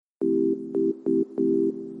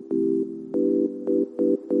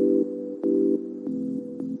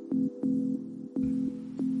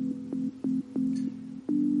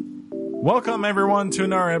Welcome, everyone, to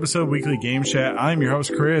another episode of Weekly Game Chat. I'm your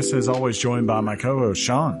host, Chris, as always, joined by my co-host,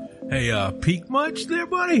 Sean. Hey, peak much there,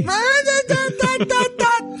 buddy?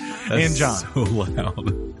 And John. So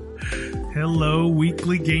loud. Hello,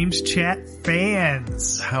 Weekly Games Chat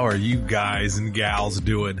fans. How are you guys and gals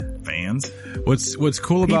doing? Fans? What's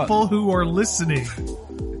cool about People who are listening.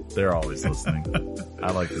 They're always listening.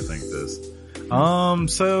 I like to think this.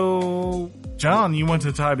 So, John, you went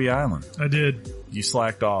to Tybee Island. I did. You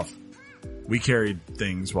slacked off. We carried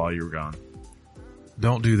things while you were gone.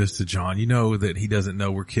 Don't do this to John. You know that he doesn't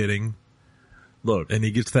know we're kidding. Look. And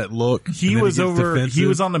he gets that look. He was on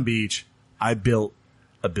the beach. I built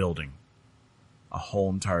a building. A whole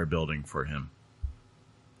entire building for him.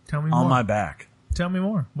 Tell me more. On my back. Tell me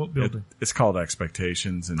more. What building? It's called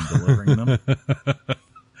expectations and delivering them.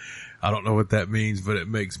 I don't know what that means, but it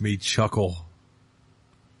makes me chuckle.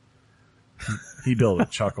 He built a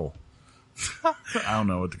chuckle. I don't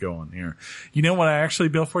know what to go on here. You know what I actually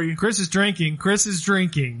built for you? Chris is drinking.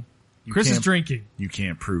 You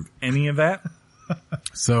can't prove any of that.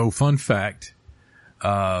 So, fun fact.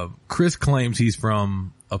 Chris claims he's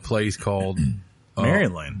from a place called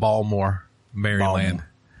Maryland. Baltimore, Maryland.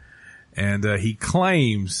 And he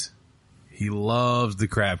claims he loves the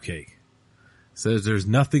crab cake. Says there's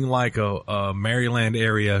nothing like a Maryland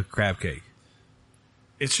area crab cake.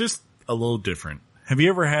 It's just a little different. Have you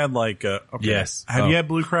ever had Yes. Have you had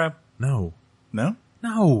blue crab? No. No?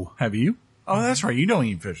 No. Have you? Oh, that's right. You don't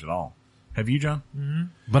eat fish at all. Have you, John? Mm-hmm.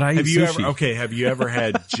 But I eat sushi. Have you ever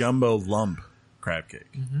had jumbo lump crab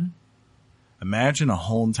cake? Mm-hmm. Imagine a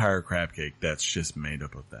whole entire crab cake that's just made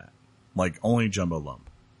up of that. Like only jumbo lump.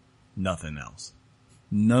 Nothing else.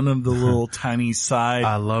 None of the little tiny side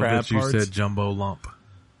I love crab that you parts. said jumbo lump.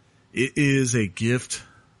 It is a gift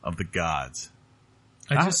of the gods.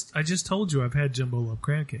 I just told you I've had jumbo lump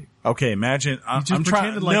crab cake. Okay, imagine You just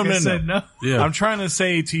pretended like I said no. Yeah. I'm trying to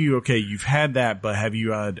say to you, okay, you've had that, but have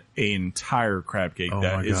you had an entire crab cake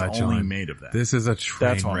that is only John. made of that? This is a train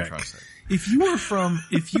That's what I'm wreck. trying to say. If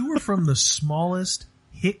you were from the smallest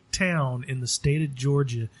hick town in the state of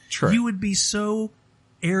Georgia, True. you would be so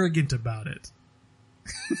arrogant about it.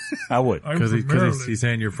 I would. I'm Because from Maryland. he's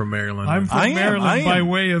saying you're from Maryland. I'm from I am. Maryland by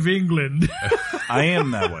way of England. I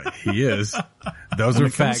am that way. He is. Those When are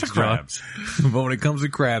it comes to facts, John. crabs. But when it comes to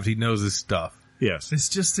crabs, he knows his stuff. Yes, It's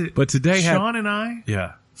just that But today Sean and I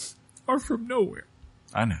Yeah. are from nowhere.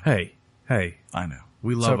 I know. Hey. I know.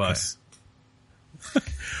 We It's love okay. us.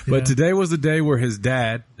 But today was the day where his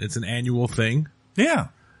dad, it's an annual thing. Yeah,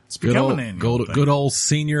 it's Good become old, an annual thing. good old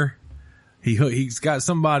senior. He's got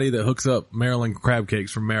somebody that hooks up Maryland crab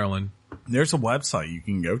cakes from Maryland. There's a website you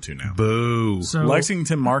can go to now. Boo. So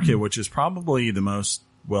Lexington Market, which is probably the most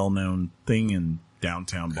well-known thing in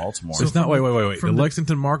downtown Baltimore. It's not, wait. The from the-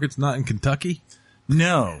 Lexington Market's not in Kentucky?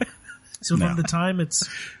 No. So No. from the time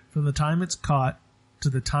it's caught to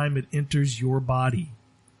the time it enters your body,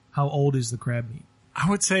 how old is the crab meat? I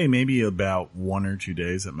would say maybe about 1 or 2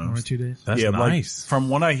 days at most. 1 or 2 days? That's yeah, nice. Like, from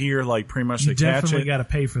what I hear, like pretty much You they catch definitely it. got to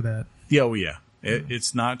pay for that. Yeah, oh yeah.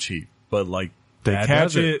 It's not cheap, but like they Dad catch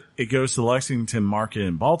does it. it goes to Lexington Market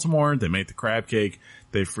in Baltimore, they make the crab cake,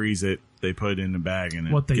 they freeze it, they put it in a bag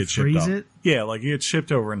and What, it they gets shipped freeze out. it? Yeah, like it gets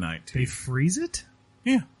shipped overnight. to They you. freeze it?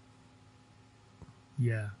 Yeah.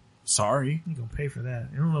 Yeah. Sorry. You gonna pay for that.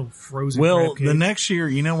 I don't know frozen Well, crab cake. the next year,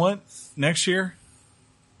 you know what? Next year,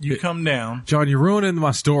 you come down. John, you're ruining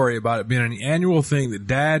my story about it being an annual thing that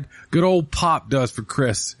Dad, good old Pop, does for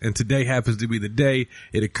Chris. And today happens to be the day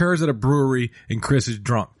it occurs at a brewery and Chris is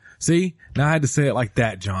drunk. See? Now I had to say it like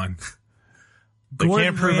that, John. They Gordon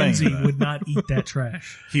can't prove any Ramsay of that. would not eat that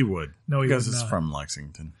trash. He would. No, he because would it's not. from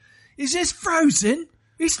Lexington. Is this frozen?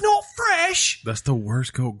 It's not fresh. That's the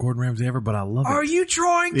worst Gordon Ramsay ever, but I love it. Are you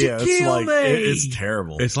trying to Yeah, it's kill like me? it's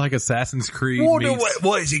terrible. It's like Assassin's Creed what meets...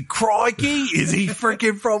 is he, crikey? Is he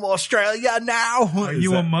freaking from Australia now? Are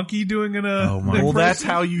you a monkey doing an Oh, my- Well, impression? that's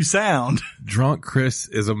how you sound. Drunk Chris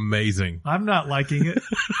is amazing. I'm not liking it.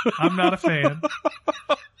 I'm not a fan.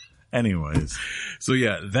 Anyways. So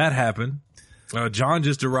yeah, that happened. John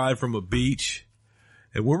just arrived from a beach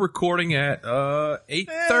and we're recording at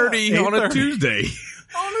 8:30 on a 8:30. Tuesday.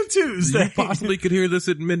 On a Tuesday. You possibly could hear this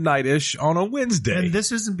at midnight-ish on a Wednesday. And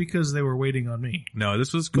this isn't because they were waiting on me. No,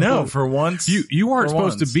 this was No, for once. you aren't for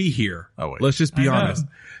supposed once. to be here. Oh, wait. Let's just be I know. honest.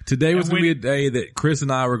 Today was And going to be when- a day that Chris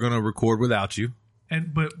and I were going to record without you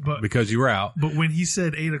But because you were out. when he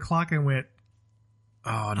said 8:00, I went,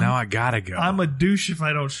 Oh, now I gotta go. I'm a douche if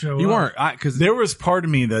I don't show you up. weren't because There was part of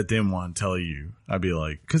me that didn't want to tell you. I'd be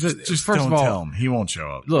like, because just first don't of all, tell him. He won't show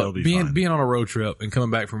up. It'll look, be being fine. being on a road trip and coming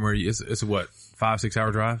back from where it's a what 5-6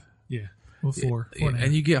 hour drive. Yeah. Well, four and a half.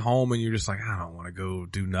 and you get home and you're just like, I don't want to go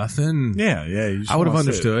do nothing. Yeah. You just I would have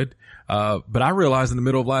wanna sit. understood. But I realized in the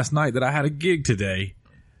middle of last night that I had a gig today.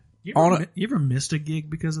 You on ever missed a gig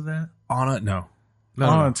because of that? No.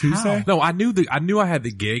 On a Tuesday? How? No, I knew I had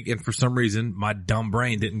the gig, and for some reason, my dumb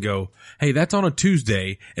brain didn't go, hey, that's on a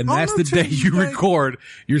Tuesday, and On that's a the day you Tuesday? record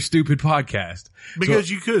your stupid podcast. Because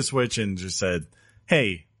you could have and just said,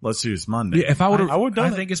 hey, let's do this Monday. Yeah, if I would've- I would have I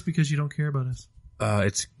done it. think it's because you don't care about us.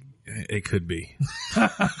 It could be.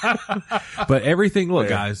 But everything, look,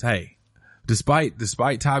 Fair. guys, hey, despite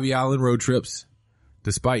Tybee Island road trips,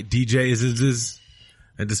 despite DJs,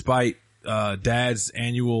 and despite Dad's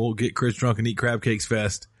annual Get Chris Drunk and Eat Crab Cakes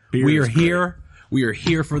Fest, Beer we are is great. here. We are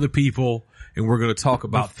here for the people, and we're going to talk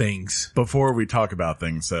about things. Before we talk about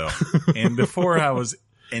things, though, and before I was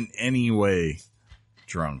in any way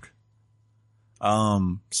drunk,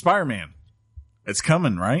 Spider-Man, it's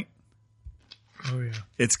coming, right? Oh yeah.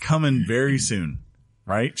 It's coming very soon,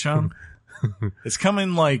 right, Sean? It's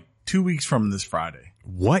coming like 2 weeks from this Friday.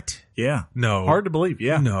 What? Yeah. No. Hard to believe.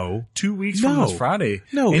 Yeah. No. 2 weeks No. from this Friday.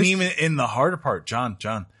 No, And it's- even in the harder part, John,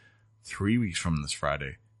 3 weeks from this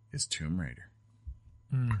Friday is Tomb Raider.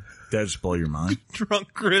 That just blow your mind,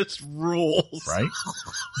 Drunk Chris rules. right?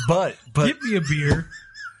 But Give me a beer.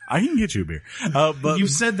 I can get you a beer. But You've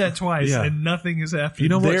said that twice, Yeah. and nothing has happened. You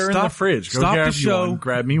know what? They're in the fridge. Go stop grab the you show. one,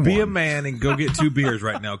 grab me Be a one. man and go get 2 beers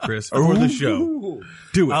right now, Chris, for the show.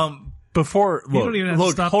 Do it. Before, look, don't even have to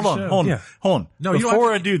look, stop hold the on, show. hold on, Yeah. hold on. No, you don't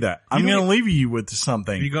Before have I do that, I'm don't going to even- leave you with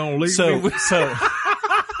something. You're gonna leave so, me with-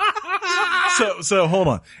 so hold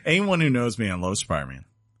on. Anyone who knows me, I love Spider-Man,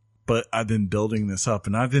 but I've been building this up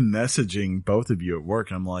and I've been messaging both of you at work.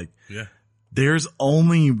 And I'm like, Yeah. there's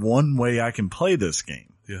only one way I can play this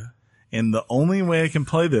game. Yeah. And the only way I can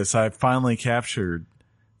play this, I finally captured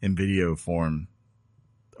in video form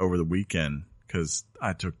over the weekend because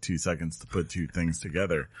I took 2 seconds to put 2 things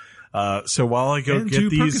together. So while I go and get 2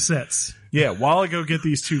 these, Percocets. while I go get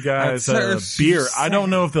these 2 guys That's beer, so I don't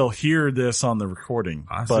know if they'll hear this on the recording,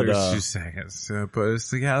 but 2 seconds to put us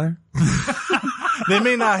together. they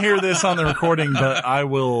may not hear this on the recording. But I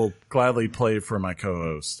will gladly play for my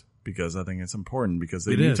co-host because I think it's important because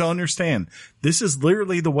they It need is. to understand this is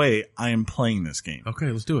literally the way I am playing this game. Okay,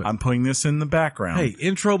 let's do it. I'm putting this in the background. Hey,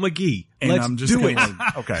 intro McGee. and Let's I'm just do gonna,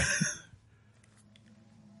 it. Okay.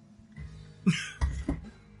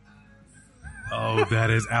 Oh, that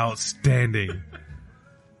is outstanding.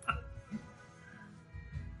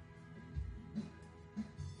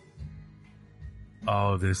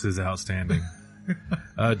 Oh, this is outstanding.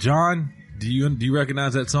 John, do you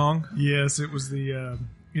recognize that song? Yes, it was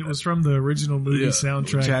it was from the original movie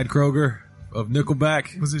soundtrack. Chad Kroger of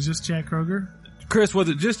Nickelback. Was it just Chad Kroger? Chris, was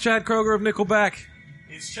it just Chad Kroger of Nickelback?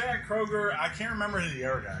 It's Chad Kroger. I can't remember who the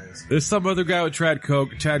other guy is. There's some other guy with Chad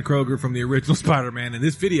Kroger from the original Spider-Man, and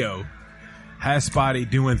this video has Spidey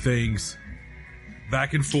doing things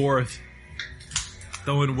back and forth,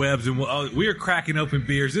 throwing webs, and we are cracking open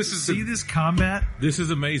beers. See this combat? This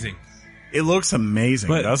is amazing. It looks amazing,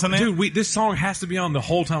 But doesn't it? dude, this song has to be on the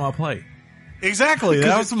whole time I play. Exactly.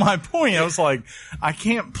 That was my point. I was like, I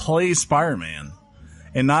can't play Spider-Man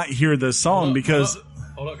and not hear this song because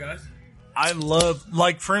Hold up, guys. I love,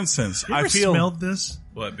 like, for instance, You I ever feel, smelled this?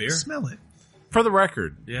 What, beer? Smell it. for the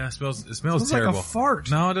record, Yeah, it smells Smells like a terrible. fart.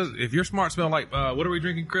 No, it does. If you're smart, smell like what are we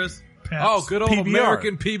drinking, Chris? Pabst. Oh, good old PBR.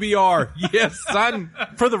 American PBR. Yes, son.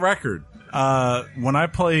 for the record, when I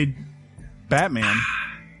played Batman,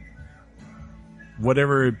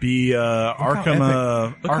 whatever it be,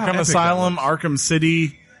 Arkham, Look how Arkham epic Asylum, that Arkham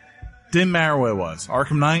City, didn't matter what it was.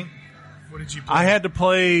 Arkham Knight, What did you play? I had to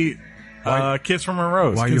play Kiss from a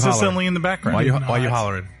Rose Why you consistently hollering? in the background. Why you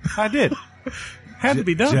hollering? I did. Had to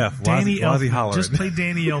be done. Jeff, why is Danny he Elfman. hollering? Just play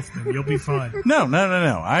Danny Elfman. You'll be fine. No.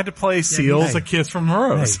 I had to play Seals, hey. A Kiss from a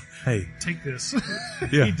Rose. Hey, Take this.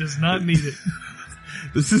 Yeah. He does not need it.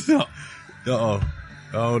 this is oh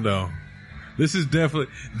no. This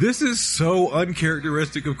is so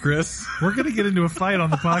uncharacteristic of Chris. We're going to get into a fight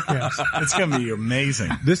on the podcast. It's going to be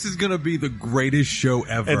amazing. This is going to be the greatest show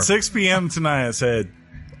ever. At 6 p.m. tonight, I said,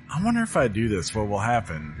 I wonder if I do this, what will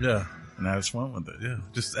happen? Yeah. And I just went with it. Yeah.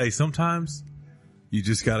 Just, hey, sometimes you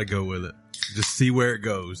just got to go with it. Just see where it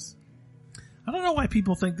goes. I don't know why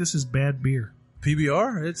people think this is bad beer.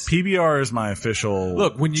 PBR, it's PBR is my official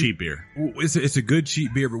Look, when you- cheap beer. it's a good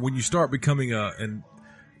cheap beer, but when you start becoming and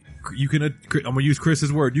you can, I'm going to use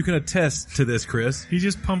Chris's word. You can attest to this, Chris. He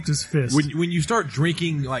just pumped his fist. When you start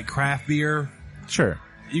drinking like craft beer, Sure.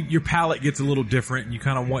 your palate gets a little different and you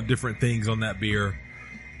kind of want different things on that beer.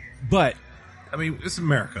 But, I mean, it's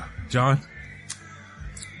America, John.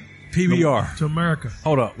 PBR. to America.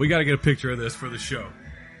 Hold up. We got to get a picture of this for the show.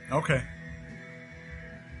 Okay.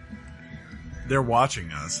 They're watching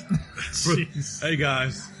us. Jeez. Hey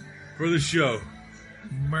guys, for the show,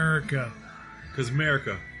 America. because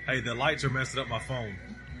America. Hey, the lights are messing up my phone.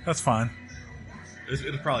 That's fine. It's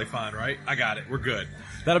probably fine, right? I got it. We're good.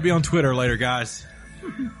 That'll be on Twitter later, guys.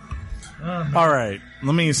 All right,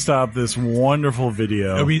 let me stop this wonderful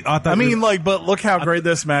video. But look how great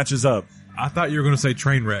this matches up. I thought you were going to say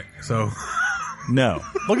train wreck. So, No,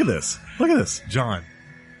 look at this. Look at this. John,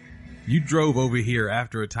 you drove over here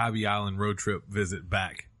after a Tybee Island road trip visit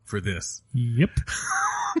back for this. Yep.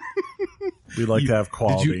 We like to have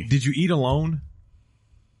quality. Did you eat alone?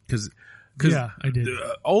 Because Yeah, I did.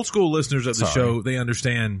 Old school listeners of the Sorry. show, they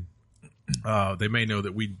understand. They may know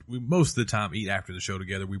that we most of the time eat after the show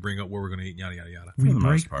together. We bring up where we're going to eat, yada yada yada. We the most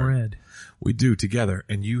break part. bread. We do together,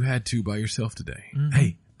 and you had to by yourself today. Mm-hmm.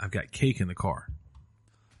 Hey, I've got cake in the car.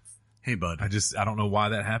 Hey, bud. I don't know why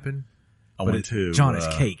that happened. I But went to John, it's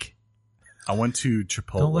cake. I went to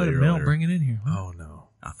Chipotle. Don't let it melt. earlier. Bring it in here. Oh no.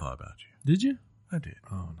 I thought about you. Did you? I did.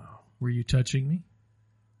 Oh no. Were you touching me?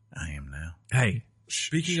 I am now. Hey,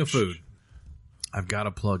 speaking of food, I've got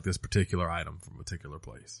to plug this particular item from a particular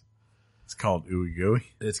place. It's called Ooey Gooey.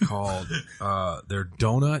 It's called, they're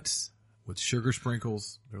donuts with sugar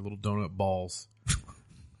sprinkles. They're little donut balls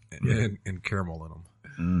and caramel in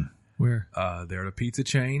them. Where? They're at a pizza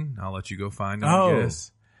chain. I'll let you go find them. Oh.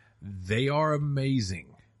 Yes. They are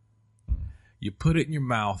amazing. You put it in your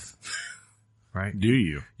mouth, right? Do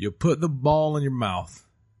you? You put the ball in your mouth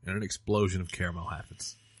and an explosion of caramel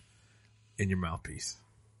happens in your mouthpiece.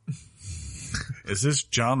 Is this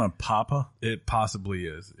John a Papa? It possibly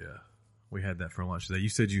is. Yeah. We had that for lunch today. You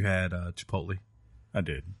said you had Chipotle. I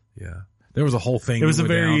did. Yeah. There was a whole thing. It was that a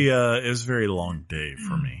went very down. it was a very long day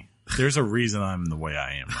for me. There's a reason I'm the way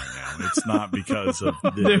I am right now. It's not because of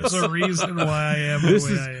There's this. a reason why I am This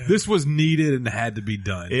the way is I am. this was needed and had to be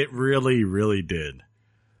done. It really, really did.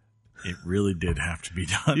 It really did have to be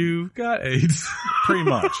done. You've got AIDS. Pretty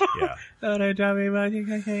much, yeah. That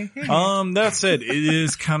said, it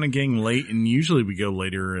is kind of getting late, and usually we go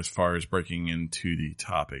later as far as breaking into the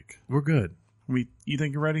topic. We're good. You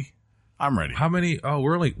think you're ready? I'm ready. How many? Oh,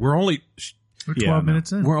 we're only We're 12 Yeah, I know.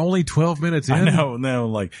 minutes in. we're only 12 minutes in. I know, no,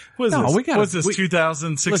 like, what is No, this? we gotta- What's this, we-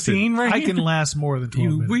 2016 listen, right I here? can last more than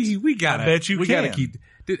 12 minutes. We gotta. I bet you we gotta can.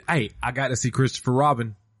 keep. Hey, I got to see Christopher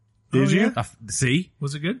Robin. Did Oh, you? yeah? See,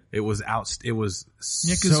 Was it good? it was out. It was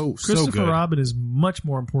Yeah, because so Christopher good. Robin is much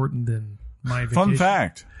more important than my vacation. Fun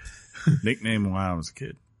fact. Nickname when I was a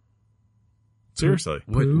kid. Seriously.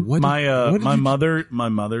 What My did my you-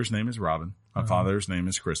 mother's name is Robin. My father's name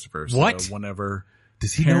is Christopher. So What? whenever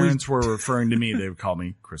Does he know? parents were referring to me, they would call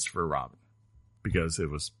me Christopher Robin. Because it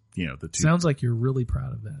was, the two. Sounds like you're really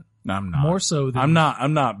proud of that. I'm not. More so than I'm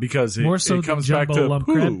not because it, more so it comes than back jumbo to lump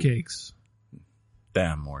poo. crab cakes.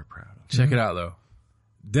 That I'm more proud of. Check it out though.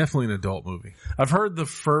 Definitely an adult movie, I've heard the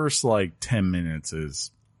first 10 minutes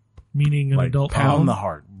is Meaning an like adult pound film. the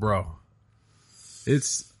heart. bro.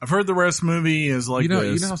 It's I've heard the rest movie is like you know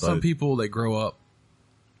this, how some but people they grow up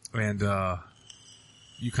and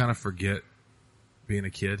you kind of forget being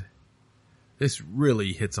a kid. This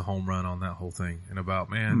really hits a home run on that whole thing and about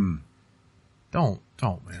man. Don't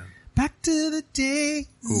man. Back to the days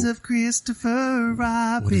Cool. of Christopher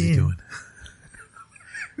Robin. What is he doing?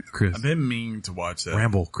 Chris, I've been meaning to watch that.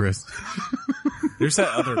 ramble, Chris. There's that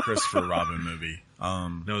other Christopher Robin movie.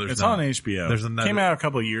 No, there's it's not. on HBO. There's another- Came out a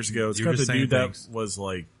couple of years ago. It's You're got the just saying dude that things. was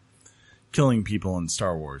killing people in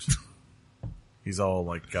Star Wars. He's all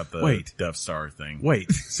got the Wait. Death Star thing.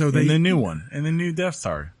 Wait, so in they the new one, in the new Death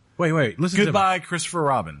Star. wait. Listen to me. Goodbye, Christopher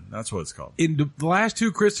Robin. That's what it's called. In the last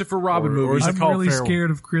two Christopher Robin Or movies, is it I'm called really Farewell?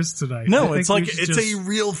 scared of Chris tonight. I No, think it's we like should it's just- a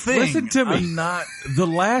real thing. Listen to me. I'm not. the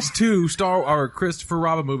last two Christopher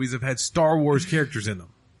Robin movies have had Star Wars characters in them.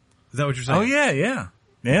 Is that what you're saying? Oh yeah.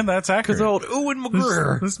 That's accurate. Because old Ewan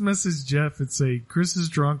McGregor. Let's message Jeff and say, Chris is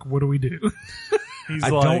drunk. What do we do? He's I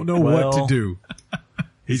like, don't know what to do.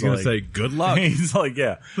 He's going to like- say, good luck. He's like,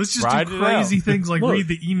 yeah. Let's just ride do it out. crazy things like Look, read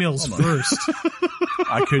the emails first.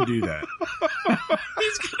 I could do that.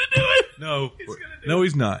 No,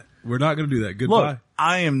 he's not. We're not going to do that. Goodbye. Look,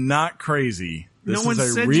 I am not crazy. This No one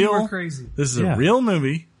is a said real. you were crazy. This is Yeah. a real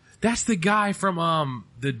movie. That's the guy from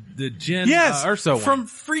the Jen Yes, Urso from one.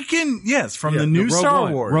 from Yeah, the new Rogue Star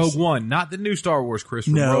One. Wars. Rogue One, not the new Star Wars, Chris.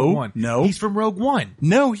 From No, Rogue One. no. He's from Rogue One.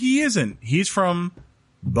 No, he isn't. He's from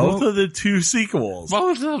both Well- of the two sequels.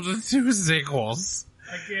 Both of the two sequels.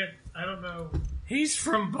 I don't know. He's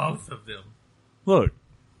from both of them. Look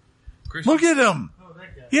at him. Oh,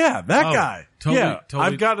 that guy. Yeah, that Oh, guy. totally-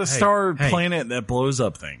 I've got a hey, star hey. planet that blows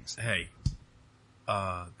up things. Hey,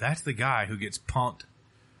 that's the guy who gets punked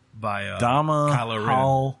by Dama Kylo Ren.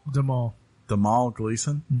 Hall, Damal. Damal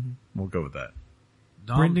Gleason. We'll go with that.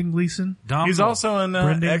 Brendan Gleeson He's also in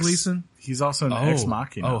Brendan Gleeson? He's also in Ex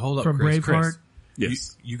Machina. Oh, hold up, from Chris. Braveheart.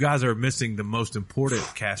 Yes. You guys are missing the most important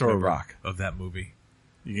cast Throw a member rock. of that movie.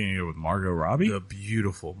 You gonna go with Margot Robbie? The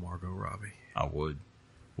beautiful Margot Robbie. I would.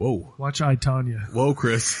 Whoa. Watch I, Tanya. Whoa,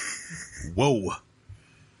 Chris. Whoa.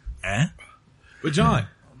 Eh? But John,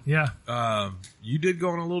 Yeah. you did go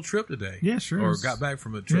on a little trip today. Yeah, sure. Or got back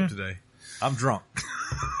from a trip Yeah. today. I'm drunk.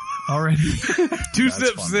 Already. Two That's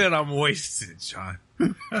sips funny. in, I'm wasted, John.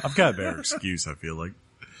 I've got a better excuse, I feel like.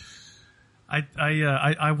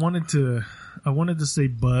 I wanted to say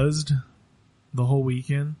buzzed the whole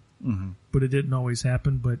weekend, but it didn't always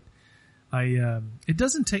happen. But it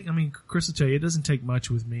doesn't take. I mean, Chris will tell you, it doesn't take much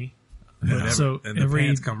with me. And So and the every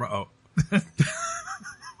pants come right.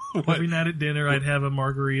 Oh, every night at dinner, I'd have a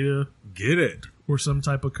margarita get it. or some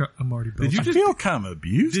type of. I'm already built. Did you I just feel kind of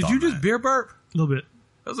abused. Did on you just that. beer burp? a little bit?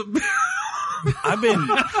 That was a I've been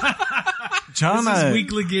John. This is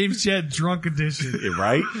Weekly Games Chat Drunk Edition.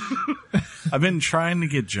 Right? I've been trying to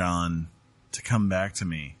get John to come back to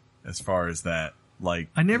me as far as that. Like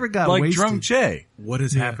I never got like wasted. Drunk Jay. What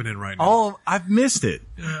is happening right now? Oh, I've missed it.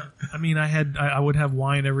 I mean, I would have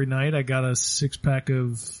wine every night. I got a 6-pack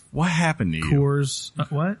of What happened to you? Coors.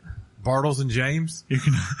 What? Bartles and James? You're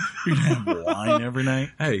gonna have wine every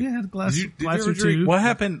night. Hey. Yeah, I had a glass, did you glass ever or drink- two. What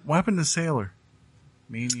happened? What happened to Sailor?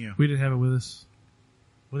 Me and you. We didn't have it with us.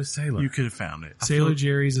 What is Sailor? You could have found it. Sailor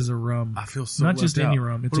Jerry's is a rum. I feel so Not just left any out.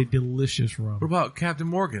 rum. It's What- a delicious rum. What about Captain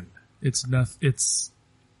Morgan? It's nothing. It's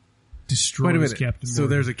destroys Wait a minute. Captain So Morgan.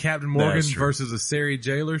 there's a Captain Morgan That's true. versus a Sari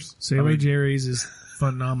Jailers? Sailor I mean, Jerry's is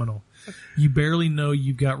phenomenal. You barely know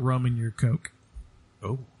you got rum in your Coke.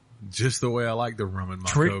 Oh, just the way I like the rum in my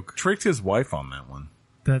Coke. Tricked his wife on that one.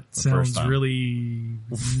 That first sounds time. really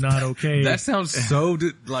not okay. That sounds so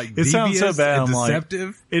like It sounds so devious bad. and I'm like,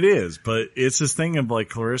 deceptive. it is, but it's this thing of like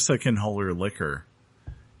Clarissa can hold her liquor,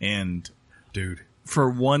 and Dude, for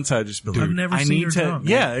once I just believe I've never I seen need her to. drunk.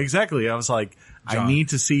 Yeah, exactly. I was like, I John. need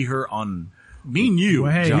to see her on me and you.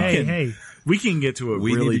 Well, hey, John, hey, can- hey. we can get to a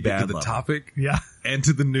we really need to bad get to the level. topic Yeah. and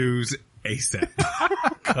to the news ASAP.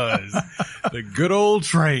 Because the good old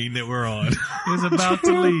train that we're on. Is about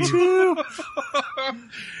to leave.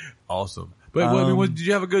 Awesome. But I mean, did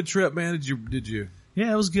you have a good trip, man? Did you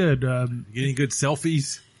Yeah, it was good. get any good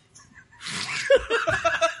selfies?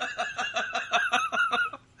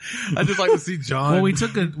 I just like to see John. Well, we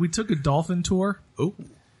took a dolphin tour. Oh,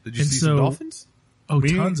 did you And see some so- dolphins? Oh,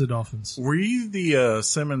 We- tons of dolphins. Were you the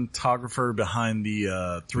cinematographer behind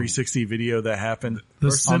the 360 video that happened? The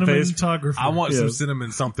on Face? cinematographer. I want Yeah. some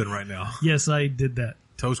cinnamon something right now. Yes, I did that.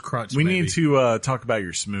 Toast crunch. We maybe. need to talk about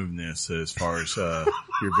your smoothness as far as your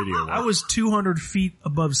video. I work. was 200 feet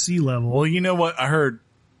above sea level. Well, you know what I heard.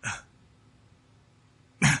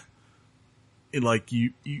 Like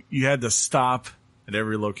you had to stop at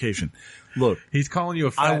every location. Look, He's calling you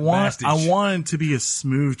a fat I want bastard. it to be a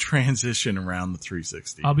smooth transition around the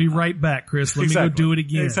 360. I'll be right back, Chris. Let me go do it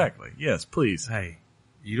again. Exactly. Yes, please. Hey,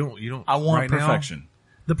 you don't. I want right now, perfection.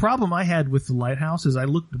 The problem I had with the lighthouse is I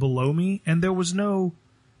looked below me and there was no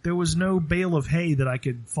bale of hay that I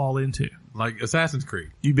could fall into. like Assassin's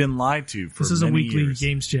Creed. You've been lied to for This is a many weekly years.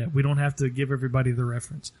 games chat. We don't have to give everybody the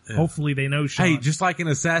reference. Hopefully they know Sean. Hey, just like in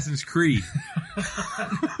Assassin's Creed,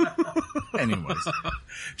 Anyways,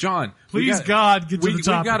 John. please God, get to we the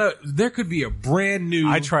topic. gotta. There could be a brand new.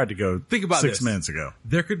 I tried to go Think about 6 this. minutes ago.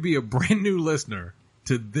 There could be a brand new listener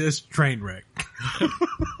to this train wreck.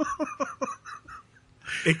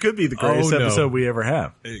 It could be the greatest Oh, no. episode we ever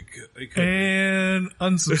have. It could- and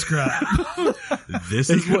unsubscribe. this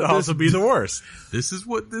It is could what also be the worst. This is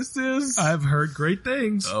what this is. I've heard great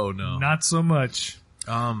things. Oh no. Not so much.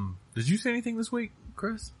 Did you see anything this week,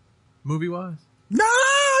 Chris? Movie wise. No,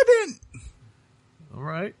 I didn't. All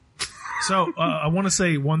right. So I want to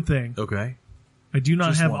say one thing. Okay. I do not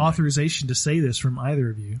Just have one thing. authorization to say this from either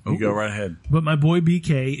of you, You go right ahead. but my boy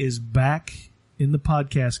BK is back in the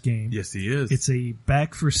podcast game. Yes, he is. It's a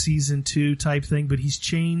back for season 2 type thing, but he's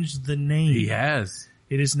changed the name. he has.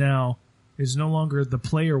 It is no longer the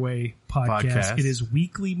Playerway podcast. Podcast. It is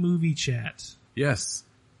Weekly Movie Chat. Yes.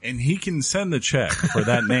 And he can send the check for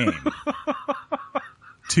that name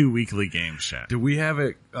to Weekly Games Chat. Do we have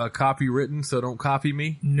it copy written? So don't copy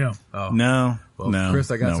me. No. Oh No, Well, no. Chris,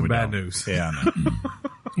 I got no, some we bad don't. news. Yeah, I know.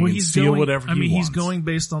 Well, can he's steal going, whatever I he mean, he's wants. going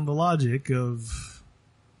based on the logic of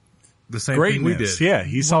The same thing we Greatness. did. Yeah,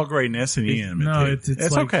 he saw greatness and he imitated. no.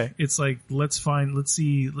 It's like, okay. It's like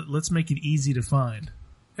let's make it easy to find.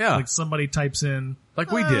 Yeah. Like somebody types in Like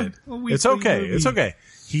we did. a weekly It's okay. movie. It's okay.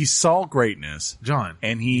 He saw greatness John.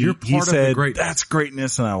 and you're he part of the said, greatness. "That's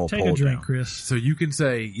greatness," and I will Take pull a it drink, down. Chris. So you can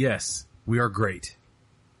say, yes, we are great.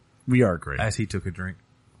 We are great. As he took a drink.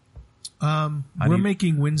 We're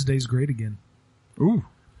making Wednesdays great again. Ooh.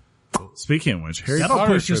 Speaking of which, Harry That'll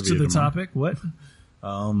Potter push us to trivia the tomorrow. topic. What?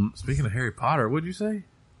 Speaking of Harry Potter, what'd you say?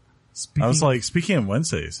 I was like, speaking of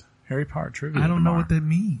Wednesdays, Harry Potter trivia. I don't know tomorrow. what that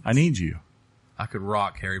means. I need you. I could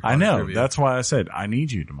rock Harry Potter. I know. trivia. That's why I said I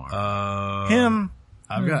need you tomorrow. Him.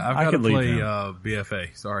 I've I got to could leave play him.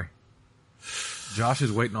 BFA. Sorry. Josh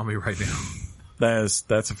is waiting on me right now.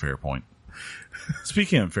 That's a fair point.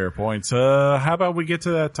 Speaking of fair points, how about we get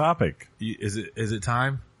to that topic? Is it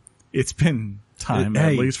time? It's been time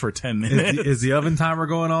Hey, at least for 10 minutes. Is the oven timer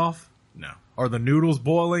going off? No. Are the noodles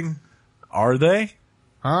boiling? Are they?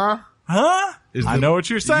 Huh? Huh? Is I the- know what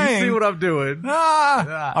you're saying. You see what I'm doing?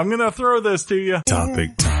 I'm going to throw this to you.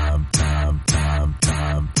 Topic time.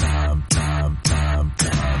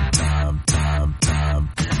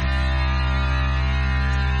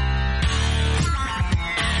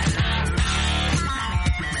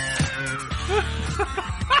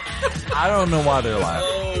 I don't know why they're laughing.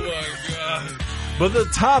 Oh my god. But the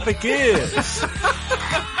topic is.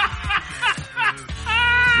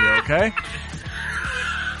 You okay?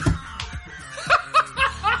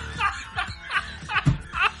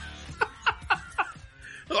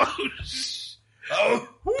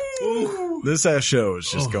 This show is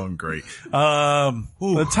just going great.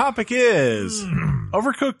 The topic is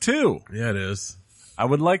Overcooked 2. Yeah, it is. I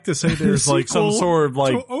would like to say there's like some sort of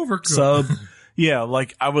like to Overcooked. sub. Yeah,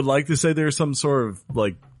 like I would like to say there's some sort of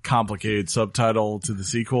like complicated subtitle to the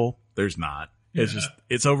sequel. There's not. It's just,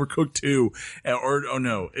 it's Overcooked 2. Or, oh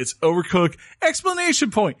no, it's Overcooked exclamation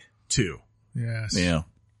point 2. Yes. Yeah.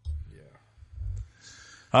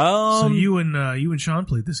 So you and Sean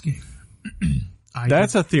played this game.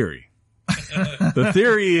 That's a theory. The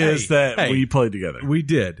theory is that we played together. We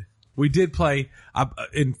did play.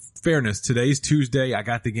 In fairness, today's Tuesday. I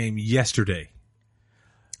got the game yesterday.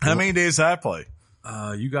 How many days did I play?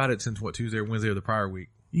 You got it since what, Tuesday or Wednesday of the prior week?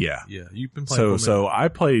 Yeah. Yeah, you've been playing. So I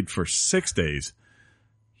played for 6 days.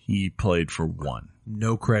 He played for 1.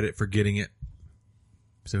 No credit for getting it,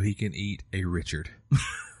 so he can eat a Richard.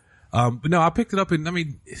 But no, I picked it up, and I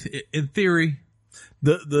mean, in theory,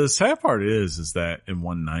 The sad part is that in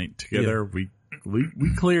one night together, we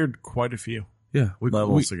cleared quite a few yeah,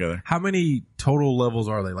 levels together. How many total levels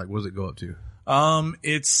are they? Like, what does it go up to?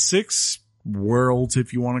 It's 6 worlds,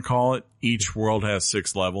 if you want to call it. Each world has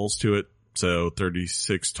 6 levels to it. So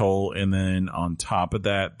 36 total. And then on top of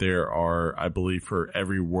that, there are, I believe for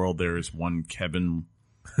every world, there is 1 Kevin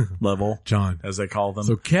level, John, as they call them.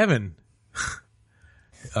 So Kevin,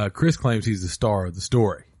 Chris claims he's the star of the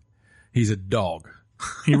story. He's a dog.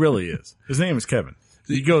 He really is. His name is Kevin.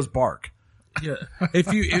 He goes bark. Yeah.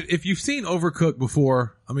 If you've seen Overcooked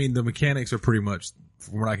before, I mean, the mechanics are pretty much,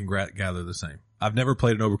 from what I can gather, the same. I've never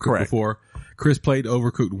played an Overcooked Correct. before. Chris played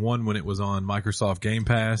Overcooked 1 when it was on Microsoft Game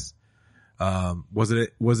Pass. Was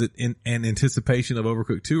it in anticipation of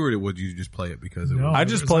Overcooked 2, or would you just play it because it was? I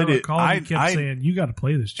just played it. He kept saying, you got to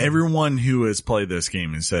play this. Jim. Everyone who has played this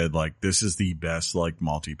game has said like this is the best like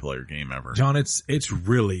multiplayer game ever. John, it's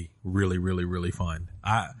really, really, really, really fun.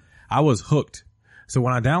 I was hooked. So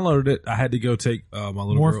when I downloaded it, I had to go take my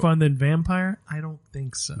little More girl. fun than Vampire? I don't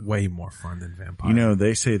think so. Way more fun than Vampire. You know,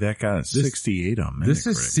 they say that got a 68 on Metacritic. this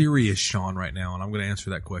is serious, Sean, right now, and I'm going to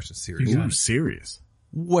answer that question seriously. Ooh, serious.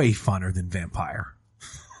 Way funner than Vampire.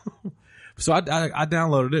 So I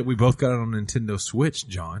downloaded it. We both got it on Nintendo Switch,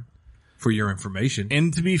 John, for your information.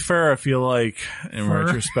 And to be fair, I feel like in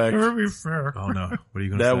retrospect, To be fair. Oh no, what are you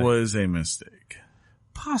going to that say? was a mistake.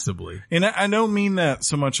 Possibly. And I don't mean that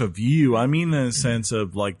so much of you. I mean in the sense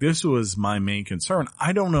of like, this was my main concern.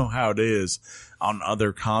 I don't know how it is on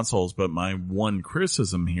other consoles, but my one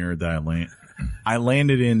criticism here that I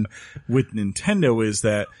landed in with Nintendo is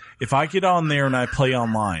that if I get on there and I play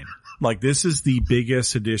online, like this is the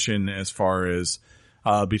biggest addition as far as,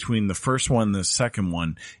 between the first one and the second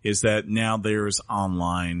one is that now there's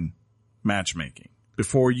online matchmaking.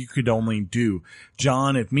 Before you could only do,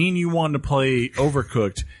 John, if me and you wanted to play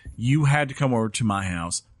Overcooked, you had to come over to my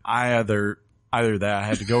house. Either that I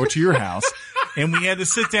had to go over to your house and we had to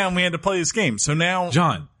sit down, we had to play this game. So now,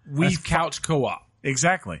 John, we couch co-op.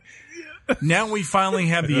 Exactly. Now we finally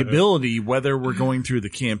have the ability, whether we're going through the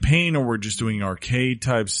campaign or we're just doing arcade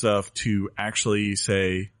type stuff, to actually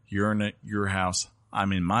say, you're in your house,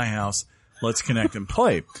 I'm in my house, let's connect and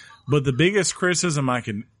play. But the biggest criticism I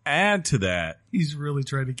can add to that, He's really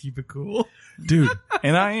trying to keep it cool. Dude,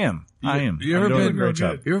 and I am. You I'm ever doing a been great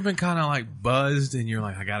job. You ever been kind of like buzzed and you're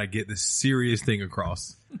like, I got to get this serious thing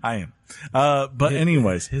across? I am. But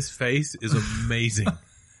anyways, His face is amazing.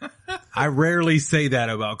 I rarely say that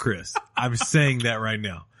about Chris. I'm saying that right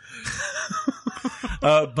now.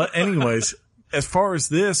 But anyways, as far as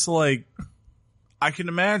this, like, I can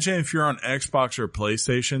imagine if you're on Xbox or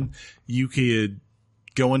PlayStation, you could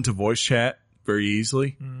go into voice chat very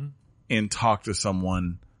easily and talk to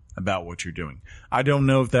someone about what you're doing. I don't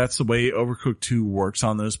know if that's the way Overcooked 2 works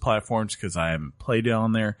on those platforms because I haven't played it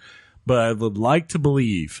on there, but I would like to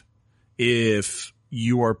believe if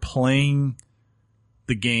you are playing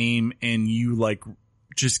the game and you like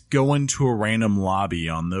just go into a random lobby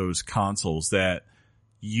on those consoles that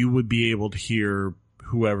you would be able to hear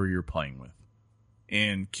whoever you're playing with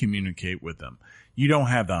and communicate with them. You don't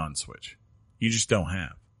have that on Switch. You just don't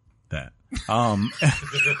have that. I'm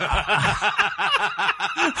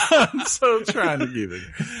so trying to give it.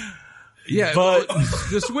 Yeah, but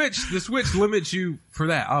the Switch limits you for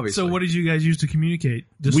that, obviously. So what did you guys use to communicate?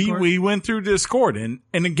 Discord? we went through Discord, and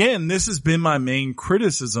again, this has been my main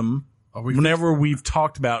criticism whenever we've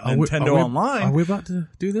talked about Nintendo Online. Are we about to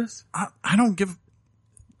do this? I don't give.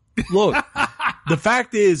 Look, the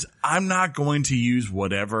fact is, I'm not going to use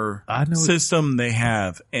whatever system they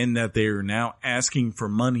have, and that they're now asking for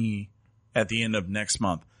money at the end of next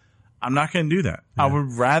month. I'm not going to do that. Yeah. I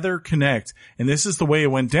would rather connect. And this is the way it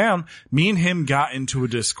went down. Me and him got into a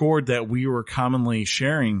Discord that we were commonly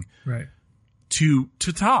sharing to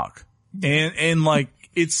talk. And like,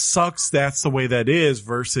 it sucks that's the way that is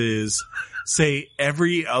versus say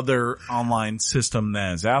every other online system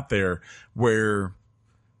that is out there where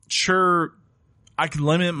sure, I can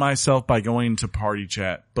limit myself by going to party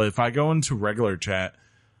chat, but if I go into regular chat,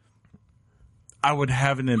 I would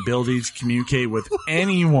have an ability to communicate with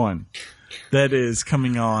anyone that is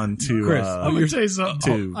coming on to, Chris, I'm going to tell you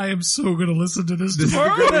something. I am so going to listen to this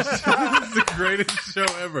tomorrow. This is the greatest show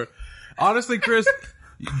ever. Honestly, Chris,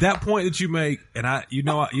 that point that you make, and I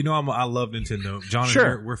love Nintendo. John and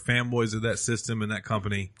Eric, we're fanboys of that system and that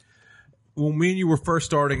company. When me and you were first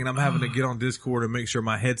starting and I'm having to get on Discord and make sure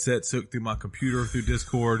my headset's hooked through my computer through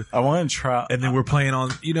Discord. I want to try. And then we're playing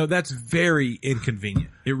on, that's very inconvenient.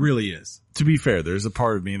 It really is. To be fair, there's a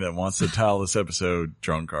part of me that wants to title this episode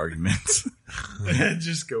Drunk Arguments. And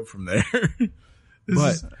just go from there.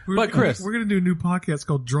 But Chris, we're going to do a new podcast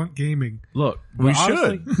called Drunk Gaming. Look, we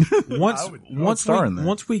should.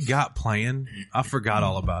 Once we got playing, I forgot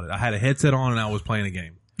all about it. I had a headset on and I was playing a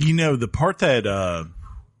game. The part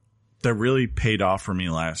that really paid off for me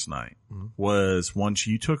last night was once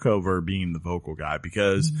you took over being the vocal guy,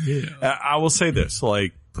 because I will say this,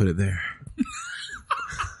 like, put it there.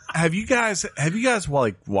 Have you guys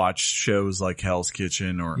like watched shows like Hell's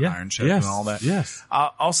Kitchen or Iron Chef and all that? Yes.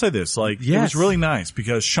 I'll say this, like, it was really nice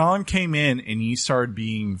because Sean came in and he started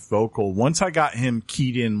being vocal once I got him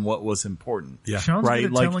keyed in what was important. Yeah. Sean's right. Good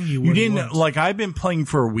at like telling you what didn't like I've been playing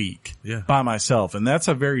for a week by myself, and that's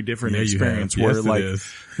a very different experience where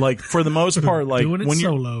like for the most part, like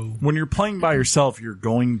when you're playing by yourself, you're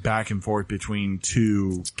going back and forth between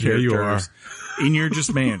two characters and you're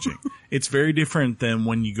just managing. It's very different than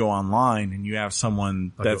when you go online and you have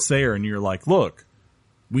someone that's there and you're like, look,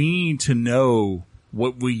 we need to know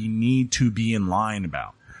what we need to be in line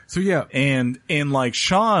about. So yeah. And like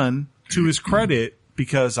Sean, to his credit,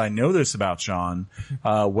 because I know this about Sean,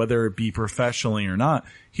 whether it be professionally or not,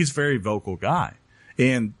 he's a very vocal guy.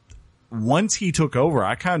 And once he took over,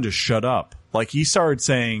 I kind of just shut up. Like he started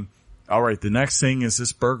saying, all right, the next thing is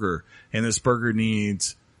this burger, and this burger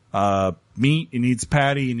needs meat, it needs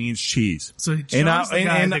patty, it needs cheese. So Sean's the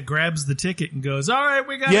guy that grabs the ticket and goes, all right,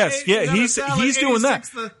 we got he's doing that.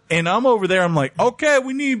 And I'm over there, I'm like, okay,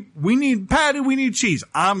 we need patty, we need cheese.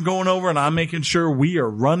 I'm going over and I'm making sure we are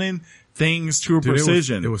running things to a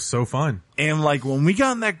precision. It was so fun. And like when we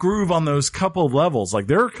got in that groove on those couple of levels, like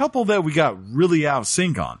there are a couple that we got really out of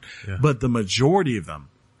sync on, but the majority of them,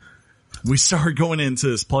 we started going into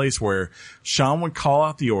this place where Sean would call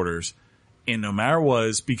out the orders. And no matter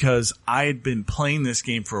what, because I had been playing this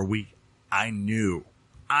game for a week, I knew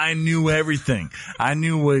everything. I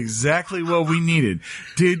knew exactly what we needed.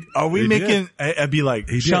 I'd be like,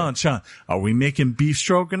 Sean, are we making beef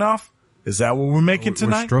stroganoff? Is that what we're making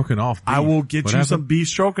tonight? We're stroking off beef. I will get you some beef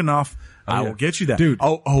stroganoff. I will get you that. Dude.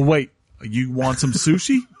 Oh, wait. You want some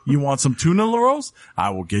sushi? You want some tuna rolls? I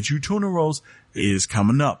will get you tuna rolls. It is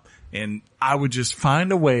coming up. And I would just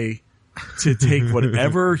find a way to take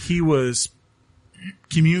whatever he was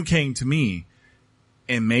communicating to me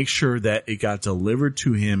and make sure that it got delivered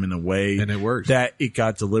to him in a way and it works. That it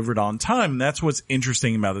got delivered on time. And that's what's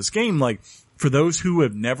interesting about this game. Like for those who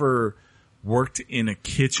have never worked in a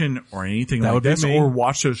kitchen or anything like this or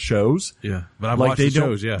watched those shows. Yeah. But I've watched the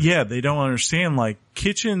shows. Yeah. Yeah. They don't understand like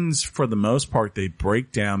kitchens for the most part, they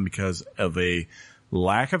break down because of a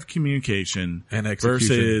lack of communication And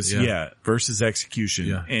execution, versus execution.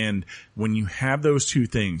 Yeah. And when you have those two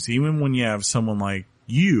things, even when you have someone like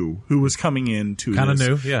you who was coming into Kinda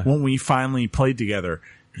this, new, yeah. when we finally played together,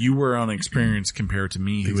 you were unexperienced compared to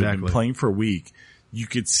me who had been Exactly. playing for a week. You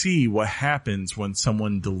could see what happens when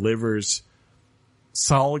someone delivers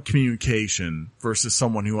solid communication versus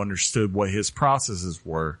someone who understood what his processes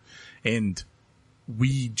were. And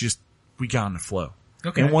we got in the flow.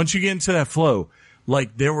 Okay. And once you get into that flow,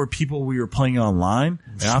 like there were people we were playing online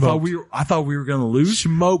and I thought we were going to lose.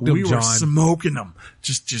 Smoked them, we were John. smoking them.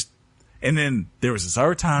 And then there was this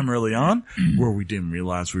other time early on where we didn't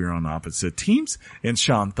realize we were on opposite teams and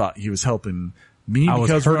Sean thought he was helping me I was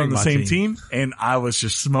because we're on hurting the my same team. team and I was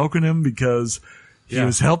just smoking him because he Yeah.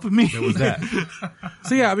 was helping me. There was that.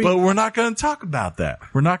 So yeah, I mean, But we're not going to talk about that.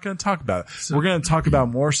 We're not going to talk about it. We're going to talk about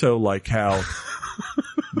more so like how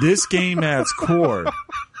this game at its core,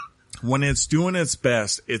 when it's doing its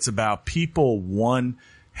best, it's about people, one,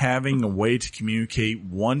 having a way to communicate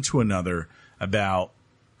one to another about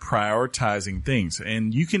prioritizing things.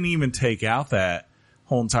 And you can even take out that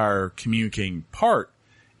whole entire communicating part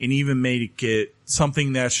and even make it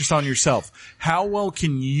something that's just on yourself. How well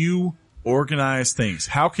can you organize things?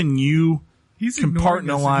 How can you He's ignoring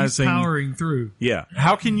us and he's compartmentalizing? powering through. Yeah.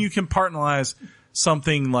 How can you compartmentalize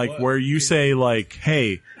something like where you say like,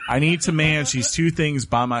 hey, I need to manage these two things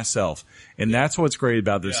by myself. And that's what's great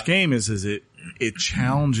about this game is it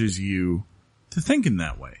challenges you to think in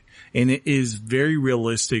that way. And it is very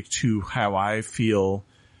realistic to how I feel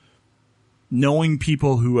knowing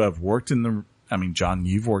people who have worked John,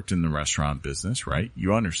 you've worked in the restaurant business, right?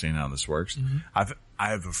 You understand how this works. Mm-hmm. I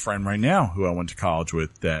have a friend right now who I went to college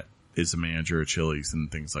with that is a manager at Chili's and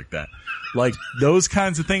things like that. Like those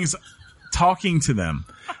kinds of things, talking to them.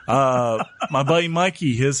 My buddy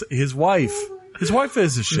Mikey, his wife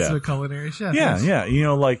is a chef. It's a culinary chef. Yeah, yes. yeah. You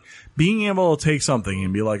know, like being able to take something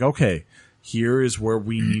and be like, okay, here is where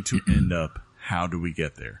we need to end up. How do we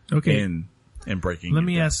get there? Okay. And breaking. Let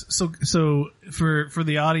me ask. So for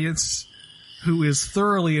the audience who is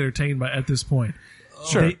thoroughly entertained at this point,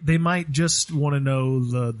 Sure. they might just want to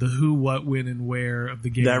know the who, what, when, and where of the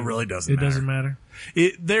game. That really doesn't It matter. doesn't matter.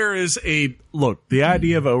 There is the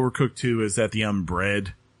idea of Overcooked 2 is that the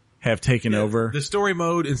unbred have taken over. the story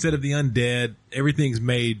mode, instead of the undead, everything's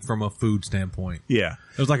made from a food standpoint. Yeah.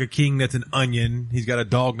 There's like a king that's an onion. He's got a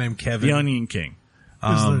dog named Kevin. The Onion King.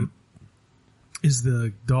 Is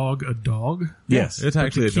the dog a dog? Yes. It's But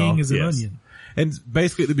actually the a king dog. is an Yes. onion. And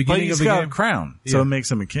basically at the But beginning he's of the got game, a crown, so Yeah. it makes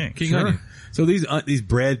him a king. King Onion. So these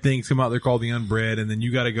bread things come out. They're called the unbread, and then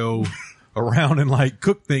you got to go around and like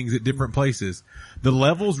cook things at different places. The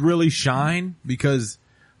levels really shine because,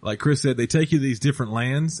 like Chris said, they take you to these different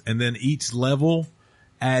lands, and then each level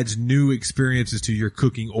adds new experiences to your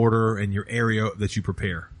cooking order and your area that you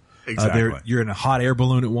prepare. Exactly. You're in a hot air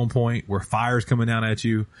balloon at one point where fire's coming down at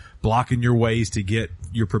you, blocking your ways to get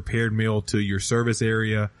your prepared meal to your service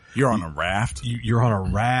area. You're on a raft. You're on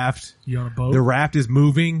a raft. You on a boat? The raft is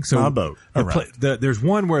moving. So Not a boat, a raft. There's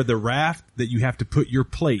one where the raft that you have to put your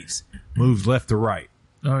plates moves left to right.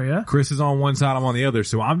 Oh yeah. Chris is on one side, I'm on the other.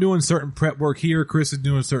 So I'm doing certain prep work here. Chris is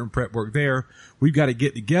doing certain prep work there. We've got to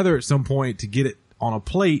get together at some point to get it on a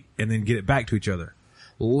plate and then get it back to each other.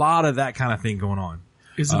 A lot of that kind of thing going on.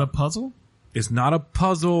 Is it a puzzle? It's not a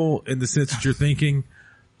puzzle in the sense that you're thinking.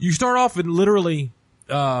 You start off and literally,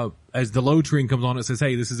 as the load screen comes on, it says,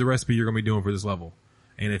 hey, this is the recipe you're going to be doing for this level.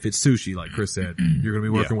 And if it's sushi, like Chris said, you're going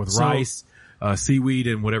to be working with rice, seaweed,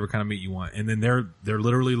 and whatever kind of meat you want. And then they're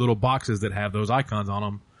literally little boxes that have those icons on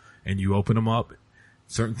them, and you open them up.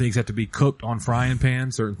 Certain things have to be cooked on frying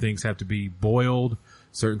pans. Certain things have to be boiled.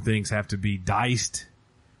 Certain things have to be diced.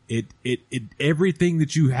 Everything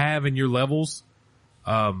that you have in your levels,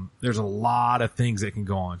 there's a lot of things that can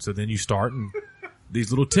go on. So then you start and these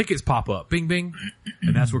little tickets pop up, bing, bing.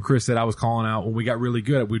 And that's what Chris said I was calling out. When we got really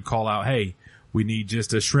good, we'd call out, hey, we need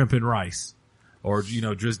just a shrimp and rice, or,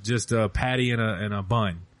 just a patty and a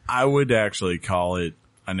bun. I would actually call it,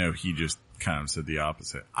 I know he just kind of said the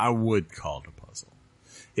opposite. I would call it a puzzle.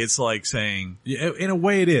 It's like saying, Yeah, in a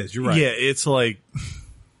way it is. You're right. yeah, it's like,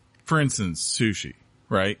 for instance, sushi,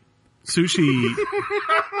 right? Sushi,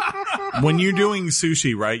 when you're doing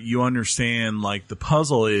sushi, right, you understand like the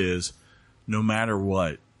puzzle is no matter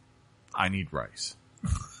what, I need rice.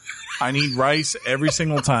 I need rice every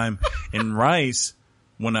single time. And rice,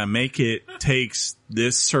 when I make it, takes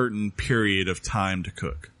this certain period of time to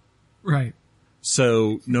cook. Right.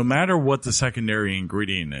 So no matter what the secondary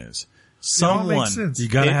ingredient is, It all someone, makes sense. You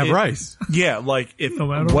gotta have it- rice. yeah, like if No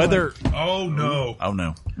matter whether, Oh no. oh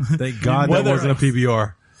no, Thank God that Whether- wasn't a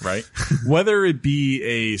PBR. right? Whether it be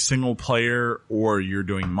a single player or you're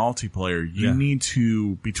doing multiplayer, you need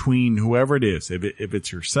to, between whoever it is, if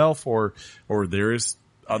it's yourself or there is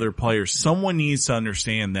other players, someone needs to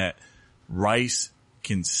understand that rice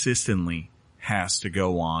consistently has to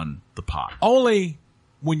go on the pot. Only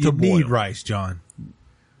when you To need boil. rice, John.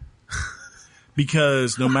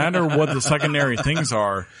 Because no matter what the secondary things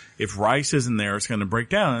are, if rice isn't there, it's going to break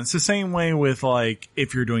down. And it's the same way with like,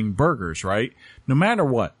 if you're doing burgers, right? No matter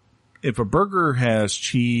what, if a burger has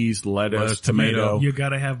cheese, lettuce, tomato, You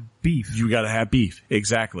gotta have beef. you got to have beef.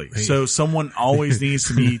 Exactly. So someone always needs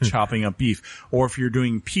to be chopping up beef. Or if you're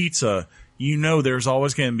doing pizza, you know there's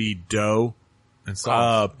always going to be dough, And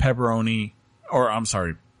sauce. pepperoni, or I'm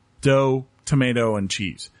sorry, dough, tomato, and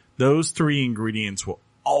cheese. Those three ingredients will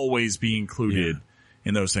always be included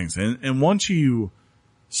in those things. And once you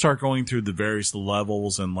start going through the various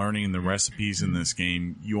levels and learning the recipes in this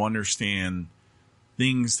game, you understand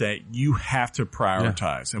things that you have to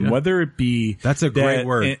prioritize. And whether it be That's a great that-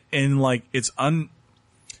 word. And like it's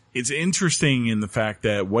interesting in the fact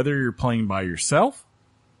that whether you're playing by yourself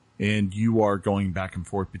and you are going back and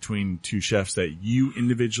forth between two chefs that you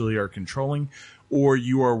individually are controlling, or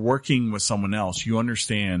you are working with someone else, you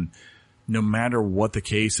understand no matter what the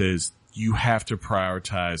case is, you have to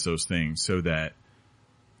prioritize those things so that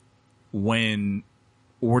when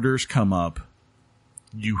orders come up,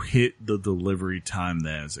 you hit the delivery time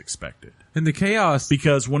that is expected. And the chaos.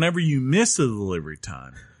 Because whenever you miss the delivery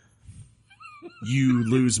time, you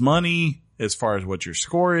lose money as far as what your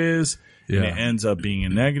score is, and it ends up being a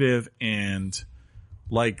negative. And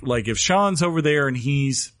like if Sean's over there and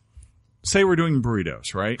he's, say we're doing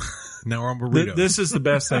burritos, right? Now we're on burritos. This is the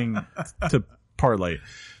best thing to parlay.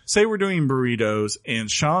 Say we're doing burritos and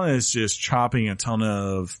Sean is just chopping a ton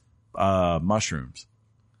of mushrooms.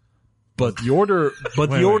 But the order,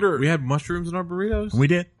 Wait, we had mushrooms in our burritos? we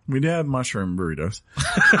did have mushroom burritos.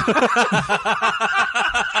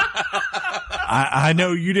 I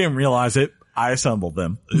know you didn't realize it. I assembled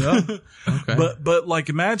them. Yeah. Okay. But like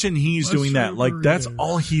imagine he's doing that. Mushroom Like that's burritos.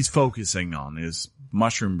 all he's focusing on is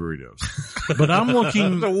mushroom burritos. But I'm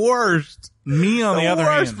looking, the worst. me on the other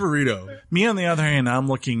hand, burrito. me on the other hand, I'm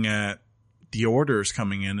looking at the orders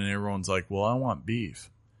coming in and everyone's like, well, I want beef.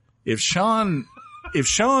 If Sean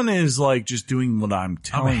is like just doing what I'm I'm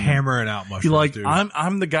telling him, hammering out mushrooms, like dude.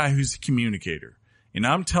 I'm the guy who's the communicator and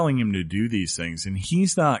I'm telling him to do these things and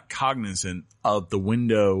he's not cognizant of the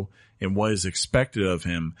window and what is expected of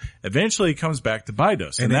him. Eventually it comes back to bite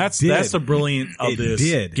us. And it that's did. the brilliant of It this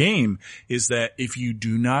did. game is that if you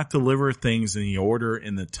do not deliver things in the order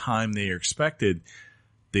in the time they are expected,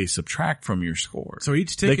 they subtract from your score. So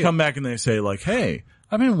each they ticket. come back and they say like, hey,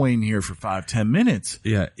 I've been waiting here for 5-10 minutes.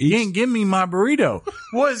 Yeah. You ain't give me my burrito.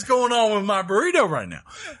 What is going on with my burrito right now?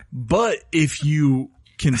 But if you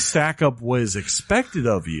can stack up what is expected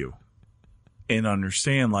of you and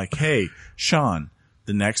understand like, hey, Sean,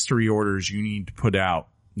 the next 3 orders you need to put out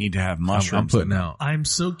need to have mushrooms. I'm putting in them. out. I'm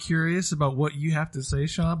so curious about what you have to say,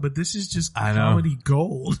 Sean, but this is just I know. comedy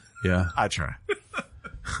gold. Yeah. I try.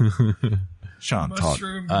 Sean, talk.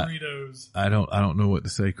 Mushroom burritos. I don't know what to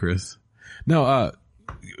say, Chris. No,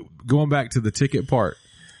 going back to the ticket part.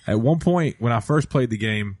 At one point when I first played the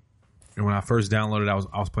game and when I first downloaded,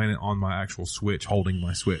 I was playing it on my actual Switch, holding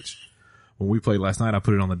my Switch. When we played last night, I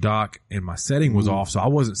put it on the dock and my setting was off, so I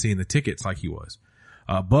wasn't seeing the tickets like he was.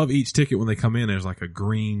 Above each ticket when they come in, there's like a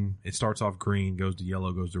green, it starts off green, goes to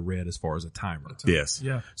yellow, goes to red as far as a timer. Yes.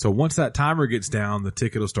 Yeah. So once that timer gets down, the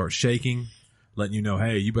ticket will start shaking, letting you know,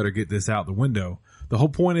 hey, you better get this out the window. The whole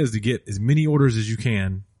point is to get as many orders as you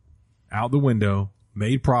can out the window,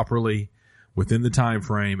 made properly within the time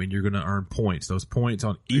frame, and you're going to earn points. Those points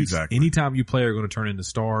on each, Exactly. anytime you play are going to turn into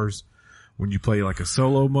stars. When you play like a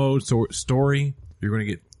solo mode story, you're going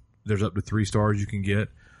to get, there's up to 3 stars you can get.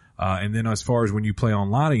 And then as far as when you play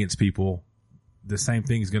online against people, the same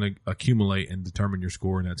thing is going to accumulate and determine your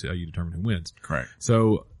score, and that's how you determine who wins. Correct.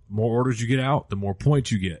 So more orders you get out, the more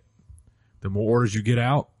points you get. The more orders you get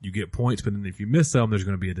out, you get points, but then if you miss them, there's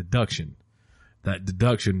going to be a deduction. That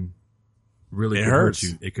deduction really It could hurt hurts.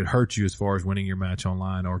 you. It could hurt you as far as winning your match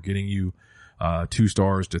online or getting you 2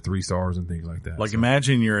 stars to 3 stars and things like that. Like So,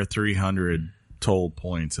 imagine you're at 300 total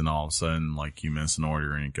points and all of a sudden like you miss an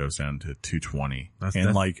order and it goes down to 220. That's and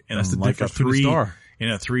the like difference a between a 3 star. And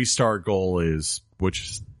a 3-star goal is which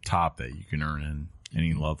is top that you can earn in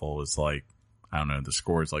any level is like, I don't know, the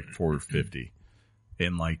score is like 450.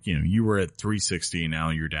 And like, you know, you were at 360 and now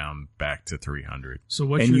you're down back to 300. So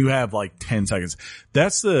what And you have like 10 seconds.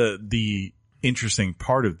 That's the interesting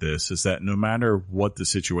part of this is that no matter what the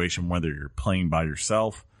situation, whether you're playing by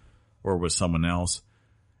yourself or with someone else,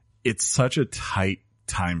 it's such a tight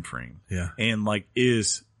time frame. Yeah. And like, it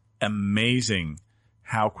is amazing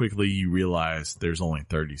how quickly you realize there's only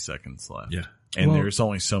 30 seconds left. Yeah. And Well, there's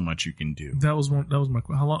only so much you can do. That was my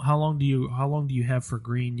question. How long do you have for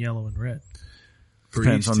green, yellow, and red? For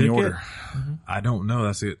Depends each on ticket, the order. I don't know.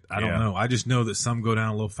 That's it. I Yeah. don't know. I just know that some go down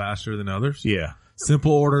a little faster than others. Yeah,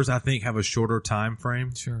 Simple orders, I think, have a shorter time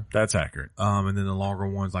frame. Sure. that's accurate. And then the longer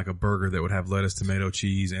ones, like a burger that would have lettuce, tomato,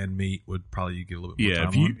 cheese, and meat, would probably get a little bit more Yeah,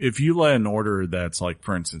 time if you let an order that's like,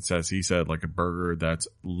 for instance, as he said, like a burger that's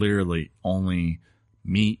literally only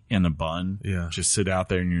meat and a bun, Yeah. just sit out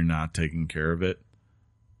there and you're not taking care of it,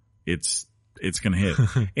 it's gonna hit.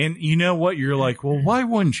 And you know what? You're like, well, why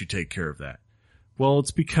wouldn't you take care of that? Well,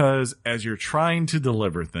 it's because as you're trying to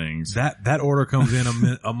deliver things, That order comes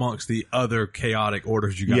in amongst the other chaotic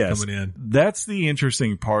orders you got yes, coming in. that's the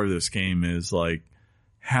interesting part of this game is like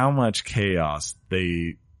how much chaos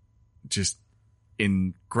they just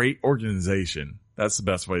in great organization. That's the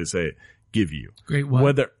best way to say it. Give you Great what?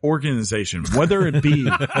 whether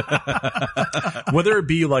it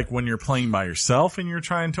be like when you're playing by yourself and you're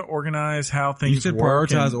trying to organize how things You said work.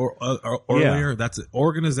 prioritize and- earlier. That's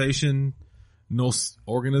organizational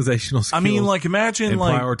skills. I mean, like imagine and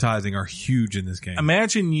like prioritizing are huge in this game.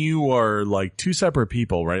 imagine you are like two separate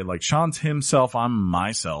people, right? Like Sean's himself, I'm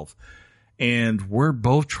myself. And we're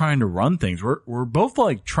both trying to run things. We're both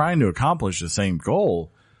like trying to accomplish the same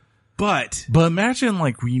goal. But But imagine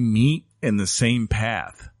like we meet in the same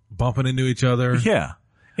path. bumping into each other. Yeah.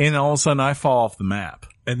 And all of a sudden I fall off the map.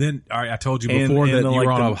 And then, all right, I told you And- before and that then, you were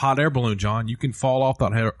like, on the- a hot air balloon, John. You can fall off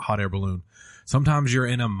that hot air balloon. Sometimes you're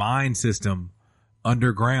in a mine system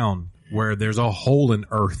underground where there's a hole in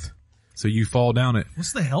earth. So you fall down it.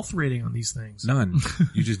 What's the health rating on these things? None.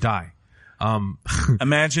 You just die.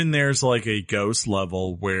 Imagine there's like a ghost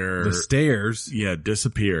level where The stairs.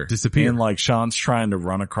 disappear. Disappear. And like Sean's trying to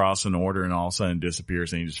run across an order and all of a sudden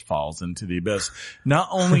disappears and he just falls into the abyss. Not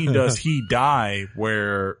only does he die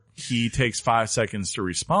where he takes 5 seconds to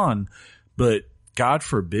respawn, but God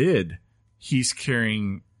forbid he's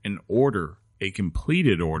carrying an order, a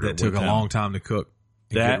completed order That took with a him. long time to cook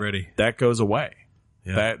and that, get ready. That goes away.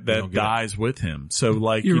 Yeah, you that don't get it. dies with him. So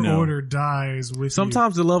like, Your you know, order dies with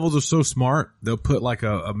Sometimes the levels are so smart, they'll put like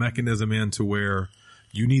a mechanism in to where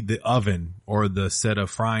you need the oven or the set of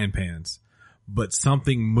frying pans, but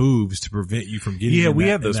something moves to prevent you from getting in we that-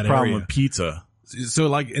 have in this that problem area. with pizza. So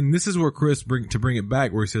like, and this is where Chris bring it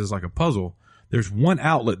back where he says like a puzzle. There's one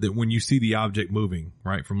outlet that when you see the object moving,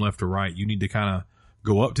 right, from left to right, you need to kind of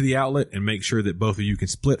go up to the outlet and make sure that both of you can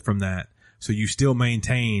split from that. So you still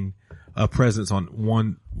maintain a presence on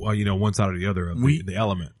one side or the other of the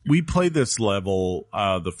element. We played this level,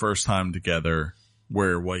 the first time together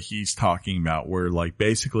where what he's talking about, where like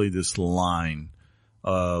basically this line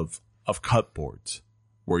of cut boards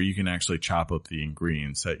where you can actually chop up the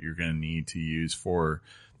ingredients that you're going to need to use for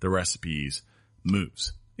the recipes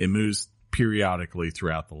moves. It moves periodically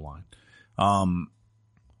throughout the line.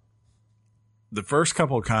 The first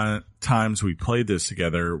couple of times we played this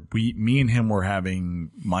together, me and him were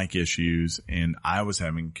having mic issues and I was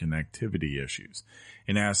having connectivity issues.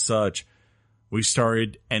 And as such, we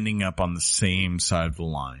started ending up on the same side of the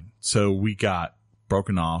line. So we got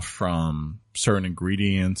broken off from certain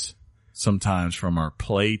ingredients, sometimes from our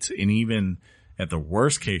plates, and even at the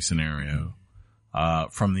worst case scenario,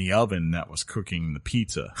 from the oven that was cooking the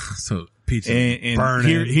pizza. So pizza And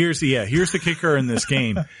burning. here's the kicker in this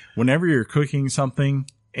game. Whenever you're cooking something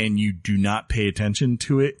and you do not pay attention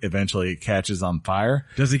to it, eventually it catches on fire.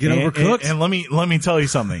 Does it get And- overcooked? And let me tell you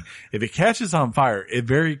something. If it catches on fire, it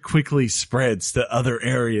very quickly spreads to other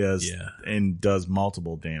areas and does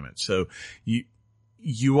multiple damage. So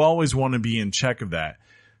you always want to be in check of that.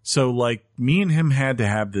 So like me and him had to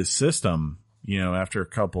have this system, after a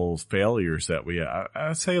couple failures that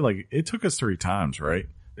I'd say like it took us 3 times, right?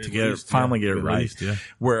 To finally get it right.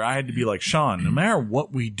 Where I had to be like, Sean, no matter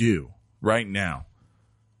what we do right now,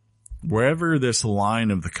 wherever this line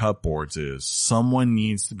of the cupboards is, someone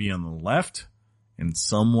needs to be on the left and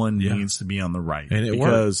someone needs to be on the right. And it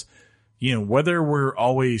because, whether we're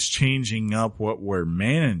always changing up what we're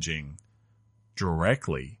managing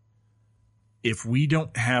directly, if we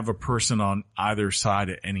don't have a person on either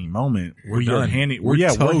side at any moment, We're we are done. we're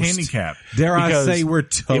toast. handicapped. Dare I Because say we're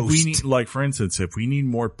toast. if we need, like for instance, if we need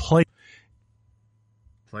more plates,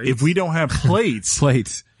 if we don't have plates,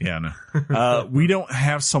 plates. we don't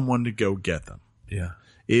have someone to go get them. Yeah.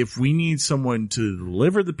 If we need someone to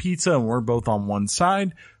deliver the pizza and we're both on one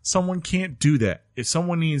side, someone can't do that. If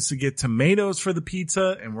someone needs to get tomatoes for the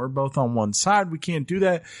pizza and we're both on one side, we can't do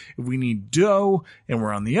that. If we need dough and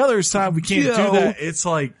we're on the other side, we can't do that. It's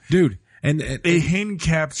like, Dude, and it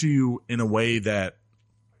handicaps you in a way that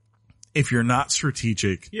if you're not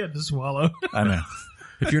strategic, Yeah, to swallow. I know.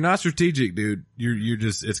 If you're not strategic, dude, you're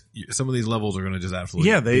just, some of these levels are going to just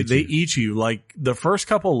absolutely. Yeah, they you. eat you. Like the first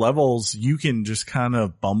couple levels, you can just kind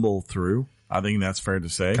of bumble through. I think that's fair to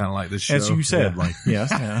say. Kind of like this show. As you said, Yeah. like,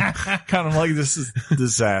 yes, yeah. Kind of like this is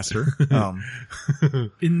disaster.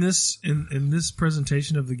 In this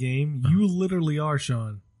presentation of the game, you literally are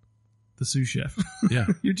Sean, the sous chef. Yeah.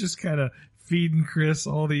 You're just kind of feeding Chris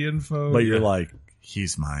all the info. But you're like,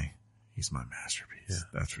 he's my masterpiece. Yeah.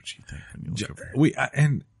 That's what you think when you look over here.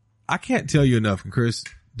 And I can't tell you enough, and Chris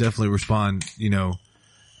definitely respond,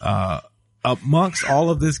 amongst all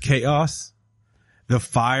of this chaos, the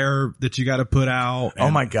fire that you got to put out. Oh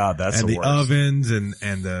my God, that's and the the worst. ovens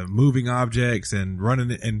and the moving objects and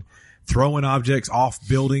running it and throwing objects off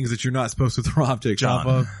buildings that you're not supposed to throw objects off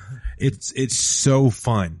of. It's so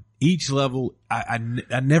fun. Each level, I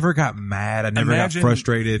never got mad. I never got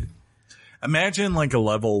frustrated. Imagine like a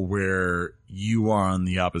level where you are on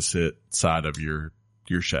the opposite side of your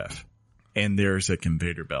chef and there's a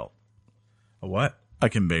conveyor belt. A what? A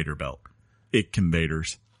conveyor belt. It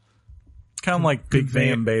conveyors. Kind of like Big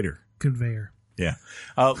Van Vader. Conveyor. Yeah.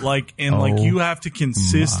 You have to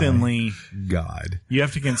consistently. God. You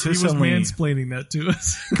have to He was consistently. mansplaining that to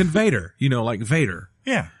us. Conveyor. Like Vader.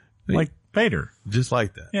 Yeah. Like Vader. Just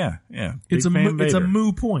like that. Yeah. Yeah. It's Big Van it's a Vader.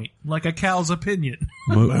 moo point, like a cow's opinion.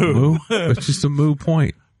 Moo? It's just a moo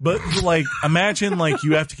point. But like, imagine like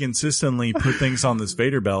you have to consistently put things on this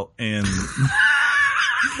Vader belt and.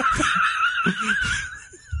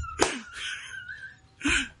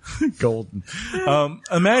 Golden.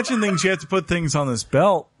 Imagine things you have to put things on this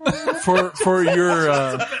belt for your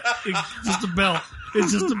It's just a belt.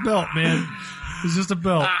 It's just a belt, man. It's just a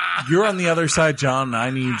belt. you're on the other side, John, and I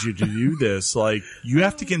need you to do this. Like, you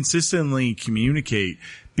have to consistently communicate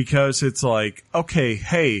because it's like, okay,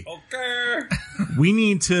 hey, we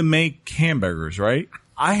need to make hamburgers, right?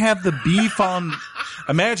 I have the beef on,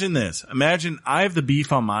 imagine this. Imagine I have the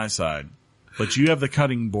beef on my side, but you have the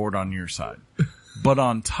cutting board on your side. But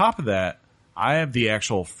on top of that, I have the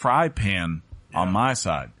actual fry pan on my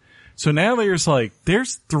side. So now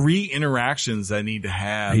there's 3 interactions that need to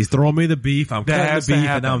have. He's throwing me the beef. I'm That cutting has the to beef, and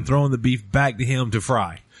happen. now I'm throwing the beef back to him to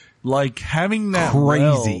fry. Like having that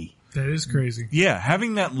Crazy. That is crazy. Yeah,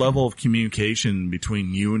 having that level of communication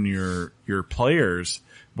between you and your players,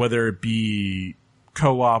 whether it be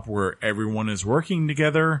co-op where everyone is working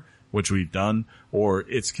together, which we've done, or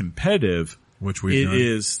it's competitive, Which we've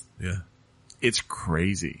done. Yeah. It's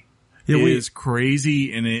crazy. Yeah, It is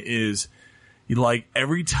crazy, and it is like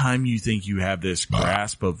every time you think you have this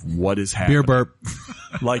grasp of what is happening. Beer burp.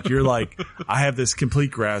 Like you're like, I have this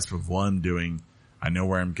complete grasp of what I'm doing. I know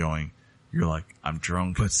where I'm going. You're like, I'm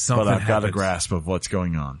drunk, But something I've got a happens. grasp of what's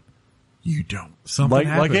going on. You don't. Something like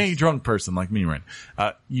happens. any drunk person like me, right?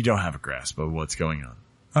 You don't have a grasp of what's going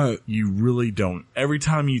on. You really don't. Every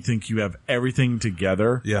time you think you have everything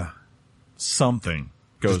together, Yeah. something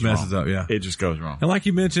goes Just messes wrong. up, yeah. It just goes wrong. And like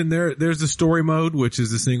you mentioned, there's the story mode, which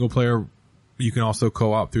is the single player. You can also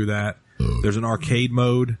co-op through that. There's an arcade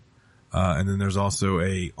mode, and then there's also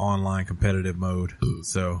a online competitive mode.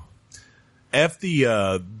 So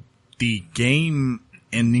The game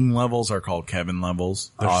ending levels are called Kevin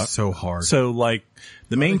levels. they're so hard. So like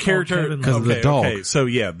the main they called character, Kevin Because of the dog. Okay. So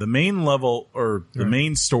yeah, the main level or the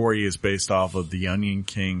main story is based off of the Onion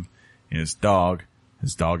King and his dog.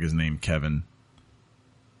 His dog is named Kevin,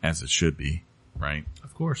 as it should be, right?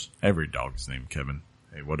 Of course. Every dog is named Kevin.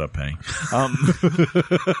 Hey, what up, Penny?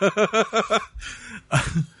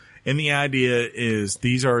 And the idea is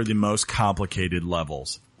these are the most complicated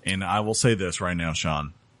levels. And I will say this right now,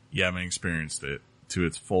 Sean, you haven't experienced it to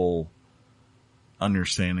its full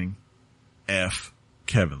understanding. F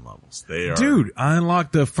Kevin levels. They are, dude, I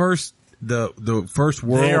unlocked the first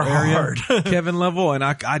world They are area hard. Kevin level, and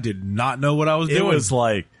I did not know what I was it doing. was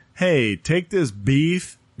like, hey, take this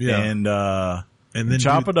beef Yeah. and then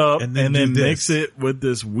chop it up and and then do mix this. it with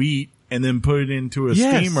this wheat and then put it into a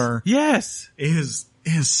Yes. steamer. Yes. It is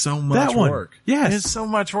so much That one. work. Yes. It is so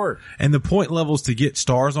much work. And the point levels to get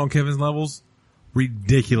stars on Kevin's levels,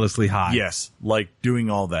 ridiculously high. Yes. Like doing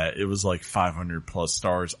all that, it was like 500 plus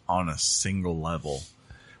stars on a single level,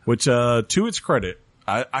 which, to its credit,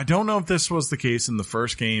 I don't know if this was the case in the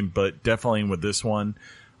first game, but definitely with this one,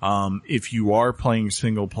 if you are playing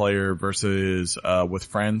single player versus, with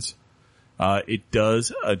friends, it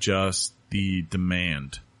does adjust the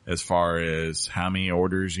demand as far as how many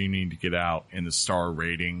orders you need to get out and the star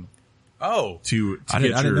rating. Oh. To I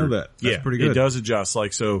get didn't know that. That's yeah, pretty good. It does adjust.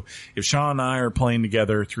 Like, so if Sean and I are playing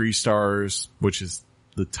together 3 stars, which is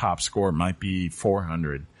the top score, might be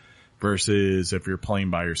 400. versus if you're playing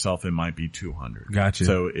by yourself, it might be 200. Gotcha.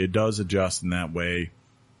 So it does adjust in that way,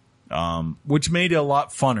 which made it a lot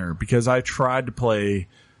funner because I tried to play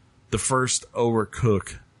the first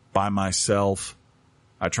Overcooked by myself.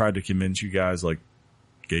 I tried to convince you guys, like,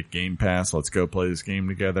 get Game Pass, let's go play this game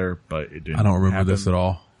together, but it didn't. I don't remember happen. this at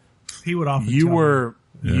all. He would often You tell were,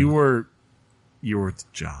 Yeah. you were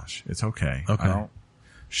Josh. It's okay. Okay. I don't,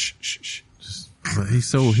 shh. But he's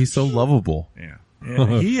so lovable. Yeah,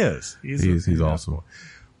 he is. He's awesome.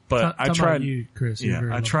 But I Talking about tried. you, Chris. You're Yeah,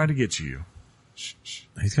 very I tried to get you. Shh.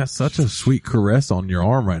 He's got such a sweet caress on your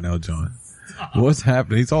arm right now, John. What's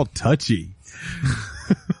happening? He's all touchy.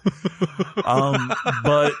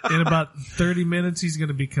 But In about 30 minutes, he's going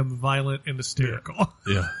to become violent and hysterical.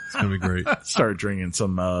 Yeah, it's gonna be great. start drinking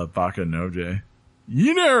some vodka and OJ.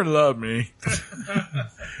 You never loved me.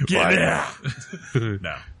 Get out.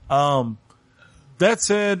 No. That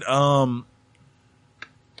said, I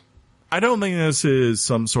don't think this is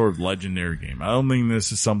some sort of legendary game. I don't think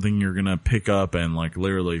this is something you're gonna pick up and like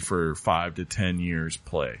literally for 5 to 10 years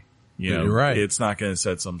play. You know, You're right. It's not gonna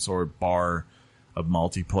set some sort of bar of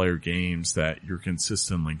multiplayer games that you're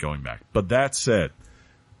consistently going back. But that said,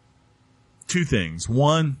 two things.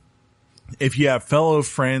 One, if you have fellow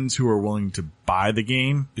friends who are willing to buy the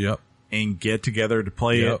game Yep. and get together to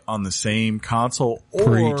play Yep. it on the same console,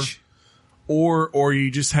 Preach. or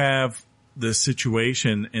you just have the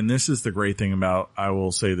situation, and this is the great thing about, I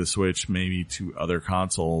will say, the Switch maybe to other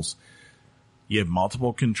consoles. You have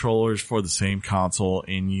multiple controllers for the same console,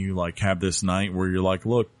 and you like have this night where you're like,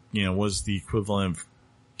 look, you know, what's the equivalent of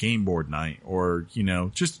game board night? Or, you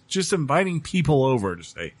know, just inviting people over to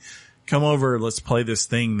say, come over, let's play this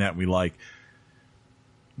thing that we like.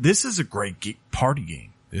 This is a great party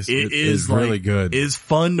game. It's It's really good. It's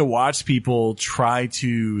fun to watch people try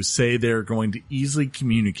to say they're going to easily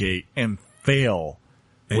communicate and fail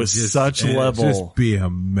And with just- such and level. just be a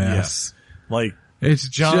mess. Like, It's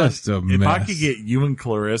John, just a mess. if I could get you and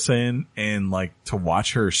Clarissa in and like to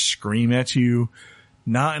watch her scream at you,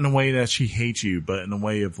 not in a way that she hates you, but in a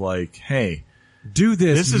way of like, hey, do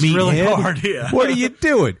this is really meathead. hard, yeah. What are you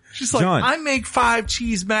doing? she's like, John, I make 5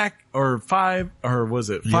 cheese mac or 5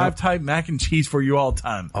 Yep. type mac and cheese for you all the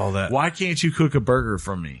time. All that. Why can't you cook a burger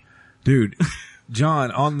for me? dude, John,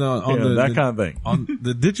 on That kind of thing. on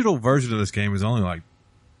the digital version of this game is only like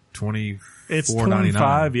 $24.99. It's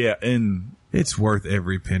 $25, yeah, and It's worth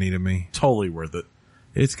every penny to me. totally worth it.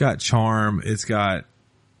 It's got charm. It's got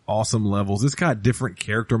awesome levels. It's got different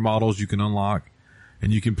character models you can unlock,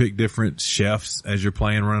 and you can pick different chefs as you're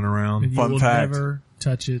playing, running around. And you Fun will fact. never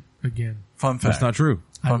touch it again. Fun fact. That's not true.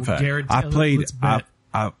 I will fact. guarantee. I played. Let's bet.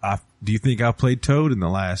 Do you think I played Toad in the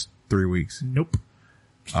last 3 weeks? Nope.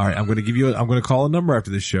 All right, I'm going to give you. I'm going to call a number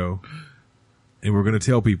after this show, and we're going to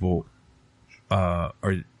tell people.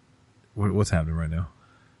 What's happening right now?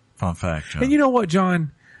 Fun fact, John. And you know what,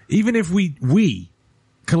 John? Even if we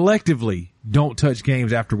collectively don't touch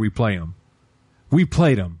games after we play them, we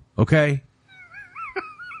played them. Okay.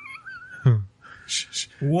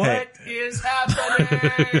 What is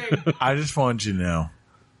happening? I just want you to know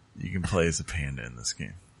you can play as a panda in this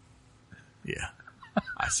game. Yeah.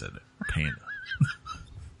 I said it. Panda.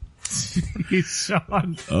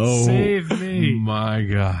 Sean, Oh, save me. My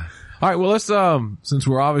God. All right. Well, let's, since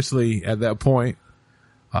we're obviously at that point,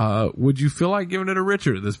 would you feel like giving it a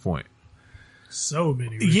Richard at this point? So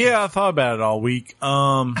many. Yeah, I thought about it all week.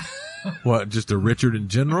 What, just a Richard in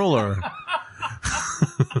general, or?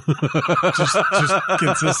 Just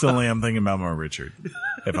consistently I'm thinking about my Richard,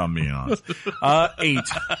 if I'm being honest.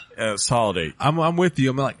 8. Solid 8. I'm with you.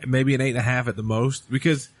 I'm like maybe an 8.5 at the most,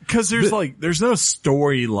 because Cause there's no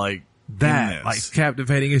story like that, in like, this.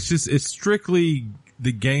 captivating. It's strictly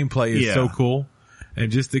the gameplay is Yeah. so cool,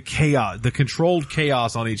 and just the chaos, the controlled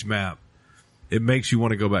chaos on each map. It makes you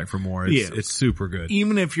want to go back for more. It's super good.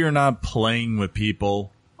 Even if you're not playing with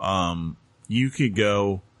people, you could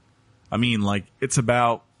go, I mean, like, it's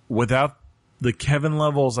about, without the Kevin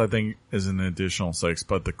levels, I think is an additional 6,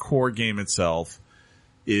 but the core game itself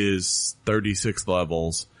is 36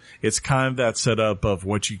 levels. It's kind of that setup of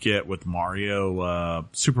what you get with Mario,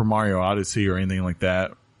 Super Mario Odyssey or anything like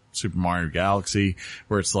that, Super Mario Galaxy,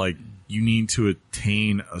 where it's like, you need to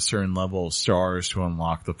attain a certain level of stars to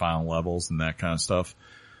unlock the final levels and that kind of stuff.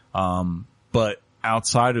 But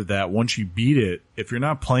outside of that, once you beat it, if you're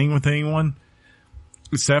not playing with anyone,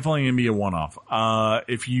 it's definitely going to be a one-off.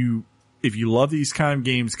 If you love these kind of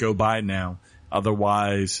games, go buy it now.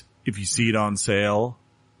 Otherwise, if you see it on sale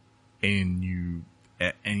and you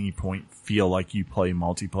at any point feel like you play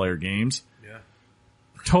multiplayer games,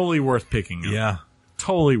 totally worth picking up. Yeah,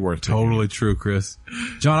 Totally worth picking totally up. true, Chris.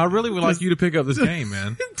 John, I really would like you to pick up this game,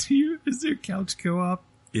 man. Do you Is there couch co-op?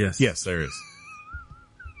 Yes. Yes, there is.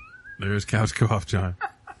 There is couch co-op, John.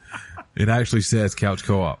 It actually says couch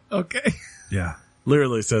co-op. Okay. Yeah.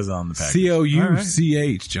 Literally says it on the package.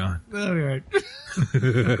 COUCH, John. All right.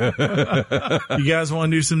 You guys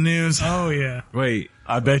want to do some news? Oh, yeah. Wait,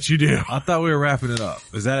 I bet you do. I thought we were wrapping it up.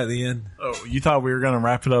 Is that at the end? Oh, you thought we were going to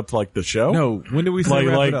wrap it up like the show? No. When did we say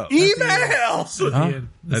wrap it up? emails. At the Huh? end.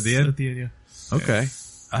 At the end? At the end, yeah. Okay.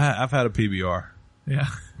 I've had a PBR. Yeah.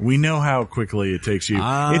 We know how quickly it takes you.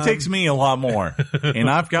 It takes me a lot more, and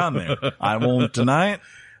I've gotten there. I won't deny it.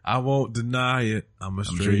 I won't deny it. I'm a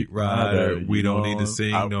straight rider. We don't need to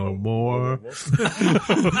sing no more. Shut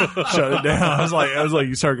it down. I was like,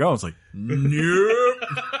 you start going. I was like, nope.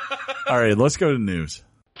 All right, let's go to news.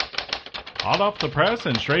 Hot off the press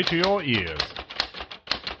and straight to your ears.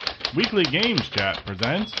 Weekly Games Chat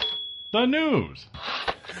presents the news.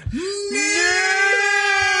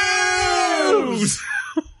 News.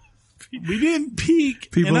 We didn't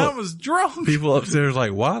peak, People- and I was drunk. People upstairs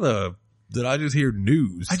like, why the did I just hear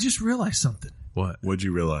news? I just realized something. What? What'd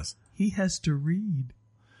you realize? He has to read.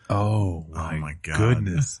 Oh my God.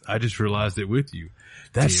 goodness. I just realized it with you.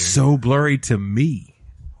 That's so blurry to me.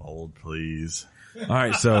 Hold, please. All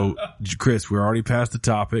right. So Chris, we're already past the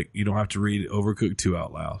topic. You don't have to read Overcooked 2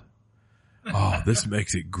 out loud. Oh, this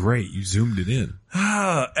makes it great. You zoomed it in.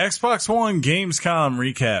 Xbox One Gamescom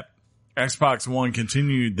recap. Xbox One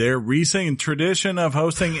continued their recent tradition of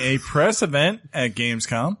hosting a press event at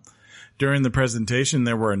Gamescom. During the presentation,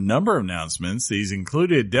 there were a number of announcements. These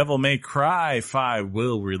included Devil May Cry 5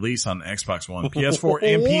 will release on Xbox One, PS4,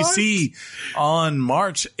 and PC on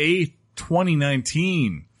March 8th,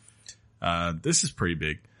 2019. This is pretty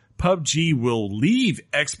big. PUBG will leave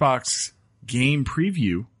Xbox Game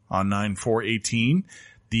Preview on 9/4/18.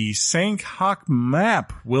 The Sanhok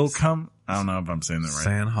map will come. I don't know if I'm saying that right.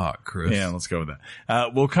 Sanhok, Chris. Yeah, let's go with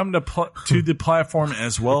that. Will come to the platform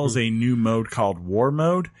as well as a new mode called War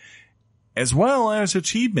Mode, as well as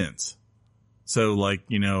achievements. So, like,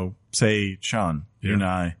 say, Sean, you and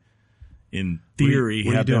I, in theory, what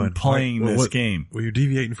are you have been doing? playing this game. Well, you're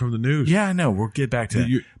deviating from the news. Yeah, I know. We'll get back to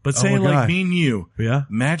that. But say, my like, God. me and you. Yeah.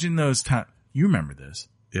 Imagine those times. You remember this.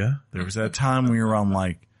 Yeah. There was that time we were on,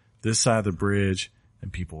 like, this side of the bridge,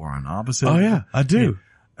 and people were on opposite. Oh, yeah. I do.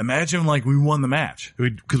 And imagine, like, we won the match.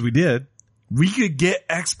 Because we did. We could get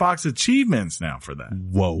Xbox achievements now for that.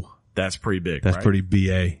 Whoa. That's pretty big, That's right? pretty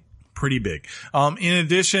BA. Pretty big. In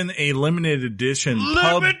addition, a limited edition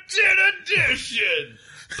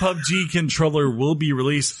PUBG controller will be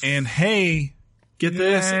released. And hey, get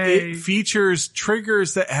this, Yay. it features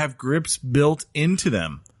triggers that have grips built into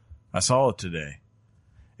them. I saw it today.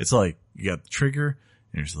 It's like, you got the trigger,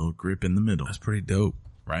 and there's a little grip in the middle, That's pretty dope.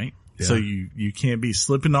 right? Yeah. So you can't be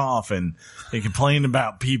slipping off and complaining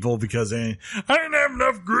about people because I didn't have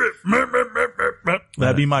enough grip.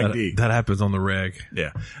 That'd be Mike D. That happens on the reg.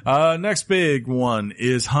 Yeah. Next big one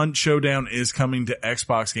is Hunt Showdown is coming to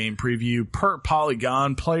Xbox Game Preview. Per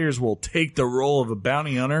Polygon, players will take the role of a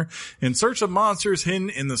bounty hunter in search of monsters hidden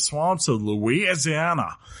in the swamps of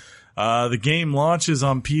Louisiana. The game launched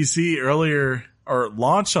on PC earlier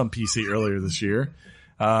this year,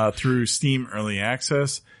 through Steam Early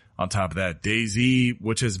Access. On top of that, DayZ,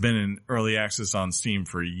 which has been in early access on Steam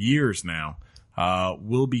for years now,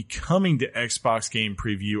 will be coming to Xbox Game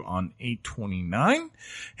Preview on 8/29.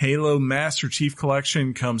 Halo Master Chief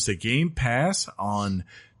Collection comes to Game Pass on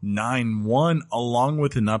 9/1, along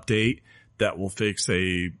with an update that will fix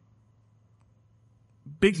a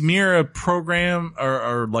big Mira program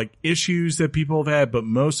or like issues that people have had, but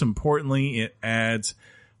most importantly, it adds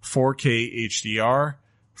 4K HDR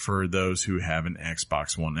for those who have an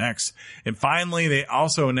Xbox One X. And finally, they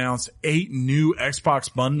also announced 8 new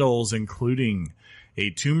Xbox bundles, including a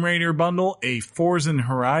Tomb Raider bundle, a Forza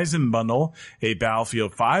Horizon bundle, a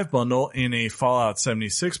Battlefield 5 bundle, and a Fallout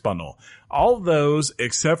 76 bundle. All of those,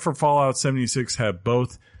 except for Fallout 76, have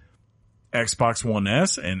both Xbox One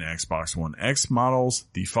S and Xbox One X models.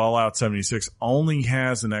 The Fallout 76 only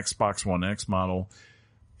has an Xbox One X model.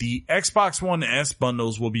 The Xbox One S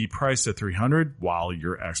bundles will be priced at $300, while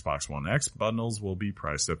your Xbox One X bundles will be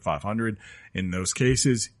priced at $500. In those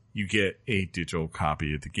cases, you get a digital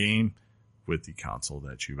copy of the game with the console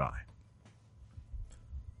that you buy.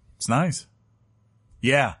 It's nice.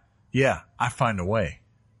 Yeah, I find a way.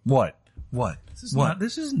 What?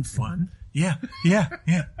 This isn't fun. Yeah.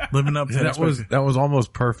 Living up to That was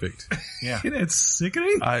almost perfect. yeah. It's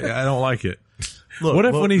sickening. I don't like it. Look, What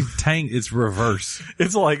if look, when he's tanked, it's reverse?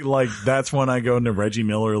 it's like that's when I go into Reggie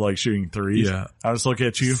Miller like shooting threes. Yeah. I just look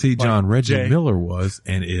at you. See, John, like, Reggie Jay, Miller was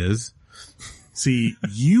and is. See,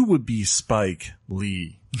 you would be Spike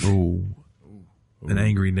Lee. Ooh. an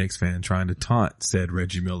angry Knicks fan trying to taunt said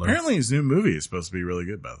Reggie Miller. Apparently his new movie is supposed to be really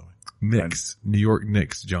good, by the way. Knicks, New York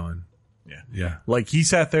Knicks, John. Yeah. Yeah. Like he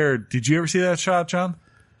sat there. Did you ever see that shot, John?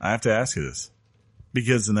 I have to ask you this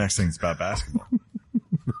because the next thing's about basketball.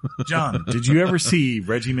 John, did you ever see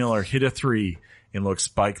Reggie Miller hit a three and look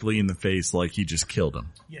Spike Lee in the face like he just killed him?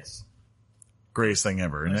 Yes. Greatest thing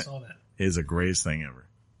ever, isn't I it? saw that. It is a greatest thing ever.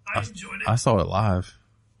 I enjoyed it. I saw it live.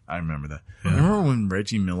 I remember that. Remember when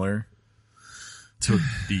Reggie Miller took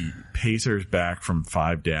the Pacers back from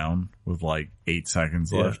 5 down with like 8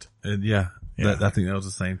 seconds left? And Yeah. I think that was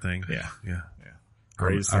the same thing. Yeah. Yeah.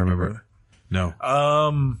 Greatest I thing remember ever. No.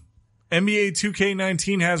 NBA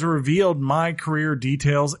 2K19 has revealed My Career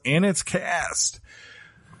details and its cast.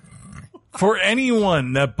 For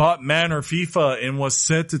anyone that bought Madden or FIFA and was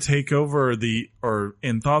set to take over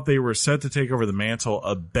and thought they were set to take over the mantle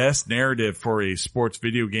of best narrative for a sports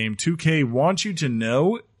video game, 2K wants you to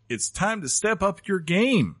know it's time to step up your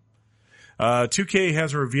game. 2K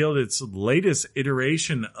has revealed its latest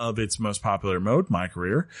iteration of its most popular mode, My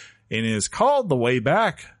Career, and is called The Way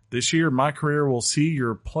Back. This year, My Career will see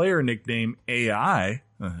your player nickname AI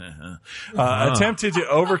attempted to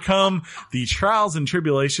overcome the trials and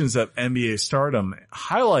tribulations of NBA stardom.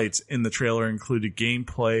 Highlights in the trailer included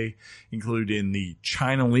gameplay included in the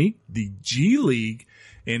China League, the G League,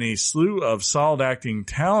 and a slew of solid acting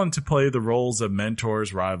talent to play the roles of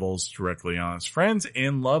mentors, rivals, directly honest friends,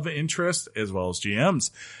 and love interests, as well as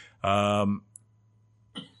GMs.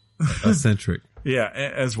 Eccentric. Yeah,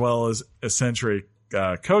 as well as eccentric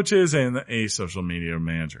coaches and a social media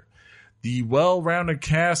manager. The well-rounded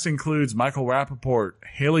cast includes Michael Rappaport,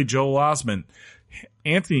 Haley Joel Osment,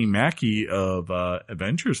 Anthony Mackie of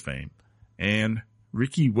Avengers fame, and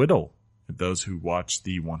Ricky Whittle. Those who watched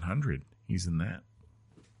the 100, he's in that.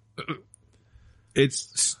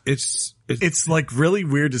 It's like really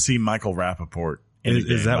weird to see Michael Rappaport.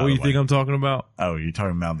 Is that what you think I'm talking about? Oh, you're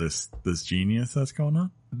talking about this genius that's going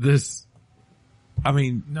on?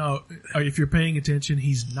 No, if you're paying attention,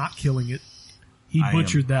 he's not killing it. He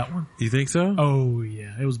butchered that one. You think so? Oh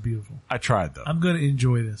yeah, it was beautiful. I tried though. I'm going to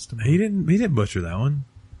enjoy this tomorrow. He didn't butcher that one.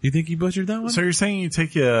 You think he butchered that one? So you're saying you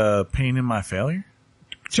take pain in my failure?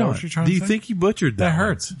 John, do you think he butchered that? That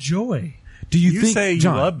hurts. Joy. Do you think, say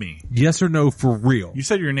John, you love me? Yes or no for real? You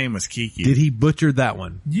said your name was Kiki. Did he butcher that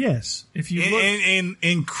one? Yes. If you look,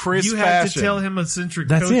 in crisp you fashion. have to tell him eccentric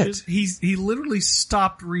That's coaches. it. He literally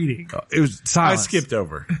stopped reading. It was I silence. skipped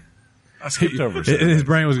over. And his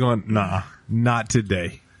brain was going, nah, not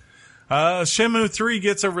today. Shenmue 3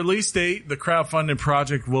 gets a release date. The crowdfunded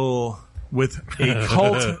project will, with a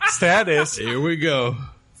cult status Here we go.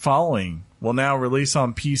 following, will now release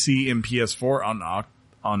on PC and PS4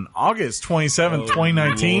 on August 27th,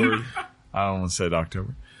 2019. Lord. I almost said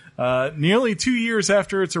October. Nearly 2 years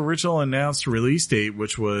after its original announced release date,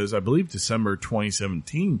 which was, I believe, December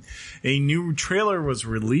 2017, a new trailer was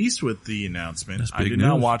released with the announcement. I did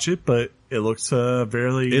not watch it, but it looks It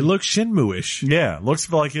looks Shenmue-ish. yeah,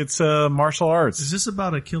 looks like it's martial arts. Is this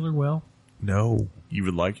about a killer whale? No, You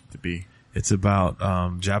would like it to be. it's about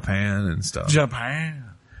Japan and stuff, Japan.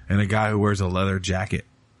 and a guy who wears a leather jacket.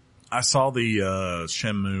 I saw the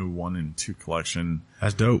Shenmue 1 and 2 collection.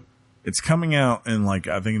 That's dope. It's coming out in I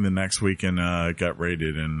think the next week, and it got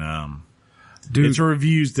rated, and Dude, its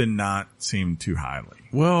reviews did not seem too highly.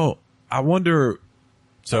 well, I wonder.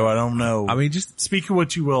 So I don't know. I mean, just speak of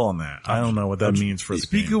what you will on that. I don't know what that means for the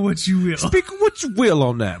Speak game. of what you will. speak what you will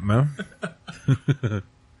on that, man.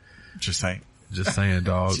 Just saying. Just saying,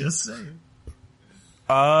 dog. Just saying.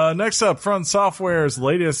 Next up, Front Software's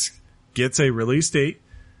latest gets a release date.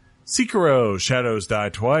 Sekiro: Shadows Die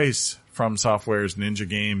Twice, From Software's ninja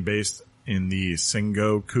game based in the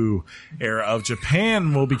Sengoku era of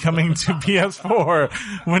Japan, will be coming to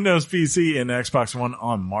PS4, Windows PC, and Xbox One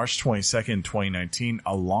on March 22nd, 2019.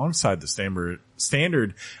 Alongside the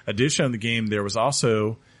standard edition of the game, there was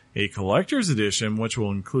also a collector's edition, which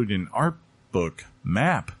will include an art book,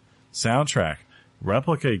 map, soundtrack,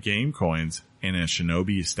 replica game coins, and a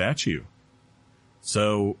shinobi statue.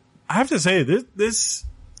 So I have to say, this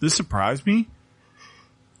surprised me.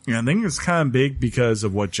 And I think it's kind of big because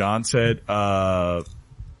of what John said.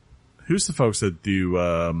 Who's the folks that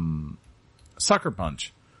do Sucker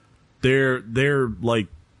Punch? They're like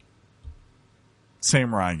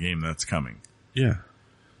samurai game that's coming. Yeah.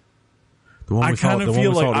 The one I we saw, kind of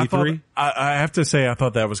feel like at E3? I have to say I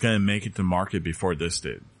thought that was going to make it to market before this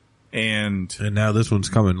did. And now this one's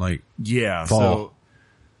coming. yeah, fall.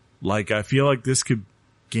 so I feel like this could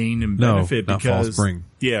gain and benefit not because fall, spring.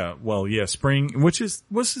 Yeah, well, yeah, spring, which is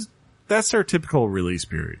that's their typical release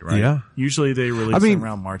period, right? Yeah. Usually they release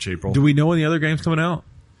around March, April. Do we know when the other game's coming out?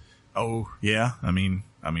 Oh, yeah. I mean,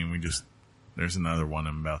 there's another one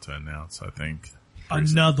I'm about to announce, I think.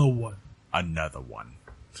 Another one. Another one.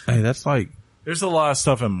 Hey, that's like, There's a lot of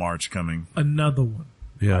stuff in March coming. Another one.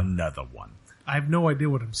 yeah. Another one. I have no idea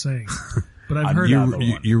what I'm saying, but I've heard Another of it.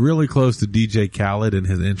 one. You're really close to DJ Khaled and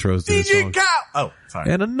his intros to his DJ songs. Cal! Oh,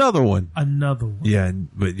 sorry. And another one. Another one. Yeah,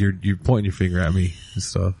 but you're pointing your finger at me and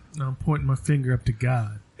stuff. Now I'm pointing my finger up to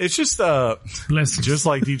God. It's just, Bless him. just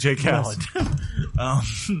like DJ Khaled.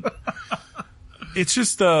 It's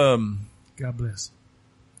just, God bless.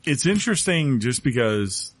 it's interesting just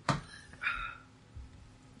because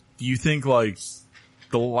you think like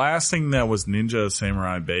the last thing that was Ninja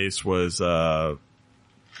Samurai based was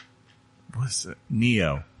what's it?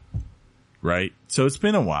 Neo, right? So it's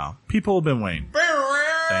been a while. People have been waiting.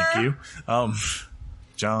 Thank you.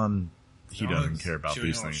 John, he doesn't care about chewing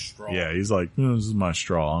these on a things. straw. Yeah, he's like, "Oh, this is my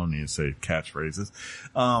straw. I don't need to say catchphrases.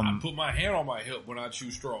 Put my hand on my hip when I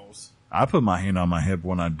chew straws. I put my hand on my hip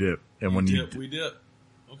when I dip, and when you we dip.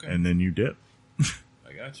 Okay, and then you dip,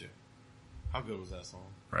 I got you. How good was that song?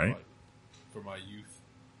 Right? For my youth.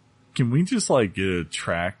 Can we just like get a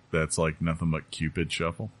track that's like nothing but Cupid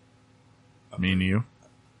Shuffle? Me and you?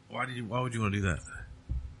 Why would you want to do that?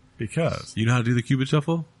 Because You know how to do the Cupid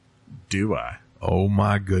Shuffle? do I? Oh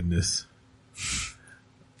my goodness.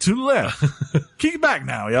 To the left. Kick it back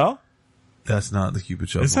now, y'all. That's not the Cupid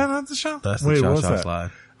Shuffle. Is that not the shuffle? That's the Wait, Cha what's Cha that?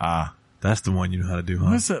 Slide. Ah, That's the one you know how to do,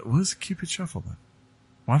 huh? what's that? What's Cupid Shuffle then?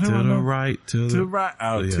 Why do To I the know? right, to To the the right.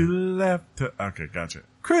 Oh, Yeah. to the left. Okay, gotcha.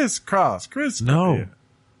 Crisscross. No. Yeah.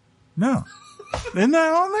 No. Isn't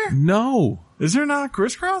that on there? No. Is there not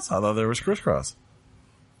crisscross? I thought there was crisscross.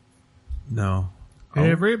 No.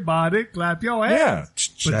 Everybody clap your hands.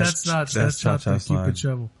 Yeah. But that's not Cha-Cha the Slide. Cupid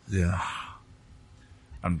Shovel. Yeah.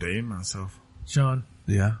 I'm dating myself. Sean,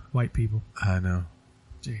 Yeah. white people. I know.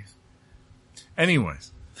 Jeez.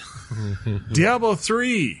 Anyways, Diablo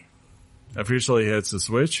 3 officially hits the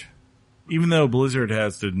Switch, even though Blizzard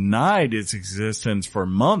has denied its existence for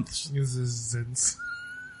months. This is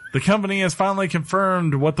The company has finally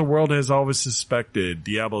confirmed what the world has always suspected.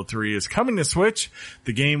 Diablo 3 is coming to Switch.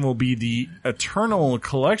 The game will be the Eternal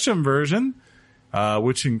Collection version,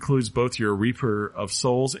 which includes both your Reaper of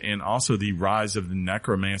Souls and also the Rise of the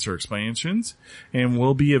Necromancer expansions, and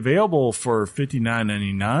will be available for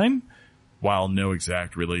 $59.99. While no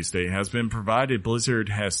exact release date has been provided, Blizzard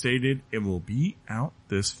has stated it will be out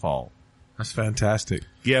this fall. That's fantastic.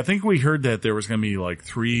 Yeah, I think we heard that there was going to be like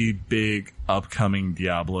 3 big upcoming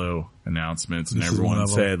Diablo announcements, and This is one everyone of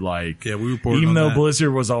them. said like, Yeah, we reported even on though that.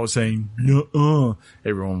 Blizzard was always saying no,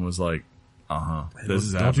 everyone was like, this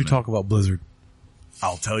is Don't happening. you talk about Blizzard.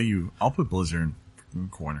 I'll tell you, I'll put Blizzard in the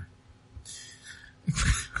corner.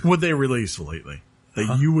 What they released lately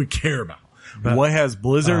that you would care about? What has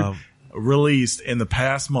Blizzard released in the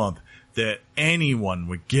past month that anyone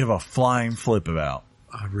would give a flying flip about?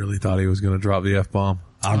 I really thought he was going to drop the F-bomb.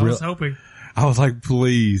 I was hoping. I was like,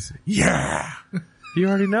 please. Yeah. You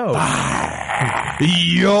already know.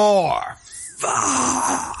 You're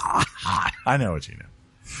I know what you know.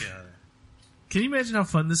 Can you imagine how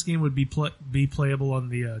fun this game would be playable on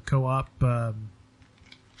the co-op?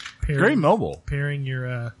 Great mobile. Pairing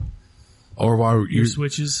your Or while your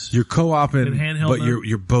switches. you're co-oping, And handheld but mode.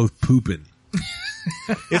 you're both pooping.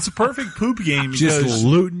 It's a perfect poop game Just because,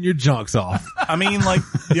 looting your junks off. I mean, like,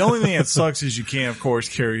 the only thing that sucks is you can't, of course,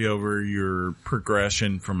 carry over your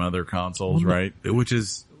progression from other consoles, right? Which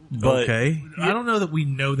is But- okay. I don't know that we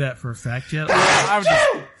know that for a fact yet.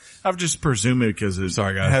 I've just presumed it because it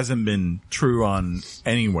Sorry, guys. hasn't been true on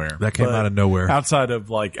anywhere. That came But out of nowhere. Outside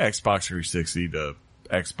of like Xbox 360 to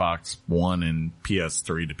Xbox One and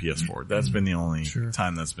PS3 to PS4. That's been the only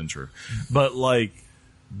time that's been true. But like,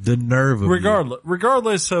 The nerve of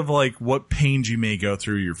regardless of like what pains you may go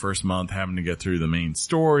through your first month having to get through the main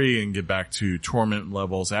story and get back to torment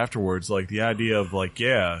levels afterwards, like the idea of like,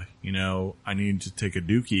 yeah, you know, I need to take a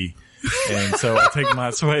dookie. And so I take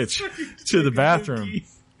my Switch to the bathroom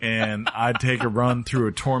and I take a run through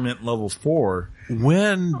a torment level 4.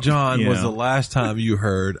 When, John, You was know. the last time you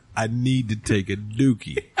heard, I need to take a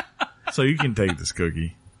dookie? So you can take this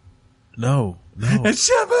cookie. No. And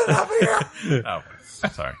shove it up here. Oh,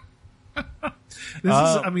 sorry.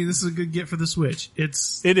 This is a good get for the Switch. It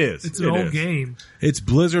is. It's an old game. It's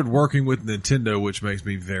Blizzard working with Nintendo, which makes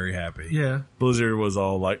me very happy. Yeah. Blizzard was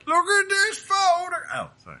all like, look at this folder. Oh,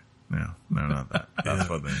 sorry. No, not that. That's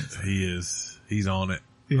what they need. He is. He's on it.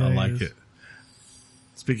 Yeah, I he like is. it.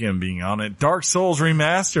 Speaking of being on it, Dark Souls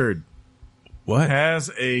Remastered What? has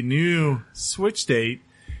a new Switch date,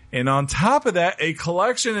 And on top of that, a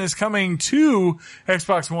collection is coming to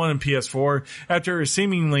Xbox One and PS4. After a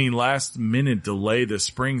seemingly last-minute delay this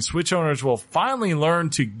spring, Switch owners will finally learn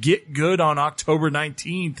to get good on October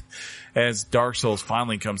 19th. As Dark Souls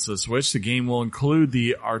finally comes to the Switch, the game will include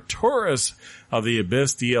the Arcturus of the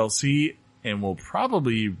Abyss DLC and will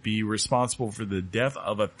probably be responsible for the death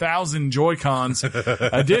of 1,000 Joy-Cons.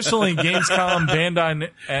 Additionally, at Gamescom,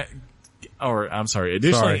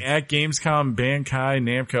 Bandai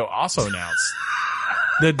Namco also announced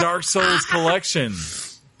the Dark Souls collection,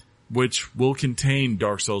 which will contain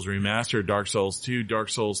Dark Souls Remastered, Dark Souls 2, Dark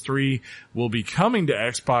Souls 3, will be coming to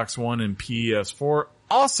Xbox One and PS4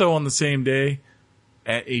 also on the same day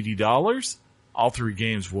at $80. All three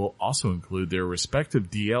games will also include their respective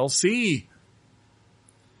DLC.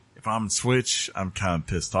 If I'm Switch, I'm kind of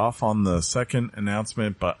pissed off on the second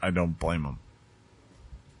announcement, but I don't blame them.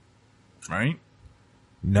 Right?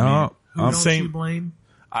 No, Who I'm don't saying you blame?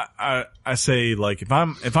 I say, like, if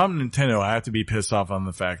I'm Nintendo, I have to be pissed off on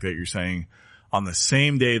the fact that you're saying on the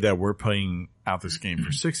same day that we're putting out this game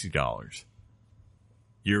for $60,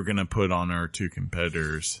 you're going to put on our two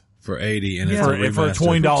competitors for 80 and Yeah. it's for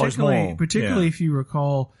 $20 Particularly, more. particularly Yeah. if you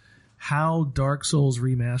recall how Dark Souls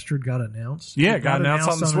Remastered got announced. Yeah, It got announced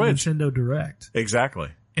on the a Switch. Nintendo Direct. Exactly.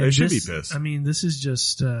 And They should this- be pissed. I mean, this is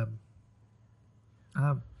just,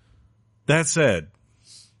 That said,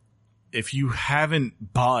 if you haven't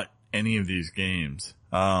bought any of these games,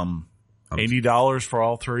 $80 for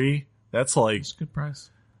all three, that's like, it's a good price.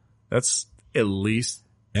 that's at least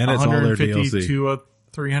and it's all their 150 DLC. to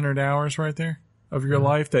 300 hours right there of your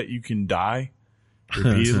life that you can die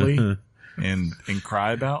repeatedly and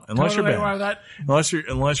cry about. Unless you're Ben.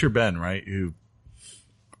 Unless you're Ben, right? Who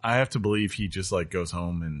I have to believe he just like goes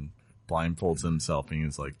home and blindfolds himself and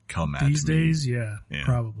he's like, come at These me. days, yeah,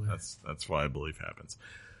 probably. That's what I believe happens.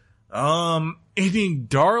 Indie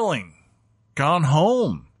Darling, Gone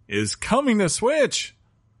Home is coming to Switch.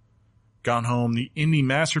 Gone Home, the indie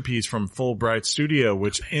masterpiece from Fulbright Studio,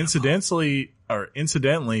 which incidentally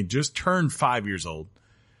just turned 5 years old,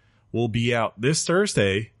 will be out this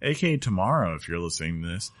Thursday, aka tomorrow if you're listening to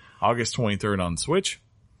this, August 23rd on Switch.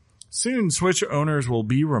 Soon, Switch owners will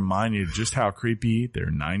be reminded just how creepy their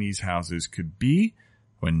 90s houses could be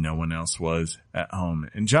when no one else was at home.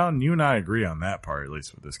 And John, you and I agree on that part, at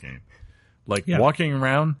least with this game. Like walking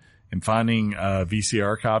around and finding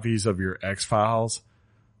VCR copies of your X-Files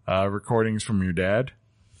recordings from your dad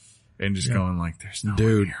and just going like, there's no one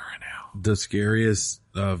here right now. The scariest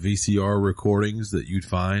VCR recordings that you'd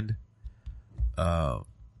find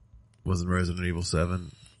was in Resident Evil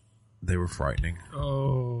 7. They were frightening.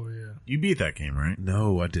 Oh, yeah. You beat that game, right?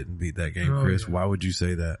 No, I didn't beat that game, Chris. yeah. Why would you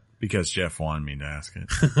say that? Because Jeff wanted me to ask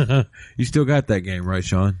it. You still got that game, right,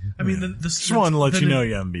 Sean? I mean, the Just wanted to let you know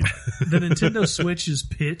you haven't beat it. the Nintendo Switch's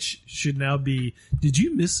pitch should now be, did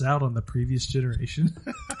you miss out on the previous generation?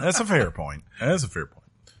 That's a fair point. There's a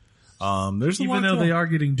Even lot though to- they are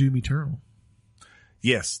getting Doom Eternal,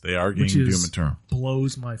 Yes, they are which getting Doom is Eternal.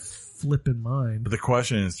 blows my flipping mind. But the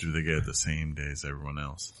question is, do they get it the same day as everyone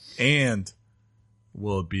else? And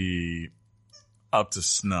will it be up to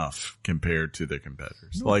snuff compared to their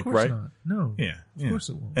competitors? No, of course not. No. Yeah. Of course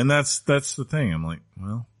it won't. And that's the thing. I'm like,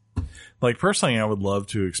 well, like personally, I would love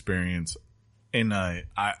to experience, and I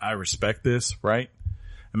respect this, right?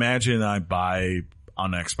 Imagine I buy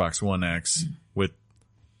on Xbox One X with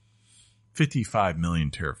 55 million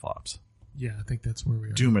teraflops. Yeah, I think that's where we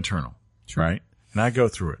are. Doom Eternal, right? And I go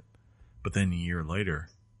through it. But then a year later,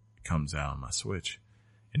 it comes out on my Switch.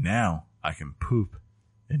 And now I can poop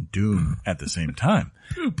and Doom at the same time.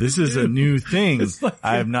 This is a new thing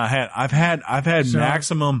I have not had. I've had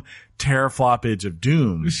maximum teraflopage of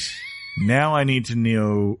Doom. Now I need to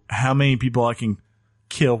know how many people I can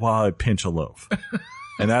kill while I pinch a loaf.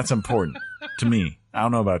 And that's important to me. I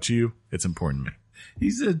don't know about you. It's important to me.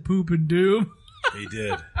 He said poop and Doom. He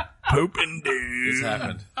did. Poop and Doom. This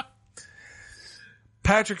happened.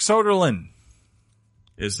 Patrick Soderlund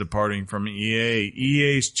is departing from EA.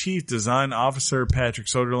 EA's chief design officer, Patrick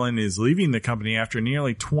Soderlund, is leaving the company after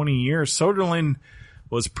nearly 20 years. Soderlund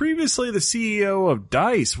was previously the CEO of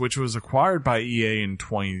DICE, which was acquired by EA in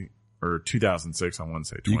 2006. I want to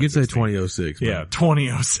say 2016. You can say 2006. Yeah,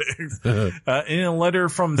 2006. In a letter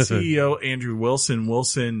from CEO Andrew Wilson,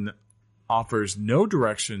 Wilson offers no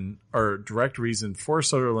direction or direct reason for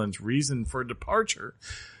Soderlund's reason for departure,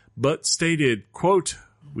 but stated, quote,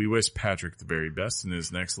 "We wish Patrick the very best in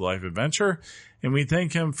his next life adventure, and we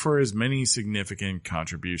thank him for his many significant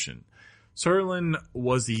contribution." Soderlund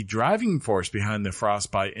was the driving force behind the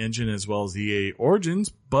Frostbite engine as well as EA Origins,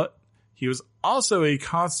 but he was also a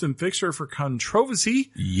constant fixture for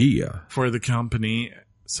controversy Yeah. for the company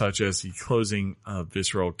such as the closing of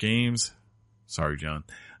Visceral Games. Sorry, John.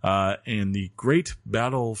 And the Great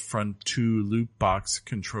Battlefront 2 loot box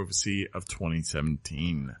controversy of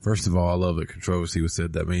 2017. First of all, I love that controversy was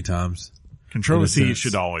said that many times. Controversy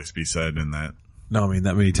should always be said in that. No, I mean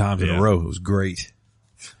that many times in a row. It was great.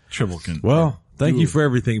 Well, thank you for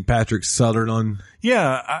everything, Patrick Sutherland.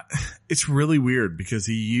 Yeah, it's really weird because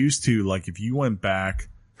he used to, like, if you went back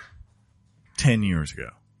 10 years ago,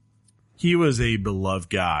 he was a beloved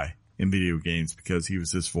guy in video games because he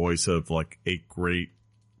was this voice of, like, a great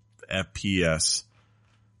FPS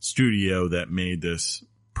studio that made this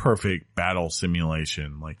perfect battle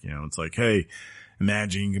simulation. Like, you know, it's like, hey,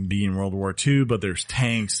 imagine you can be in World War II, but there's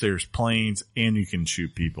tanks, there's planes, and you can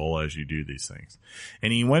shoot people as you do these things.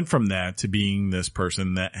 And he went from that to being this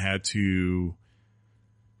person that had to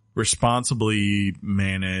responsibly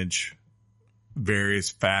manage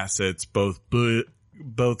various facets, both good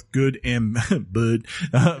and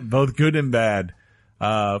both good and bad,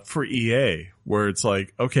 for EA, where it's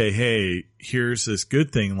like, okay, hey, here's this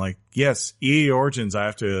good thing. Like, yes, EA Origins, I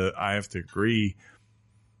have to agree.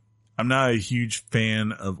 I'm not a huge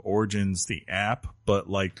fan of Origins, the app, but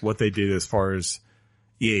like what they did as far as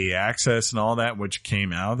EA Access and all that, which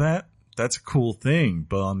came out of that, that's a cool thing.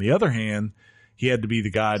 But on the other hand, he had to be the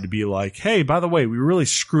guy to be like, hey, by the way, we really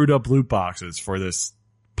screwed up loot boxes for this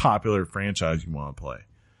popular franchise you want to play.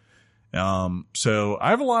 So I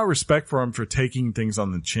have a lot of respect for him for taking things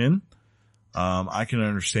on the chin. I can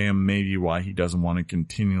understand maybe why he doesn't want to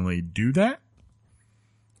continually do that.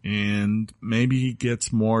 And maybe he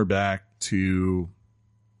gets more back to,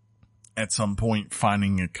 at some point,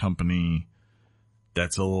 finding a company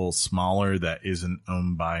that's a little smaller that isn't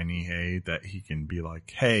owned by an EA, that he can be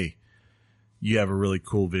like, hey, you have a really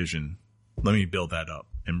cool vision. Let me build that up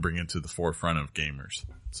and bring it to the forefront of gamers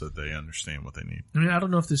so that they understand what they need. I mean, I don't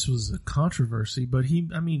know if this was a controversy, but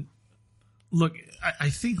look, I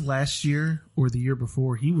think last year or the year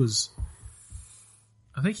before, he was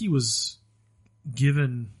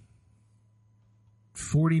given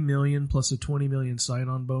 $40 million plus a $20 million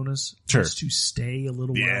sign-on bonus just to stay a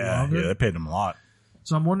little while longer. Yeah, they paid him a lot.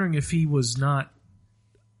 So I'm wondering if he was not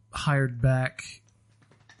hired back.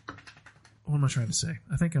 What am I trying to say?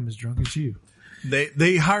 I think I'm as drunk as you.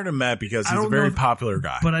 They hired him back because he's a very popular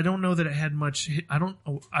guy. But I don't know that it had much. I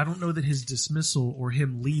don't know that his dismissal or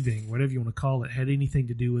him leaving, whatever you want to call it, had anything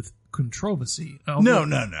to do with controversy.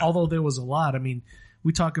 No. Although there was a lot. I mean,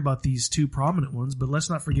 we talk about these two prominent ones, but let's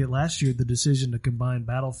not forget last year the decision to combine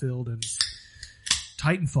Battlefield and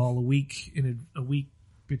Titanfall a week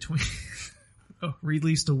between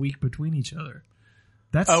released a week between each other.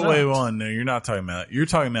 That's wait, no, you're not talking about that. You're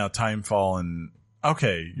talking about Titanfall and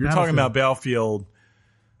you're talking about Battlefield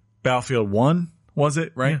 1, was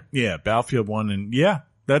it, right? Yeah, Battlefield 1, and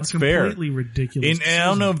that's fair. Completely ridiculous. And I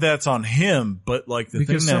don't know if that's on him, but like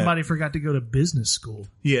because somebody forgot to go to business school.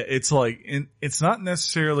 Yeah, it's like, it's not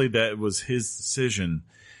necessarily that it was his decision.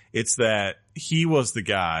 It's that he was the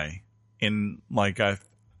guy, and like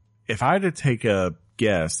if I had to take a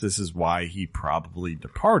guess, this is why he probably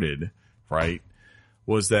departed, right?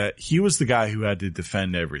 Was that he was the guy who had to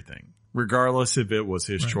defend everything, regardless if it was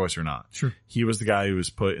his choice or not. Sure. He was the guy who was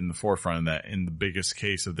put in the forefront of that. And the biggest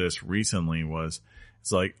case of this recently was,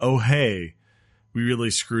 it's like, oh, hey, we really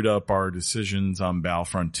screwed up our decisions on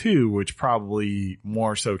Battlefront 2, which probably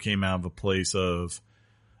more so came out of a place of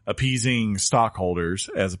appeasing stockholders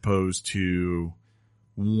as opposed to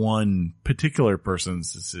one particular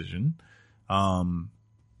person's decision. And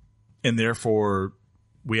therefore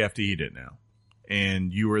we have to eat it now.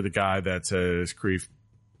 And you were the guy that says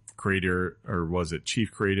creator, or was it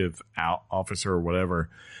chief creative officer or whatever,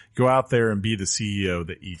 go out there and be the CEO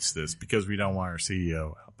that eats this because we don't want our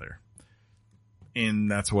CEO out there.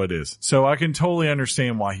 And that's what it is. So I can totally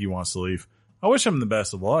understand why he wants to leave. I wish him the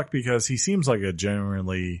best of luck because he seems like a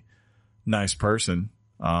genuinely nice person,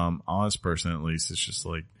 honest person at least. It's just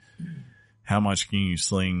like, how much can you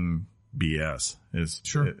sling BS?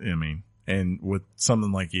 Sure. I mean, and with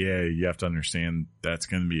something like EA, you have to understand that's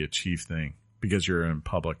going to be a chief thing because you're in a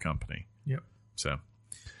public company. Yep. So,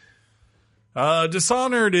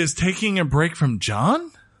 Dishonored is taking a break from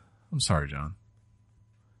John. I'm sorry, John.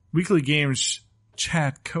 Weekly Games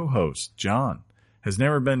Chat co-host John has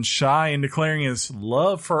never been shy in declaring his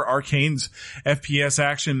love for Arcane's FPS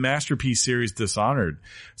action masterpiece series Dishonored.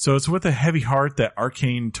 So it's with a heavy heart that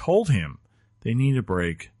Arcane told him they need a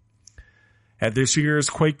break. At this year's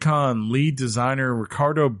QuakeCon, lead designer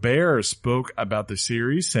Ricardo Behr spoke about the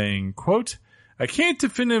series, saying, quote, I can't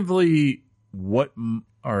definitively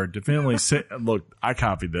say, look, I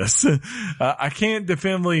copied this. I can't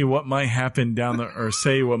definitively say what might happen down the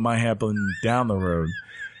road.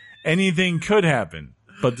 anything could happen,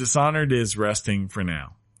 but Dishonored is resting for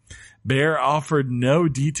now. Bear offered no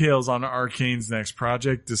details on Arcane's next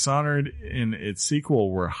project. Dishonored and its sequel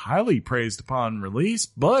were highly praised upon release,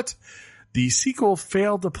 but the sequel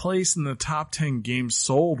failed to place in the top 10 games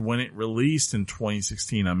sold when it released in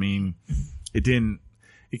 2016. I mean, it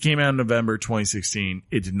came out in November 2016.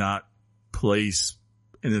 It did not place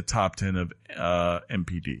in the top 10 of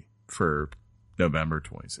NPD for November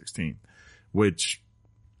 2016, which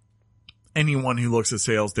anyone who looks at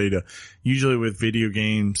sales data, usually with video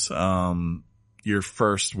games, your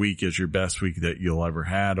first week is your best week that you'll ever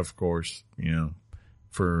had, of course,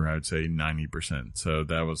 for I'd say 90%. So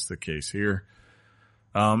that was the case here.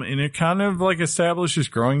 And it kind of like establishes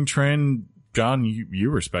growing trend. John, you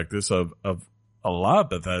respect this of a lot of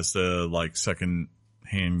Bethesda, like second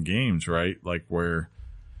hand games, right? Like where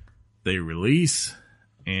they release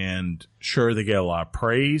and sure, they get a lot of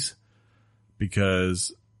praise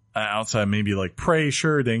because outside maybe like Prey,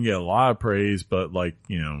 sure, they didn't get a lot of praise, but like,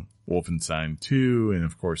 Wolfenstein 2 and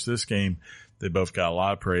of course this game, they both got a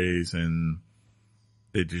lot of praise and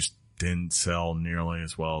they just didn't sell nearly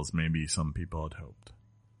as well as maybe some people had hoped.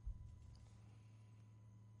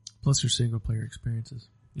 Plus your single player experiences.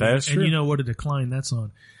 That is true. And you know what a decline that's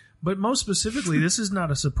on. But most specifically, this is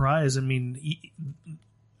not a surprise. I mean,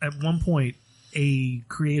 at one point, a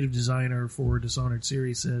creative designer for Dishonored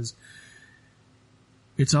series says,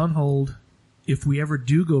 it's on hold. If we ever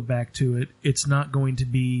do go back to it, it's not going to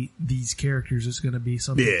be these characters. It's going to be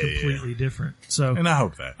something completely different. So, and I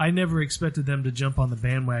hope that. I never expected them to jump on the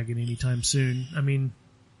bandwagon anytime soon. I mean,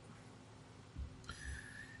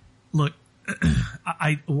 look,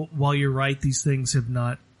 while you're right, these things have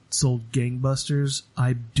not sold gangbusters.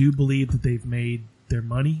 I do believe that they've made their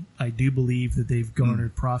money. I do believe that they've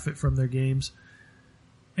garnered profit from their games.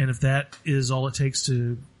 And if that is all it takes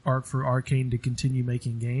for Arcane to continue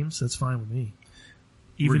making games, that's fine with me.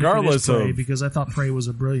 Even regardless if it is Prey, because I thought Prey was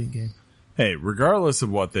a brilliant game. Hey, regardless of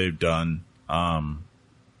what they've done, I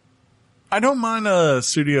don't mind a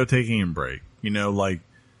studio taking a break.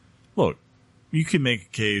 Look, you could make a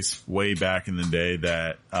case way back in the day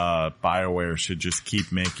that BioWare should just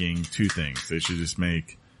keep making two things. They should just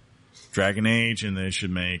make Dragon Age and they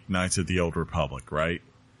should make Knights of the Old Republic, right?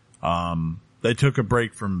 They took a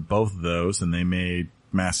break from both of those and they made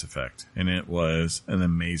Mass Effect, and it was an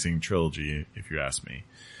amazing trilogy, if you ask me.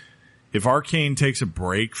 If Arcane takes a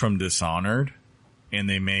break from Dishonored and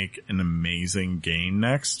they make an amazing game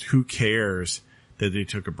next, who cares that they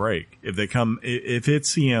took a break? If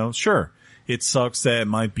it's, sure, it sucks that it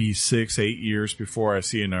might be 6-8 years before I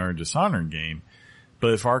see another Dishonored game,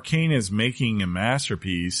 but if Arcane is making a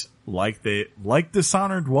masterpiece like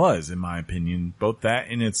Dishonored was, in my opinion, both that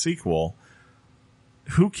and its sequel,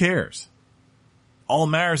 who cares? All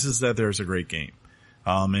that matters is that there's a great game.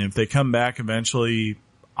 And if they come back eventually,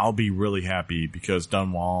 I'll be really happy because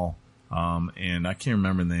Dunwall, and I can't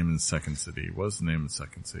remember the name of the second city. What's the name of the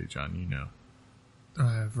second city, John? You know.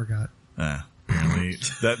 I forgot. Apparently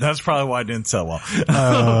that's probably why it didn't sell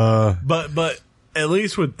well. But at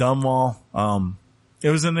least with Dunwall, it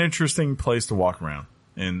was an interesting place to walk around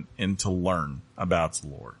and to learn about its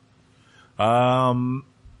lore.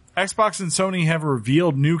 Xbox and Sony have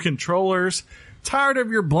revealed new controllers. Tired of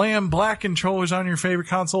your bland black controllers on your favorite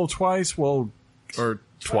console twice? On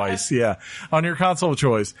your console of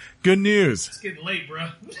choice. Good news. It's getting late, bro.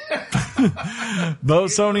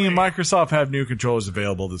 Both Sony and Microsoft have new controllers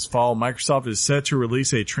available this fall. Microsoft is set to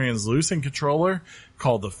release a translucent controller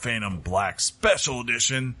called the Phantom Black Special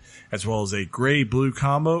Edition, as well as a gray-blue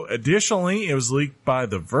combo. Additionally, it was leaked by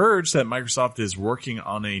The Verge that Microsoft is working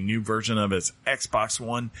on a new version of its Xbox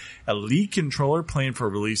One Elite controller planned for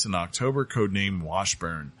release in October, codenamed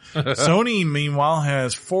Washburn. Sony, meanwhile,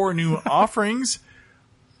 has 4 new offerings.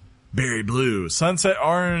 Berry Blue, Sunset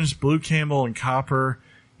Orange, Blue Camel, and Copper.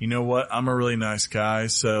 You know what? I'm a really nice guy,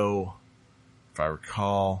 so if I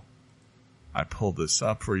recall, I pulled this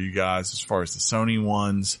up for you guys as far as the Sony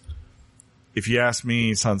ones. If you ask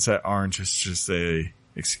me, Sunset Orange is just a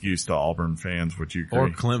excuse to Auburn fans. Would you agree? Or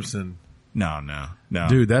Clemson. No.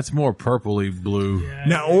 Dude, that's more purpley blue. Yeah,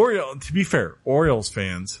 now, to be fair, Orioles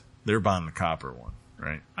fans, they're buying the Copper one,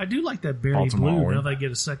 right? I do like that berry Baltimore blue. Orioles. Now that I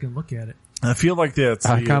get a second look at it. I feel like that's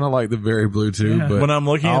I kind of like the berry blue too, Yeah. but When I'm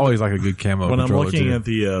looking I at always like a good camo when I'm controller looking too. at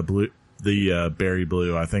the blue, the berry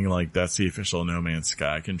blue, I think like that's the official No Man's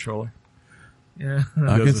Sky controller. Yeah.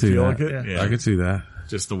 I can Does it see feel that. like it? Yeah. I can see that.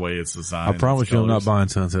 Just the way it's designed. I promise its you I'm not colors. buying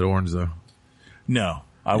Sunset Orange though. No,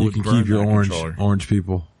 I You would can burn keep your that orange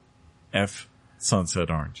people. F Sunset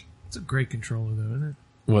Orange. It's a great controller, though, isn't it?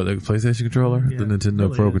 What, the PlayStation controller? Yeah, The Nintendo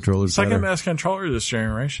really Pro is. controller is Second better. best controller this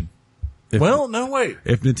generation. Well, no, wait.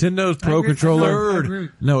 If Nintendo's Pro agree. Controller, I agree.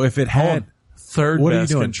 No, if it had, Third What are you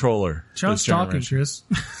best doing? controller. Sean's this talking, generation.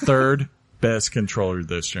 Chris. Third best controller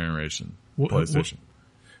this generation. PlayStation.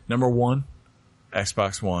 Number 1,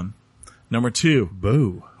 Xbox One. Number 2,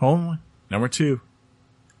 boo. only. Number 2,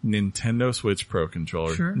 Nintendo Switch Pro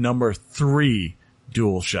Controller. Sure. Number 3,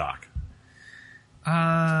 DualShock.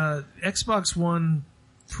 Xbox One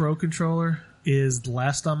Pro Controller is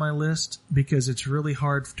last on my list because it's really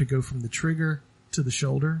hard to go from the trigger to the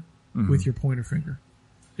shoulder with your pointer finger.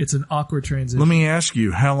 It's an awkward transition. Let me ask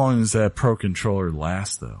you, how long does that Pro Controller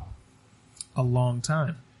last, though? A long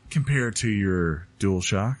time. Compared to your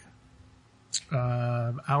DualShock?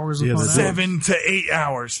 Hours Yeah, upon hours. 7 to 8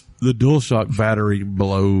 hours. The DualShock battery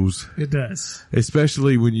blows, It does.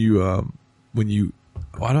 especially when you,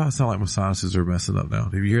 why do I sound like my sinuses are messing up now?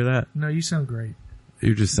 Did you hear that? No, you sound great.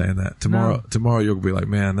 You're just saying that. Tomorrow you'll be like,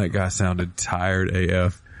 man, that guy sounded tired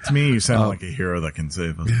AF. To me, you sound like a hero that can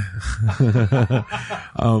save us.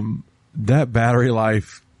 That battery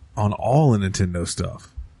life on all the Nintendo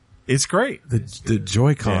stuff. It's great. The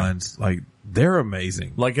Joy-Cons, like, they're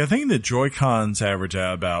amazing. Like, I think the Joy-Cons average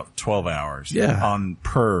out about 12 hours. Yeah. On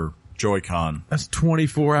per Joy-Con. That's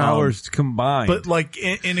 24 hours combined. But like,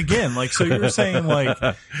 and again, like, so you're saying like,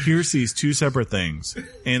 here's these two separate things.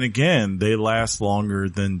 And again, they last longer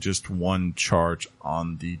than just one charge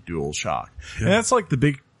on the DualShock. And that's like the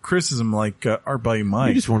big criticism, like, our buddy Mike.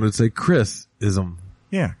 you just wanted to say Chris-ism.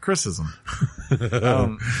 Yeah, criticism.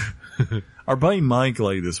 Our buddy Mike,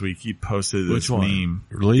 like, this week, he posted this Which one? meme.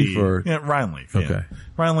 Leaf or? Yeah, Ryan Leaf. Yeah. Okay.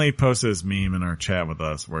 Ryan Leaf posted this meme in our chat with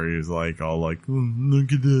us where he was like, all like,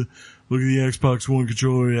 look at the Xbox One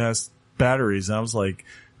controller, it has batteries. And I was like,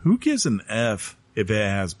 who gives an F if it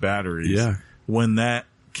has batteries? Yeah. When that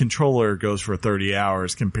controller goes for 30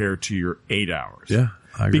 hours compared to your 8 hours. Yeah,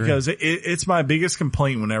 I agree. Because it's my biggest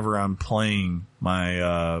complaint whenever I'm playing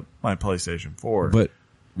my PlayStation 4. But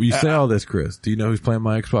you say all this, Chris. Do you know who's playing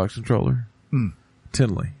my Xbox controller?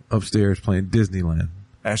 Tinley, upstairs playing Disneyland.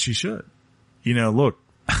 As she should. You know, look,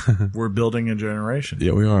 we're building a generation.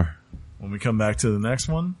 Yeah, we are. When we come back to the next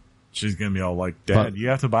one, she's going to be all like, Dad, you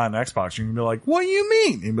have to buy an Xbox. You're going to be like, what do you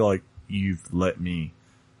mean? And be like, you've let me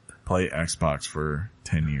play Xbox for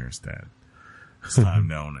 10 years, Dad. It's time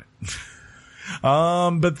to own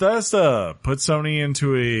it. Bethesda put Sony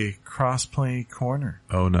into a cross-play corner.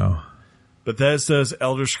 Oh no. Bethesda's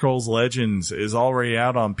Elder Scrolls Legends is already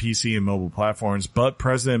out on PC and mobile platforms, but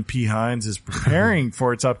President P. Hines is preparing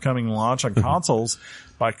for its upcoming launch on consoles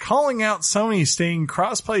by calling out Sony, stating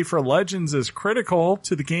crossplay for Legends is critical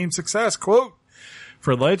to the game's success. Quote,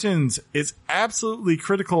 for Legends, it's absolutely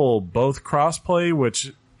critical, both crossplay,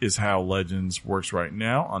 which is how Legends works right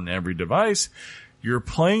now on every device. You're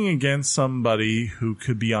playing against somebody who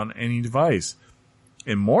could be on any device.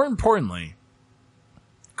 And more importantly,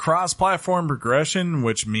 cross-platform progression,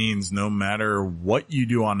 which means no matter what you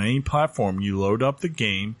do on any platform, you load up the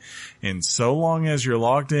game, and so long as you're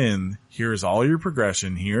logged in, here's all your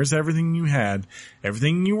progression, here's everything you had,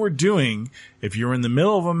 everything you were doing. If you were in the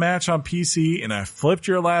middle of a match on PC and I flipped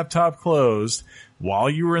your laptop closed while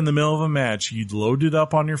you were in the middle of a match, you'd load it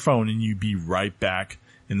up on your phone and you'd be right back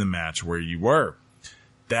in the match where you were.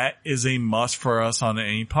 That is a must for us on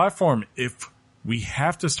any platform. If we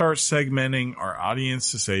have to start segmenting our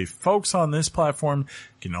audience to say folks on this platform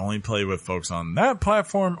can only play with folks on that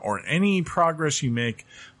platform, or any progress you make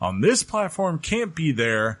on this platform can't be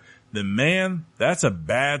there, then man, that's a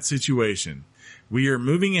bad situation. We are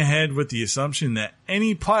moving ahead with the assumption that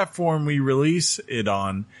any platform we release it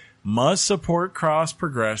on must support cross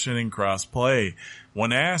progression and cross play.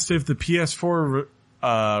 When asked if the PS4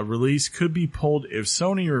 release could be pulled if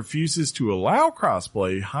Sony refuses to allow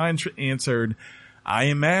crossplay, Hines answered, I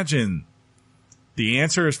imagine. The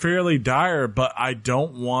answer is fairly dire, but I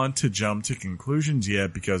don't want to jump to conclusions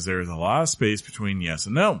yet because there is a lot of space between yes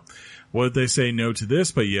and no. What if they say no to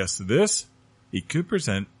this but yes to this? It could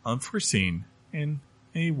present unforeseen and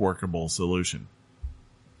a workable solution.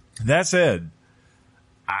 That said,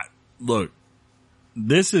 look,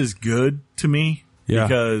 this is good to me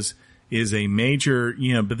because is a major,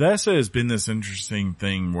 Bethesda has been this interesting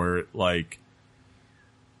thing where like,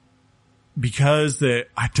 because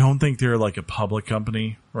I don't think they're like a public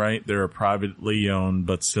company, right? They're a privately owned,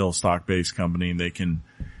 but still stock-based company.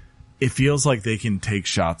 It feels like they can take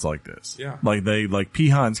shots like this. Yeah. Like P.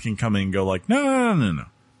 Hines can come in and go like, no.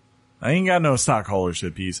 I ain't got no stock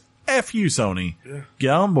ownership piece. F you, Sony. Yeah. Get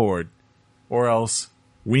on board or else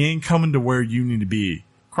we ain't coming to where you need to be.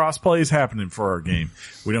 Crossplay is happening for our game.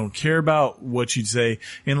 We don't care about what you say.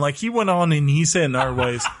 And like he went on and he said in other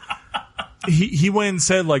ways, he went and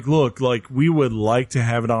said, like, look, like, we would like to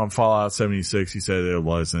have it on Fallout 76. He said it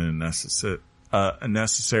wasn't a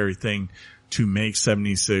necessary thing to make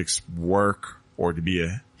 76 work or to be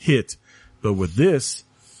a hit. But with this,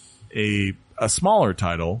 a smaller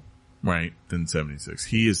title, right, than 76,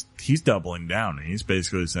 he's doubling down, and he's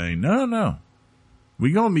basically saying, no,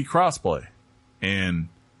 we gonna be crossplay, and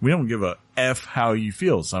we don't give a F how you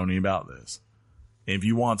feel, Sony, about this. And if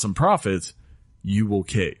you want some profits, you will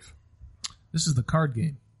cave. This is the card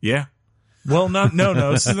game. Yeah. Well, no,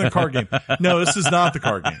 this isn't a card game. No, this is not the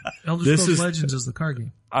card game. Elder Scrolls Legends is the card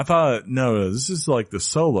game. I thought, no, this is like the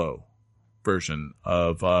solo version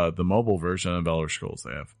of, the mobile version of Elder Scrolls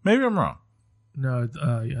they have. Maybe I'm wrong. No,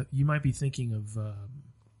 you might be thinking of,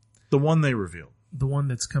 The one they revealed. the one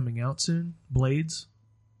that's coming out soon, Blades.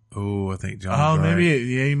 Oh, I think John. Oh, maybe,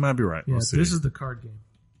 yeah, you might be right. Yeah, We'll see. this is the card game.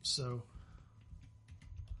 So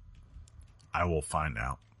I will find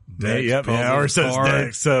out. Dex, Yep, puzzle, ours says card.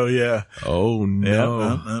 Dex, so yeah. Oh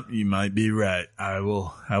no. Yep, you might be right. I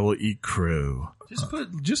will eat crow.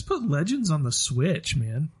 just put Legends on the Switch,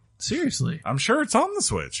 man. Seriously. I'm sure it's on the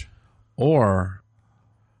Switch. Or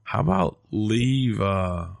how about leave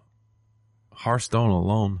Hearthstone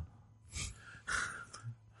alone?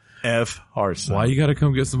 F Hearthstone. Why you got to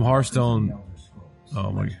come get some Hearthstone?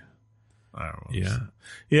 Oh my. I don't know. Yeah.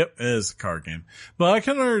 Yep, it is a card game. But I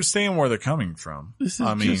can understand where they're coming from. This is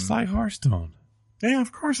I mean, just like Hearthstone. yeah,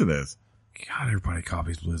 of course it is. God, everybody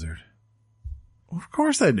copies Blizzard. Of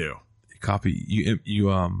course they do. Copy you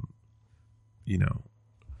know.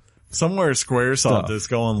 Somewhere Squaresoft Stuff. is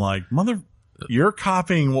going like, you're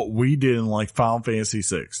copying what we did in like Final Fantasy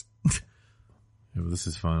VI. Yeah, this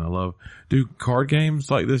is fun. Dude, card games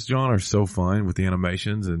like this, John, are so fun with the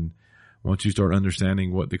animations, and once you start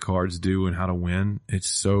understanding what the cards do and how to win, it's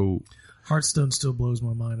so... Hearthstone still blows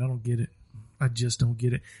my mind. I don't get it. I just don't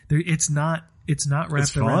get it. It's not wrapped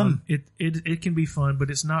It's fun. around. It can be fun, but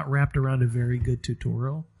it's not wrapped around a very good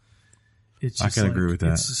tutorial. It's I just can like, agree with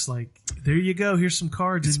that. It's just like, there you go. Here's some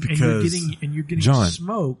cards, and you're getting John,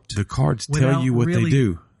 smoked. The cards tell without you what really- they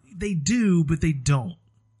do. They do, but they don't.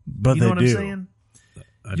 But You know they what do. I'm saying?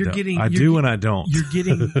 I do and I don't. You're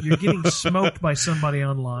getting smoked by somebody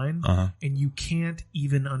online, and you can't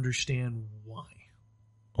even understand why.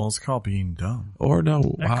 Well, it's called being dumb. Or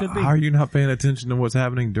no, That could be. how are you not paying attention to what's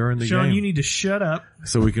happening during the Sean, game? you need to shut up.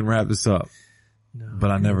 So we can wrap this up. No,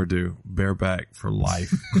 But I never do. Bareback for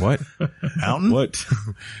life. What? Mountain? What?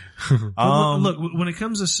 Look, when it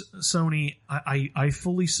comes to Sony, I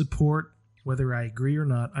fully support, whether I agree or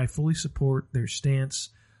not, I fully support their stance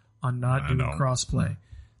on not doing crossplay.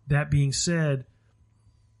 That being said,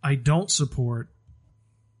 I don't support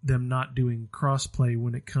them not doing crossplay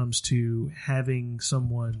when it comes to having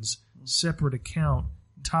someone's separate account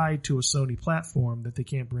tied to a Sony platform that they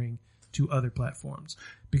can't bring to other platforms,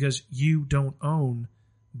 because you don't own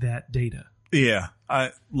that data. Yeah.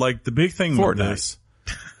 The big thing with this.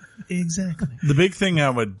 Exactly. The big thing I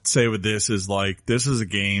would say with this is like, this is a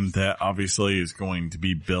game that obviously is going to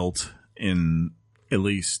be built in at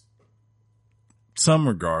least some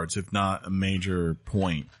regards, if not a major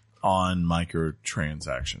point, on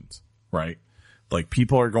microtransactions, right? Like,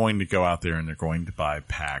 people are going to go out there and they're going to buy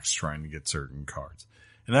packs trying to get certain cards.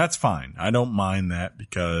 And that's fine. I don't mind that,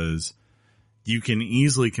 because you can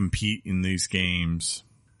easily compete in these games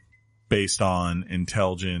based on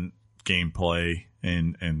intelligent gameplay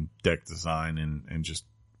and deck design and just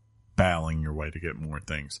battling your way to get more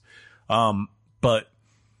things. But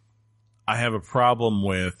I have a problem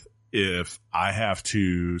with if I have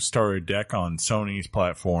to start a deck on Sony's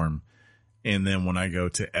platform, and then when I go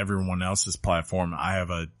to everyone else's platform, I have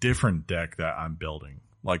a different deck that I'm building.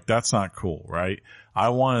 Like, that's not cool, right? I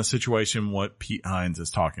want a situation what Pete Hines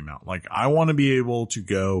is talking about. Like, I want to be able to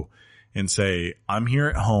go and say, I'm here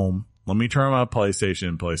at home. Let me turn on my PlayStation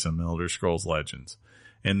and play some Elder Scrolls Legends.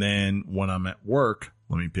 And then when I'm at work,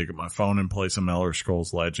 let me pick up my phone and play some Elder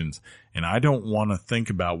Scrolls Legends. And I don't want to think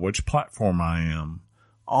about which platform I am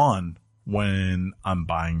on when I'm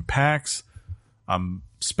buying packs, I'm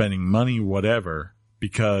spending money, whatever,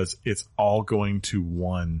 because it's all going to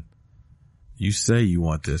one. You say you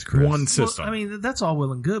want this, Chris. One system. Well, I mean, that's all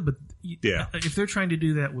well and good, but Yeah. if they're trying to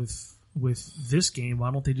do that with this game,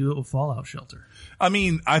 why don't they do it with Fallout Shelter? I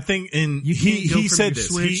mean, I think You can't go he from said your this.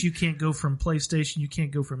 Switch, you can't go from PlayStation, you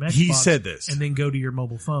can't go from Xbox. He said this. and then go to your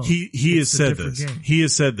mobile phone. He has It's a said different this. game. He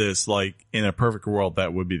has said this, like, in a perfect world,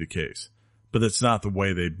 that would be the case. But that's not the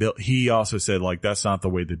way they built. He also said, like, that's not the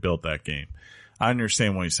way they built that game. I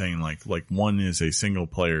understand what he's saying. Like one is a single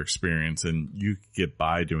player experience and you get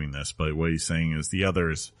by doing this, but what he's saying is the other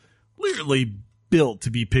is literally built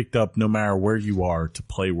to be picked up no matter where you are to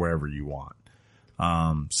play wherever you want.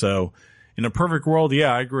 So in a perfect world,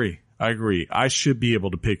 yeah, I agree. I should be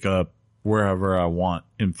able to pick up wherever I want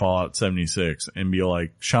in Fallout 76 and be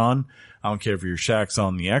like, Sean, I don't care if your shack's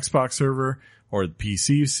on the Xbox server or the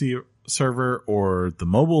PC server or the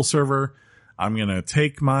mobile server. I'm going to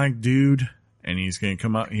take my dude and he's going to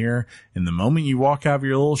come out here. And the moment you walk out of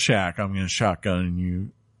your little shack, I'm going to shotgun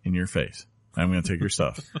you in your face. I'm going to take your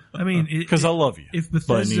stuff. I mean, because I love you, if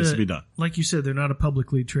Bethesda, but it needs to be done. Like you said, they're not a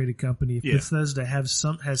publicly traded company. If Bethesda has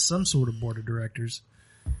some sort of board of directors,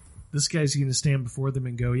 this guy's going to stand before them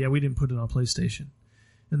and go, yeah, we didn't put it on PlayStation.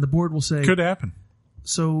 And the board will say, could happen.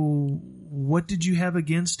 So what did you have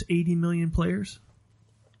against 80 million players?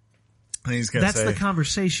 And he's going to say, that's the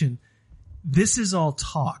conversation. This is all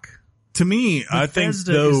talk. To me, Bethesda, I think,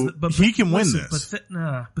 though, he can win this.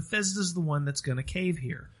 Bethesda's the one that's going to cave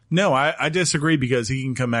here. No, I disagree because he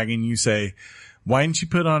can come back and you say, why didn't you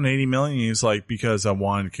put on 80 million? He's like, because I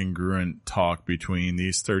wanted congruent talk between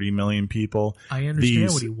these 30 million people. I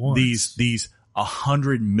understand what he wants. These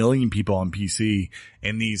 100 million people on PC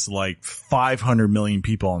and these like 500 million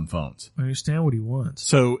people on phones. I understand what he wants.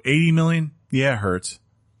 So 80 million, yeah, it hurts.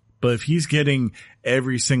 But if he's getting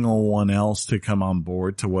every single one else to come on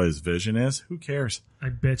board to what his vision is, who cares? I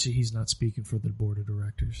bet you he's not speaking for the board of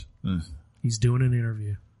directors. He's doing an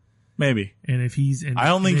interview. Maybe. And if he's, I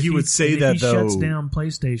don't think he would say that though. If he shuts down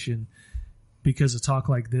PlayStation because of talk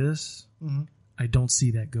like this, I don't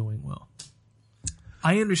see that going well.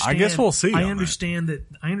 I understand. I guess we'll see. I understand that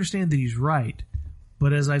he's right.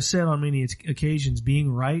 But as I've said on many occasions,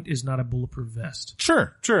 being right is not a bulletproof vest.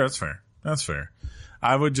 Sure. That's fair.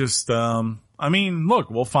 I would just, I mean, look,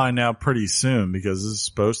 we'll find out pretty soon because this is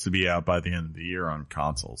supposed to be out by the end of the year on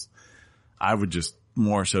consoles. I would just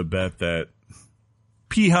more so bet that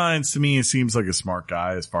P. Hines, to me, it seems like a smart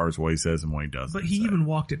guy as far as what he says and what he does. But he even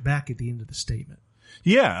walked it back at the end of the statement.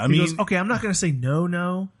 Yeah, I mean, goes, okay, I'm not going to say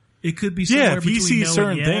no. It could be somewhere if he between sees no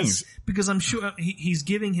certain and yes, things. because I'm sure he's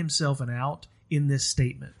giving himself an out in this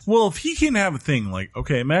statement. Well, if he can have a thing like,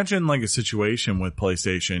 okay, imagine like a situation with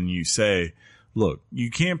PlayStation, you say, look,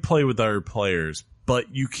 you can't play with other players,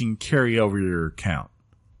 but you can carry over your account.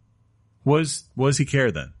 What does he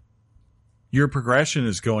care then? Your progression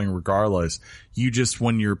is going regardless. You just,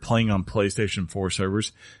 when you're playing on PlayStation 4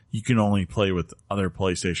 servers, you can only play with other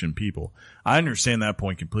PlayStation people. I understand that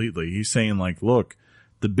point completely. He's saying like, look,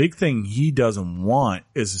 the big thing he doesn't want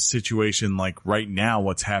is a situation like right now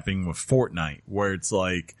what's happening with Fortnite, where it's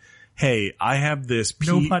like, hey, I have this.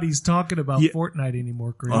 Nobody's talking about Fortnite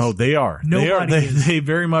anymore, Chris. Oh, they are. They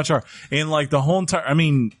very much are. And like the whole entire, I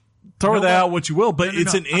mean, throw that out what you will, but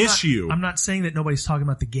it's an issue. I'm not saying that nobody's talking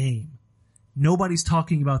about the game. Nobody's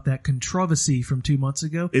talking about that controversy from 2 months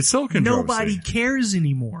ago. It's still controversy. Nobody cares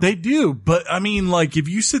anymore. They do, but I mean, like if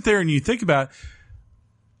you sit there and you think about it,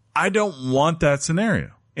 I don't want that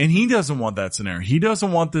scenario. And he doesn't want that scenario. He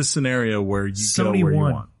doesn't want this scenario where you go where you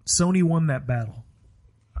want. Sony won that battle.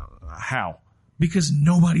 How? Because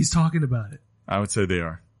nobody's talking about it. I would say they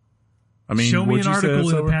are. I mean, show me an article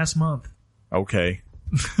in the past month. Okay.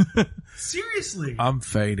 Seriously. I'm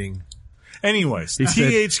fading. Anyways, he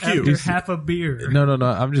THQ. After half a beer. No.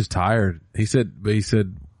 I'm just tired. He said,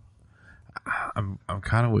 I'm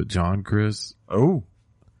kind of with John, Chris. Oh.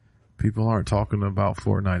 People aren't talking about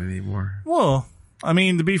Fortnite anymore. Well, I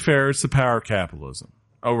mean, to be fair, it's the power of capitalism.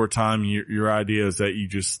 Over time, your idea is that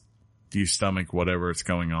you stomach whatever is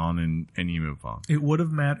going on and you move on. It would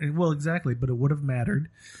have mattered. Well, exactly, but it would have mattered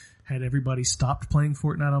had everybody stopped playing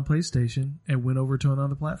Fortnite on PlayStation and went over to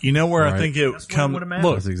another platform. You know where I think it comes.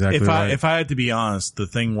 Look, that's exactly right. If I had to be honest, the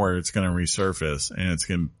thing where it's going to resurface and it's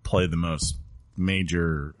going to play the most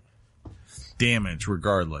major damage,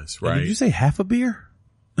 regardless, right? Did you say half a beer?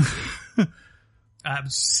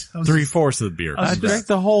 3/4 of the beer. I drank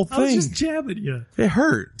the whole thing. I was just jabbing you. It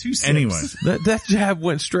hurt. 2 sips. Anyways, that jab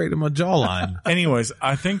went straight to my jawline. Anyways,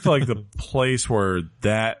 I think like the place where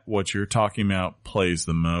what you're talking about plays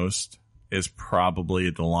the most is probably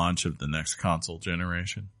at the launch of the next console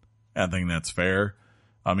generation. I think that's fair.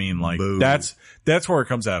 I mean, like that's where it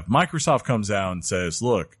comes out. If Microsoft comes out and says,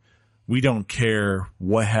 look, we don't care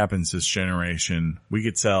what happens this generation. We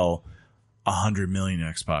could sell 100 million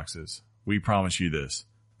Xboxes. We promise you this.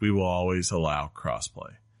 We will always allow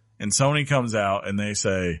crossplay. And Sony comes out and they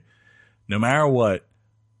say, no matter what,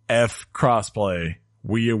 F crossplay,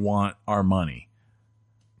 we want our money.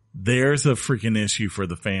 There's a freaking issue for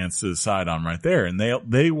the fans to decide on right there. And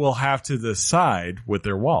they will have to decide with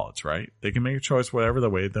their wallets, right? They can make a choice whatever the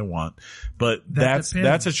way they want. But that's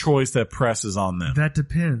a choice that presses on them. That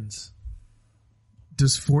depends.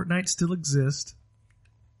 Does Fortnite still exist?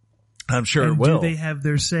 I'm sure And it will. do they have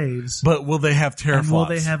their saves? But will they have teraflops? And will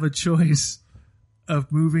they have a choice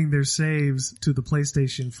of moving their saves to the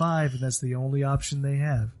PlayStation 5? And that's the only option they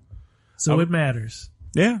have. So it matters.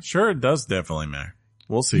 Yeah, sure. It does definitely matter.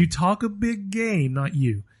 We'll see. You talk a big game, not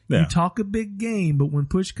you. Yeah. You talk a big game, but when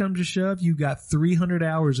push comes to shove, you got 300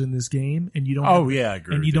 hours in this game, and you don't. Oh, yeah, I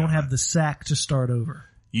agree. And with you don't on have that. the sack to start over.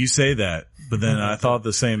 You say that, but then I thought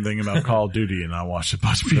the same thing about Call of Duty, and I watched a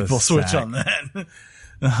bunch of people switch sack. on that.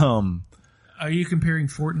 Are you comparing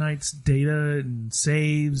Fortnite's data and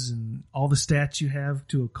saves and all the stats you have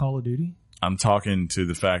to a Call of Duty? I'm talking to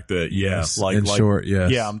the fact that Yes, in short, yes.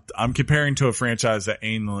 Yeah, I'm comparing to a franchise that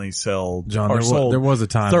annually sold John, or there was a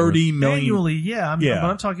time. 30 million. Annually, yeah. Yeah. But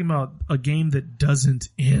I'm talking about a game that doesn't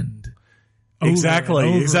end. Exactly, Over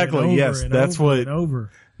and over exactly. and over Yes, and that's over what and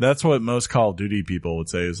over. that's what most Call of Duty people would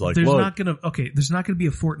say is like, There's look, not gonna be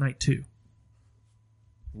a Fortnite 2.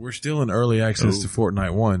 We're still in early access to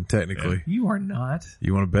Fortnite 1, technically. You are not.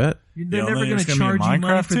 You want to bet? They're You don't never think going to there's gonna be a charge you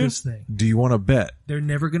money Minecraft for 2? this thing. Do you want to bet? They're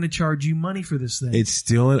never going to charge you money for this thing. It's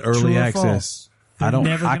still in early True or access. false? They're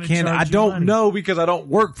never I gonna can't, charge I you don't money. know because I don't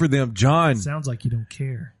work for them, John. Sounds like you don't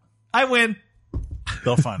care. I win.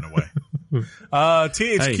 they'll find a way.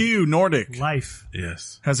 THQ Nordic Life.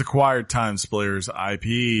 Yes. has acquired Time Splitters IP.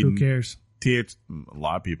 Who cares? A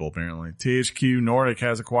lot of people apparently. THQ Nordic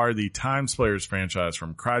has acquired the Time Slayers franchise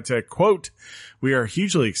from Crytek. Quote, "We are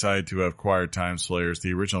hugely excited to have acquired Time Slayers.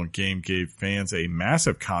 The original game gave fans a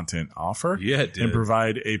massive content offer Yeah, it did. and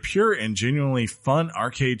provide a pure and genuinely fun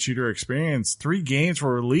arcade shooter experience. 3 games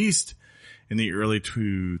were released in the early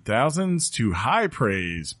 2000s to high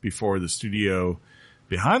praise before the studio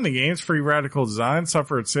behind the game's Free Radical Design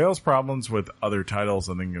suffered sales problems with other titles.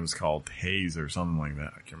 I think it was called Haze or something like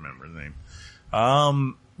that. I can't remember the name.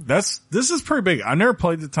 This is pretty big. I never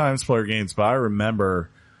played the Time Splitter games, but I remember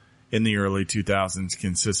in the early 2000s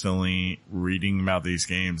consistently reading about these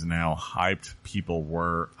games and how hyped people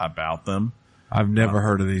were about them. I've never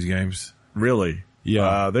heard of these games. Really?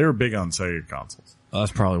 Yeah. They were big on Sega consoles.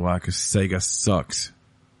 That's probably why, because Sega sucks.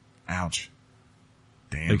 Ouch.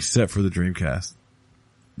 Damn. Except for the Dreamcast.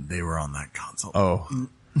 They were on that console. Oh.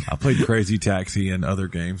 I played Crazy Taxi and other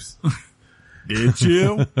games. Did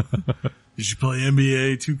you? Did you play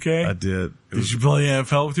NBA 2K? I did. Did you play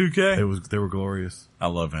NFL 2K? They were glorious. I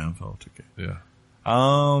love NFL 2K.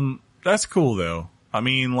 Yeah. That's cool though. I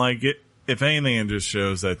mean, like if anything, it just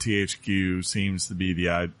shows that THQ seems to be they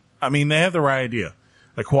have the right idea.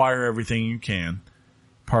 Acquire everything you can,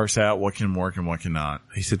 parse out what can work and what cannot.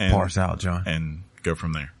 He said parse out, John. And go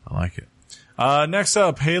from there. I like it. Next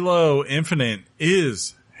up, Halo Infinite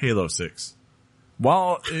is Halo 6.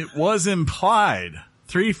 While it was implied,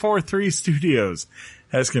 343 Studios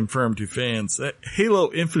has confirmed to fans that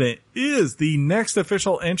Halo Infinite is the next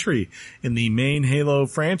official entry in the main Halo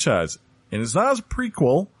franchise, and it's not a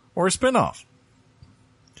prequel or a spinoff.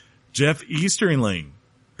 Jeff Easterling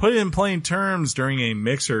put it in plain terms during a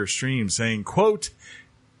Mixer stream saying, quote,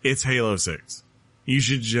 "It's Halo 6. You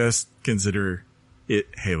should just consider it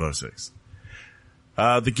Halo 6.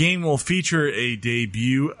 The game will feature a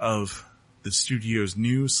debut of the studio's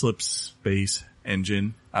new Slipspace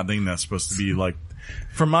engine. I think that's supposed to be like,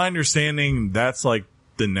 from my understanding, that's like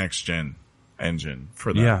the next gen engine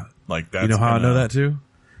for that. Yeah. Like that's You know how I know that too?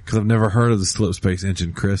 Because I've never heard of the Slipspace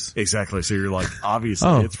engine, Chris. Exactly. So you're like, obviously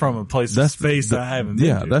Oh, it's from a place of space that I haven't been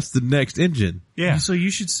Yeah, to. that's the next engine. Yeah. So you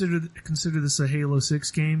should consider this a Halo 6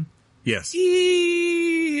 game, Yes.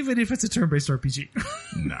 even if it's a turn-based RPG.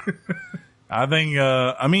 No. I think,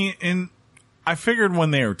 and I figured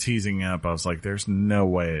when they were teasing up, I was like, there's no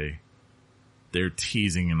way they're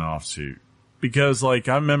teasing an offsuit. Because, like,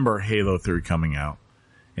 I remember Halo 3 coming out,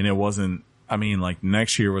 and it wasn't, like,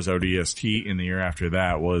 next year was ODST, and the year after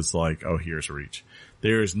that was like, oh, here's Reach.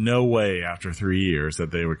 There's no way after 3 years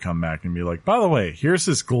that they would come back and be like, by the way, here's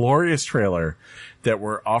this glorious trailer that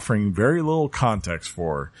we're offering very little context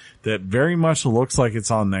for, that very much looks like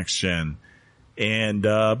it's on next gen. And,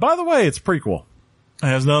 by the way, it's a prequel. It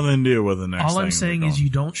has nothing to do with the next thing. All I'm saying is you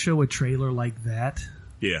don't show a trailer like that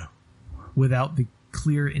Yeah. without the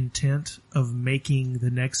clear intent of making the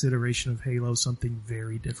next iteration of Halo something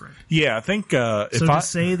very different. Yeah, I think, So to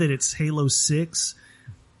say that it's Halo 6,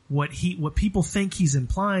 what people think he's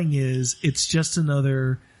implying is it's just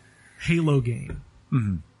another Halo game.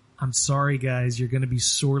 Mm-hmm. I'm sorry, guys. You're going to be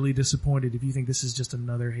sorely disappointed if you think this is just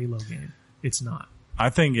another Halo game. It's not. I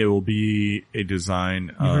think it will be a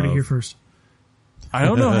design You heard it here first. I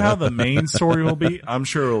don't know how the main story will be. I'm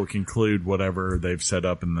sure it will conclude whatever they've set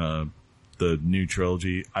up in the new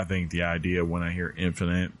trilogy. I think the idea when I hear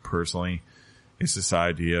Infinite, personally, is this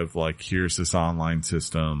idea of like, here's this online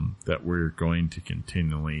system that we're going to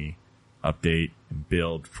continually update and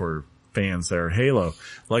build for fans that are Halo.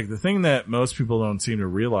 Like, the thing that most people don't seem to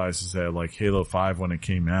realize is that, like, Halo 5, when it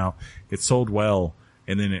came out, it sold well,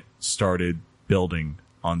 and then it started building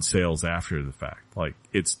on sales after the fact. Like,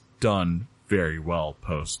 it's done very well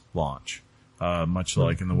post-launch. Much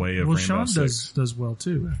like in the way of Rainbow Sean Six. does well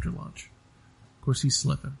too after launch. Of course, he's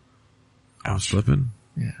slipping. I'm slipping?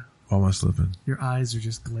 Yeah. Why am I slipping? Your eyes are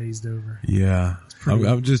just glazed over. Yeah. pretty-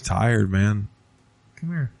 I'm just tired, man. Come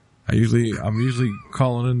here. I'm usually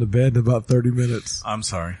calling into bed in about 30 minutes. I'm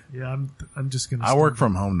sorry. Yeah, I'm just gonna. I work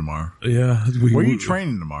from home tomorrow. Yeah. Where are you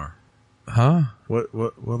training tomorrow? Huh? What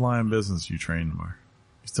line of business you train tomorrow?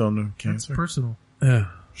 You still doing That's cancer? personal. Yeah.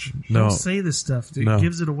 No. Don't say this stuff. It No.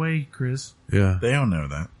 gives it away, Chris. Yeah. They don't know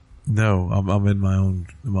that. No. I'm in my own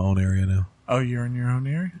area now. Oh, you're in your own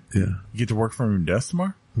area? Yeah. You get to work from your desk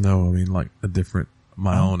tomorrow? No, I mean like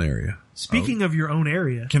my own area. Speaking of your own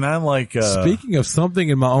area, Can I like, Speaking of something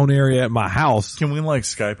in my own area at my house. can we like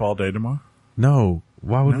Skype all day tomorrow? No.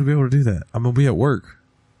 Why would we be able to do that? I'm going to be at work.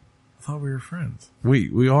 I thought we were friends.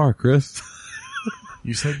 We are, Chris.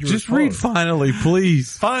 You said you were Just read close. finally,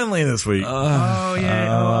 please. Finally this week. oh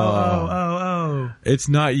yeah, oh. It's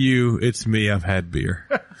not you, it's me. I've had beer.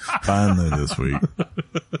 Finally this week.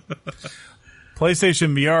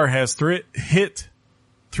 PlayStation VR has hit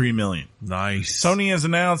 3 million. Nice. Sony has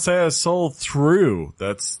announced that it has sold through.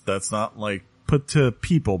 That's not like put to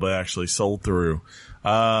people, but actually sold through.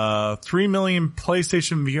 3 million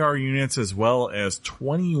PlayStation VR units, as well as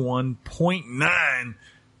 21.9.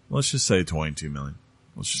 Let's just say 22 million.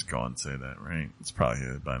 Let's just go and say that, right? It's probably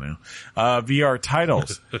hit by now. VR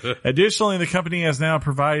titles. Additionally, the company has now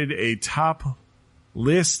provided a top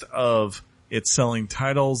list of its selling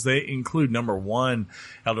titles. They include number 1,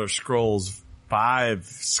 Elder Scrolls 5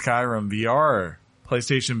 Skyrim VR,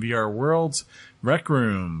 PlayStation VR Worlds, Rec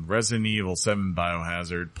Room, Resident Evil 7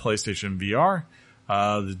 Biohazard, PlayStation VR,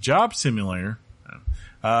 the Job Simulator,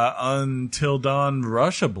 Until Dawn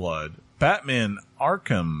Russia Blood, Batman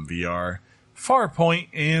Arkham VR, Farpoint,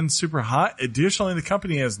 and Super Hot. Additionally, the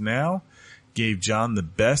company has now gave John the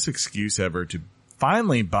best excuse ever to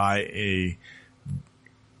finally buy a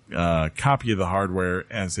copy of the hardware,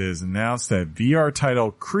 as it is announced that VR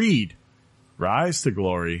title Creed Rise to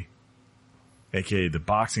Glory, aka the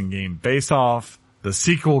boxing game based off the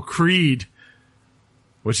sequel Creed,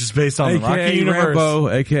 which is based on the Rocky AKA universe. Rambo,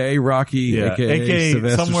 AKA Rocky, AKA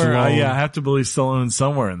Sylvester somewhere. Stallone. I have to believe Stallone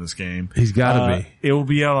somewhere in this game. He's gotta be. It will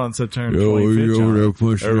be out on September Yo, 25th. you John. over there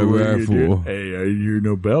pushing Hey, that what back you for? do? Hey, I hear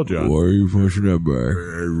no bell, John. Why are you pushing that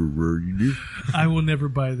back? I will never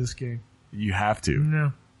buy this game. You have to.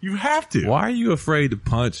 No. You have to. Why are you afraid to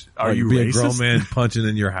punch? Are you be a racist? grown man punching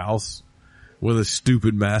in your house with a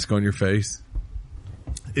stupid mask on your face?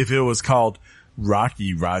 If it was called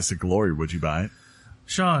Rocky Rise to Glory, would you buy it?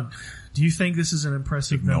 Sean, do you think this is an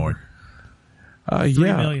impressive Ignore number? it. 3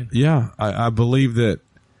 Yeah, million. yeah. I believe that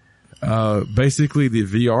basically the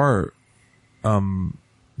VR,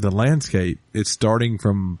 the landscape, it's starting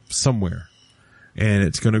from somewhere, and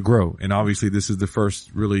it's going to grow. And obviously, this is the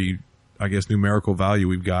first really, I guess, numerical value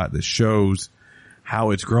we've got that shows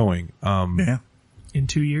how it's growing. Yeah. In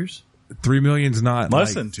 2 years? 3 million's not Less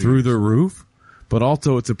like than 2 through years. the roof, but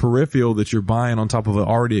also it's a peripheral that you're buying on top of an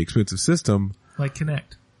already expensive system Like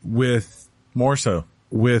Kinect. with More so.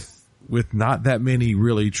 not that many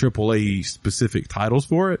really AAA specific titles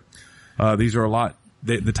for it. These are a lot.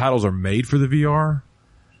 The titles are made for the VR,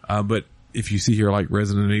 but if you see here like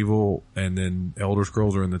Resident Evil and then Elder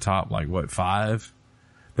Scrolls are in the top, like what, 5?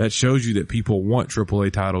 That shows you that people want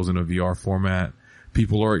AAA titles in a VR format.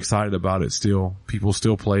 People are excited about it still. People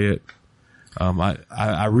still play it.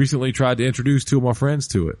 I recently tried to introduce 2 of my friends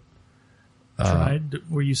to it. Tried?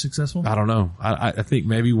 Were you successful? I don't know. I think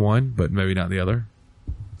maybe one, but maybe not the other.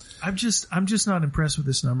 I'm just not impressed with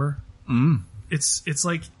this number. It's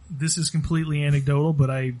like, this is completely anecdotal, but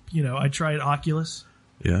I tried Oculus,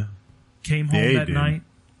 Yeah. came home Yeah, you that did. night.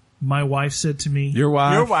 My wife said to me, Your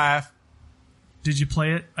wife. Your wife. "Did you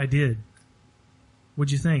play it?" I did.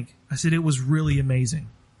 What'd you think? I said, "It was really amazing."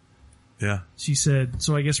 Yeah. She said,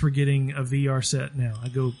 "So I guess we're getting a VR set now." I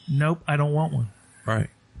go, "Nope, I don't want one." Right.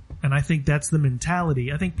 And I think that's the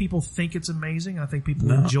mentality. I think people think it's amazing. I think people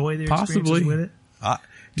No, enjoy their possibly. experiences with it.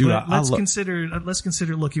 Dude, But let's love.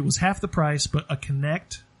 consider, look, it was half the price, but a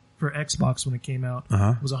Kinect for Xbox when it came out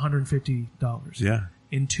was $150. Yeah.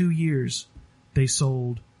 In 2 years, they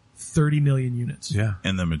sold 30 million units. Yeah.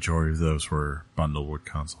 And the majority of those were bundled with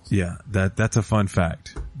consoles. Yeah. That's a fun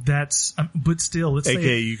fact. That's, but still, let's AKA,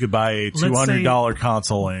 say, you could buy a let's $200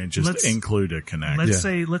 console and just let's- include a Kinect.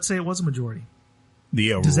 let's say it was a majority.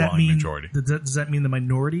 The Does that overwhelming mean majority. Does that mean the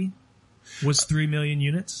minority Was 3 million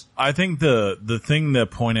units? I think the thing to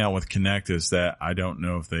point out with Kinect is that I don't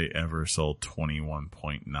know if they ever sold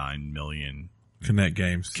 21.9 million Kinect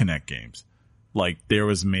games. Kinect games. Like, there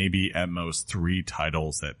was maybe at most 3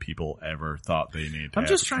 titles that people ever thought they needed to I'm have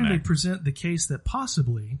just for trying to Kinect. present the case that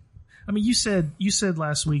possibly, I mean, you said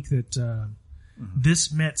last week that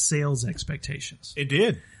this met sales expectations, It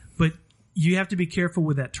did. but you have to be careful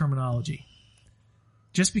with that terminology.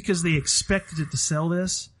 Just because they expected it to sell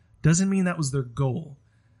this doesn't mean that was their goal.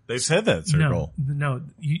 They've said that's their goal. No,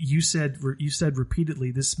 you said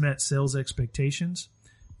repeatedly this met sales expectations,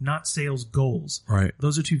 not sales goals. Right.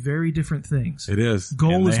 Those are two very different things. It is.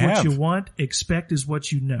 Goal And is they what have. you want. Expect is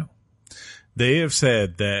what you know. They have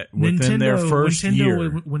said that within their first year,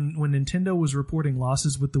 when Nintendo was reporting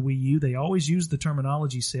losses with the Wii U, they always used the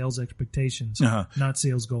terminology sales expectations, not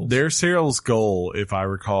sales goals. their sales goal, if I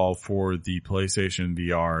recall, for the PlayStation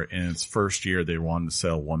VR in its first year, they wanted to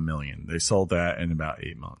sell 1 million. They sold that in about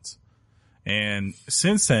 8 months. And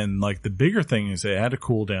since then, like, the bigger thing is they had a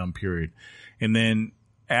cool down period. And then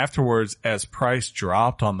afterwards, as price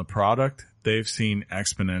dropped on the product, they've seen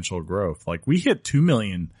exponential growth. Like, we hit 2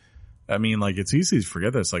 million. I mean, like, it's easy to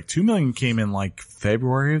forget this. Like, 2 million came in like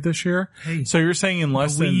February of this year. Hey, So you're saying in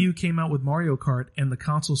less the Wii than, U came out with Mario Kart, and the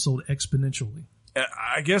console sold exponentially.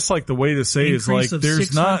 I guess, like, the way to say is, like, Increase of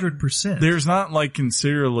there's not 600%. like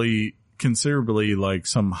considerably like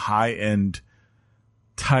some high end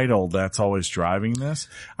title that's always driving this.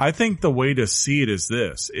 I think the way to see it is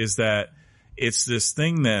this, is that it's this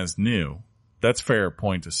thing that is new. That's a fair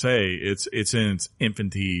point to say. It's in its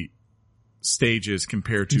infancy stages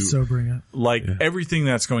compared to He's sobering up. like everything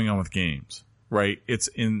that's going on with games, right? It's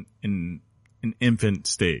in an infant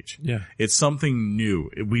stage. Yeah. It's something new.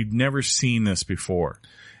 We've never seen this before.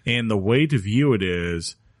 And the way to view it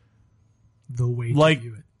is The way like, to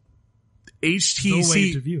view it.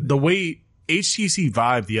 HTC, the way HTC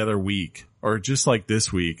Vive the other week, or just like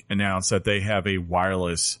this week, announced that they have a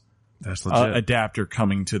wireless That's legit. adapter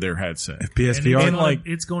coming to their headset. PSVR. and like-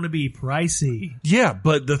 it's going to be pricey. Yeah,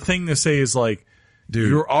 but the thing to say is like, Dude.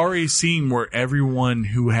 you're already seeing where everyone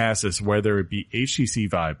who has this, whether it be HTC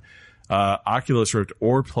Vive, Oculus Rift,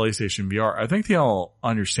 or PlayStation VR, I think they all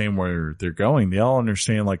understand where they're going. They all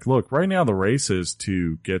understand, like, look, right now the race is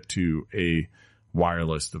to get to a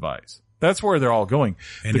wireless device. That's where they're all going.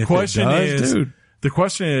 And The if it question does, is, dude. the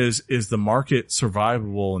question is the market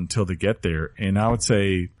survivable until they get there? And I would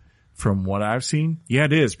say, from what I've seen, yeah,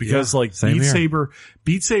 it is, because Yeah, like same here.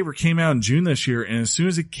 Beat Saber came out in June this year, and as soon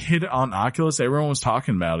as it hit on Oculus, everyone was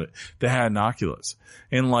talking about it. They had an Oculus,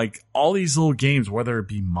 and like all these little games, whether it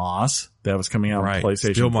be Moss that was coming out Right. on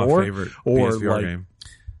PlayStation Still my 4, favorite or PSVR like game.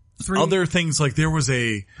 other things, like there was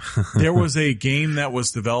a game that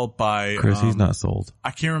was developed by Chris, he's not sold. I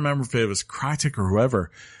can't remember if it was Crytek or whoever,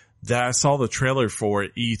 that I saw the trailer for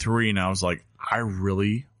at E3, and I was like, I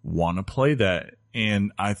really want to play that.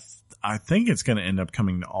 And I think it's going to end up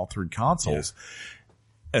coming to all 3 consoles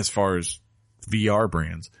as far as VR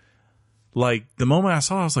brands. Like, the moment I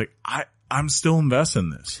saw it, I was like, I'm still invested in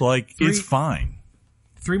this. Like, it's fine.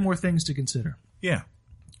 3 more things to consider. Yeah.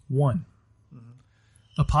 1,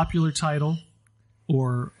 a popular title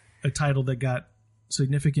or a title that got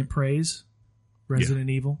significant praise, Resident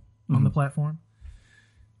Evil on the platform.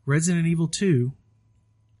 Resident Evil 2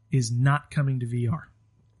 is not coming to VR.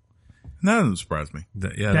 That doesn't surprise me.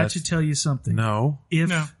 That should tell you something. No.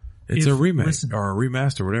 If It's a remake listen, or a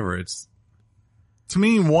remaster, whatever. It's To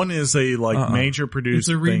me, one is a major produced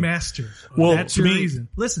it's a thing. remaster. Well, That's to your me- reason.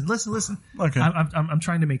 Listen. Okay. I'm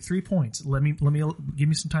trying to make 3 points. Let me give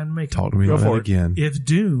me some time to make it. talk to me Go about for that it. again. If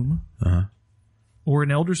Doom Uh-huh. or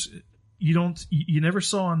an you never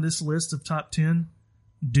saw on this list of top 10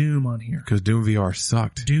 Doom on here. Because Doom VR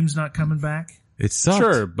sucked. Doom's not coming back. It sucked.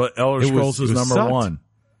 Sure, but Elder It was- Scrolls it is was number sucked. 1.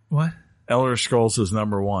 What? Elder Scrolls is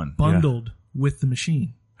number 1. Bundled with the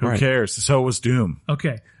machine. Who Right. cares? So was Doom.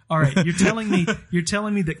 Okay. All right. You're telling me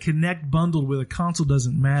that Kinect bundled with a console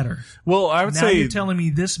doesn't matter. Well, I would Now say you're telling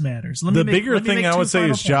me this matters. the bigger thing I would say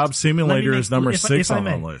is Job Simulator is number 6 on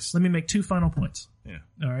the list. Let me make 2 final points. Yeah.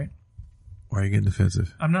 All right. Why are you getting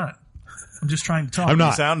defensive? I'm not. I'm just trying to talk. I'm You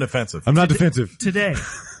not. sound defensive. I'm not defensive. Today,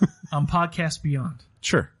 on Podcast Beyond,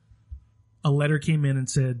 Sure. a letter came in and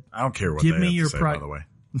said, I don't care what Give they me have your to say, by the way.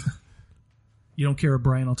 you don't care what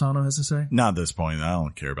Brian Altano has to say? Not at this point. I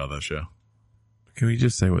don't care about that show. Can we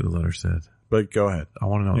just say what the letter said? But go ahead. I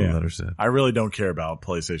want to know what Yeah. the letter said. I really don't care about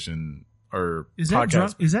PlayStation or Is that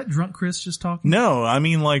podcast. drunk Chris just talking? No, I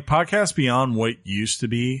mean, like, Podcast Beyond what used to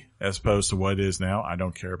be as opposed to what it is now, I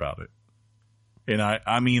don't care about it. And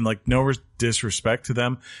I mean, like, no disrespect to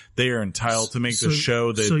them. They are entitled to make the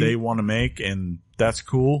show that they want to make, and that's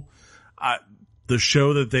cool. the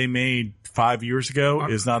show that they made 5 years ago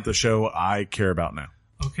is not the show I care about now.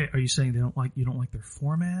 Okay, are you saying you don't like their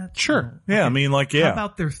format? Sure. Yeah, Okay. I mean, like, yeah. How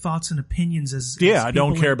about their thoughts and opinions as I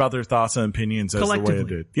don't people care about their thoughts and opinions as the way it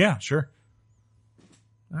Collectively. did. Yeah, sure.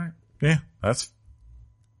 All right. Yeah,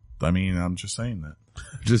 I'm just saying that.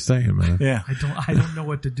 Just saying, man. Yeah. I don't know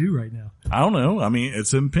what to do right now. I don't know. I mean,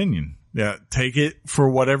 it's an opinion. Yeah. Take it for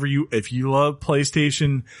whatever if you love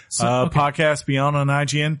PlayStation, podcast Beyond on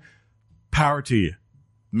IGN, power to you.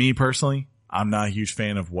 Me personally, I'm not a huge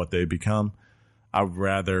fan of what they become. I'd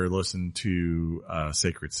rather listen to,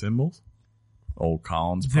 Sacred Symbols, old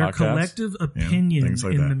Collins Their podcast. collective opinion things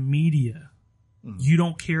like in that. the media. You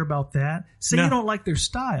don't care about that. Say No. you don't like their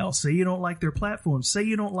style. Say you don't like their platform. Say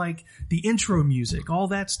you don't like the intro music, all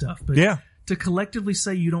that stuff. But Yeah. to collectively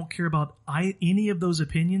say you don't care about any of those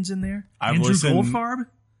opinions in there, I've Andrew listened- Goldfarb,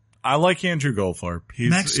 I like Andrew Goldfarb.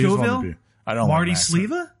 Max he's one of the Scoville? people. I don't Marty like Max.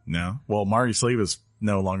 Sleva. No. Well, Marty Sleeva's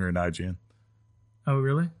no longer in IGN. Oh,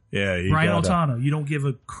 really? Yeah. Brian Altano. You don't give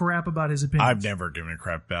a crap about his opinions. I've never given a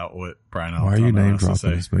crap about what Brian Altano Why are you name has to dropping?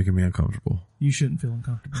 say. It's making me uncomfortable. You shouldn't feel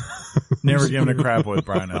uncomfortable. Never given a crap what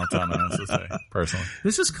Brian Altano has to say, personally.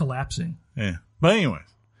 This is collapsing. Yeah. But anyways,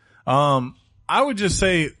 I would just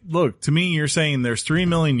say, look, to me, you're saying there's 3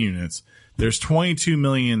 million units. There's 22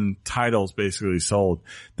 million titles basically sold.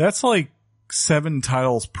 That's like 7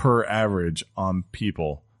 titles per average on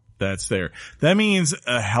people that's there. That means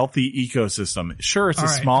a healthy ecosystem. Sure, it's All a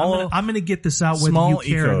right, small, I'm going to get this out whether you small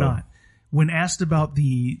care eco. or not. When asked about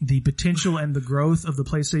the potential and the growth of the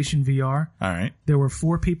PlayStation VR, all right. there were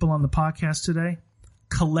 4 people on the podcast today.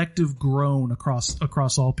 Collective groan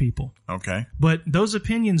across all people. Okay. But those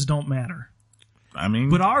opinions don't matter. I mean,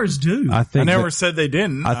 But ours do. I I think never that- said they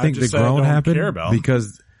didn't. I think the just said I groan don't happened care about 'em.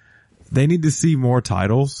 because they need to see more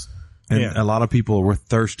titles, and Yeah. a lot of people were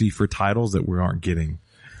thirsty for titles that we aren't getting.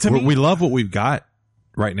 To me- We love what we've got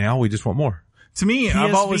right now. We just want more. to me, PSV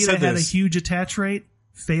I've always that said had a this. huge attach rate,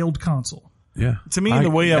 failed console. Yeah. To me, the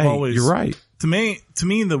way I've always, you're right, To me,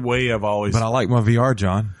 the way I've always, but I like my VR,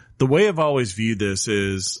 John. the way I've always viewed this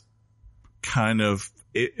is kind of,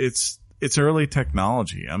 it's early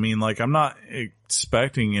technology. I mean, like, I'm not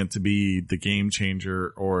expecting it to be the game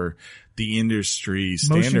changer or the industry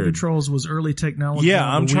Motion standard. controls was early technology. Yeah,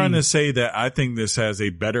 on I'm the trying Wii. to say that I think this has a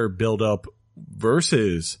better build up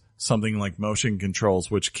versus something like motion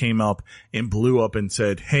controls, which came up and blew up and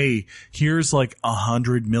said, hey, here's like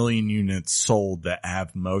 100 million units sold that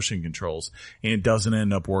have motion controls, and it doesn't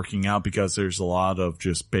end up working out because there's a lot of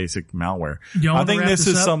just basic malware. Y'all I wanna think wrap this this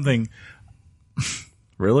is up? something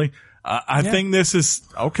really, I Yeah. think this is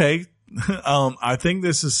okay. I think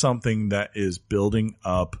this is something that is building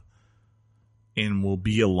up and will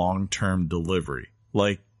be a long-term delivery.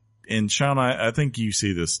 Like, and Sean, I think you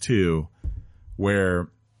see this too, where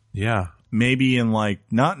Yeah. maybe in like,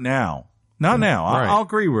 not now. Right. I'll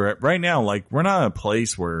agree with it. Right now, like, we're not in a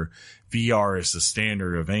place where VR is the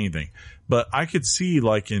standard of anything, but I could see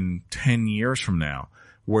like in 10 years from now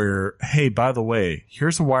where, hey, by the way,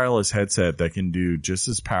 here's a wireless headset that can do just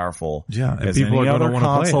as powerful Yeah, and as people any are gonna other wanna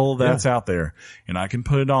play it. console that's Yeah. out there. And I can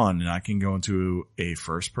put it on and I can go into a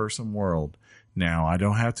first person world. Now I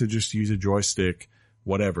don't have to just use a joystick,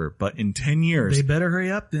 whatever, but in 10 years, They better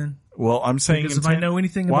hurry up then. well, I'm saying Because in if I 10 know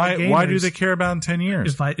anything why, about why do gamers- they care about in 10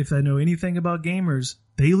 years? If I know anything about gamers,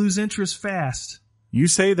 they lose interest fast. You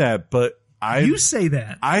say that, but You say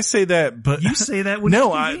that. I say that, but You say that when no,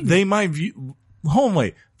 it's convenient. they might view, hold on,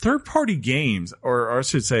 wait, third party games, or I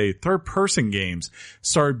should say third person games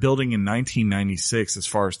started building in 1996 as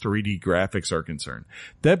far as 3D graphics are concerned.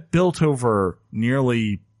 That built over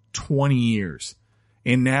nearly 20 years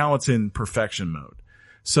and now it's in perfection mode.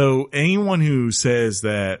 So anyone who says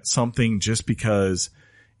that something just because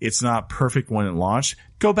it's not perfect when it launched,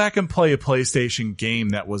 go back and play a PlayStation game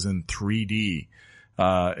that was in 3D.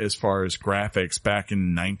 As far as graphics back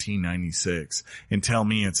in 1996 and tell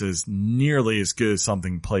me it's as nearly as good as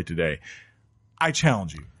something played today. I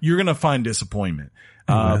challenge you. You're going to find disappointment.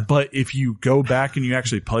 But if you go back and you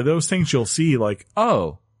actually play those things, you'll see like,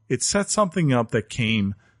 oh, it set something up that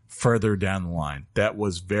came further down the line. That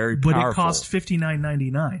was very But powerful. it cost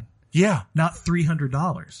 $59.99, yeah, not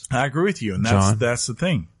 $300. I agree with you. And John? that's the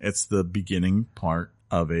thing. It's the beginning part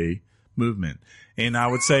of a movement. And I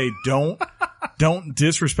would say don't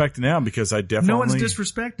disrespect it now because I definitely. No one's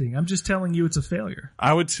disrespecting. I'm just telling you it's a failure.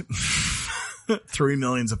 I would 3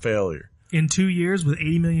 million's a failure, In 2 years with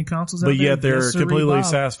 80 million consoles out but there, yet they're yes, sirree, completely Bob.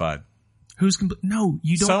 satisfied. Who's no?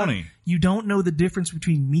 You don't. Sony. You don't know the difference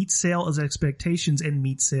between meet sales expectations and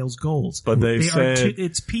meet sales goals. But they are said-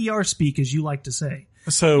 it's PR speak, as you like to say.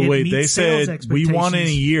 So It wait, they meets sales said we want in a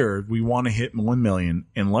expectations. year, we want to hit 1 million.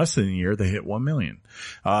 In less than a year, they hit 1 million.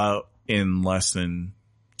 In less than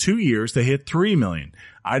 2 years, they hit 3 million.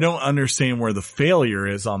 I don't understand where the failure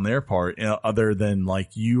is on their part, other than like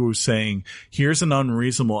you saying, here's an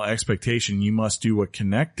unreasonable expectation. You must do what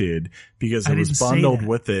Kinect did because I it was didn't say bundled that.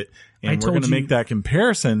 with it. I And we're told going to you- make that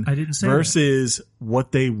comparison I didn't say versus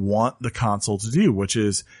what they want the console to do, which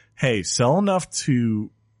is, hey, sell enough to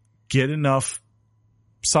get enough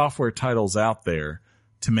software titles out there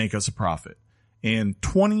to make us a profit. And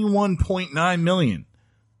 21.9 million,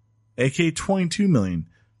 aka 22 million,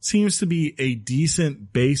 seems to be a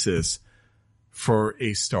decent basis for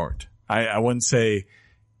a start. I wouldn't say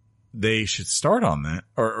they should start on that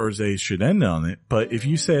or they should end on it. But if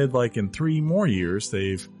you said like in 3 more years,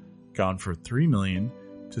 they've gone for 3 million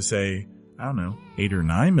to say, I don't know, 8 or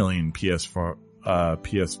 9 million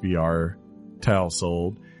PSVR titles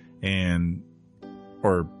sold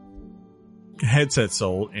or headsets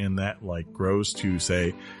sold, and that like grows to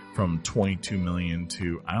say from 22 million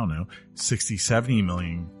to, I don't know, 60, 70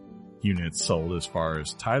 million units sold as far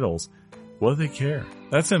as titles. What do they care?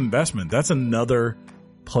 That's an investment. That's another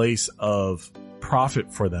place of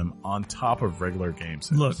profit for them on top of regular game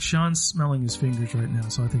sales. Look, Sean's smelling his fingers right now,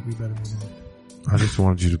 so I think we better move on. I just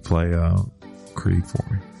wanted you to play Creed for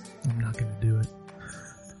me. I'm not going to do it.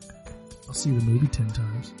 I'll see the movie 10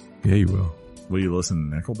 times. Yeah, you will. Will you listen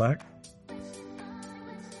to Nickelback?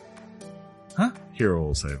 Huh? Hero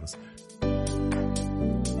will save us.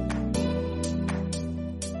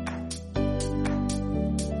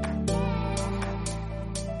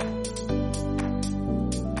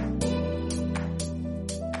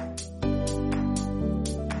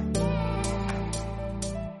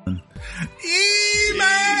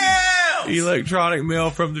 Electronic mail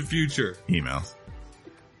from the future. Emails.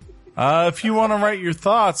 If you want to write your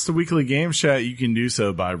thoughts to Weekly Games Chat, you can do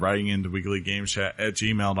so by writing into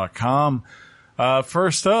weeklygamechat@gmail.com.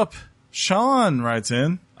 First up, Sean writes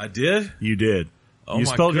in. I did? You did. Oh, You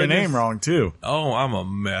my spelled your goodness. name wrong too, Oh, I'm a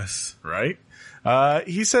mess. right?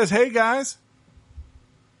 He says, hey guys.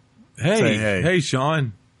 Hey, Say hey. hey,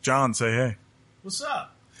 Sean. John, say hey. What's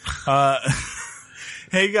up?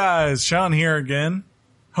 Hey guys, Sean here again.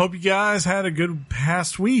 Hope you guys had a good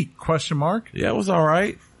past week, ? Yeah, it was all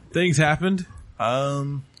right. Things happened.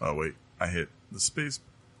 Oh wait, I hit the space.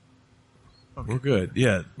 We're good.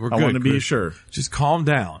 Yeah, we're good. I want to be Chris. sure. Just calm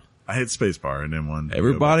down. I hit spacebar and then one.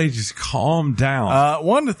 Everybody just calm down.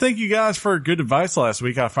 Wanted to thank you guys for good advice last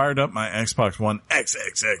week. I fired up my Xbox One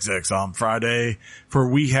XXXX on Friday for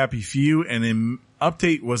We Happy Few, and an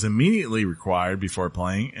update was immediately required before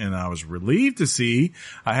playing, and I was relieved to see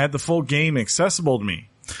I had the full game accessible to me.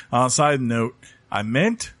 On a side note,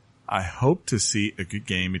 I hope to see a good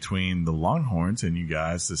game between the Longhorns and you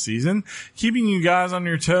guys this season, keeping you guys on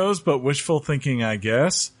your toes, but wishful thinking, I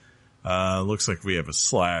guess. Looks like we have a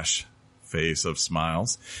slash face of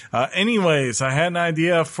smiles. Anyways, I had an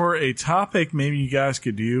idea for a topic. Maybe you guys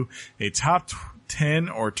could do a top 10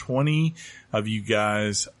 or 20 of you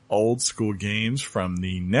guys old school games from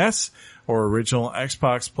the NES or original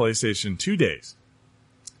Xbox, PlayStation 2 days.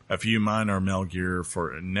 A few of mine are Metal Gear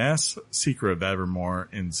for NES, Secret of Evermore,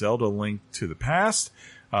 and Zelda Link to the Past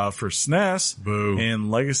for SNES, Boo.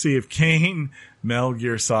 and Legacy of Kain, Metal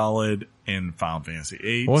Gear Solid, and Final Fantasy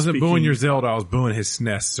VIII. I wasn't Speaking- booing your Zelda. I was booing his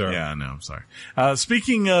SNES, sir. Yeah, I know. I'm sorry.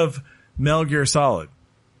 Speaking of Metal Gear Solid,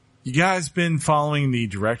 you guys been following the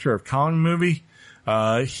director of Kong movie?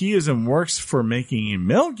 He is in works for making a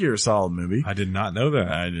Metal Gear Solid movie. I did not know that.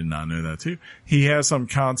 I did not know that too. He has some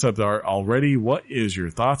concept art already. What is your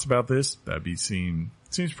thoughts about this?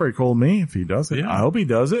 Seems pretty cool to me if he does it. Yeah. I hope he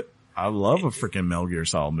does it. I love a freaking Metal Gear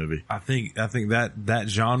Solid movie. I think that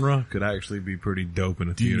genre could actually be pretty dope in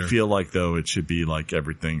a Do theater. you feel like though it should be like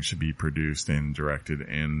everything should be produced and directed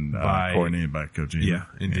and By- coordinated by Kojima? Yeah,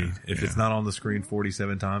 indeed. Yeah, If yeah. it's not on the screen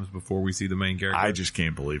 47 times before we see the main character. I just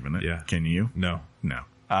can't believe in it. Yeah. Can you? No. No.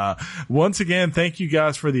 Once again, thank you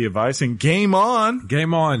guys for the advice and game on.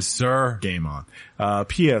 Game on, sir. Game on.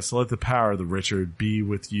 P.S. Let the power of the Richard be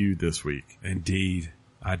with you this week. Indeed.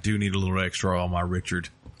 I do need a little extra on my Richard.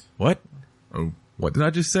 What? Oh. What did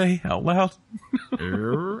I just say out loud?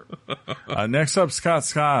 Next up, Scott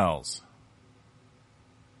Skiles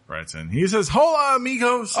writes in. He says, "Hola,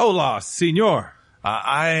 amigos. Hola, senor.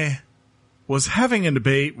 I was having a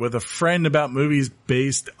debate with a friend about movies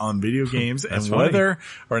based on video games and That's funny. whether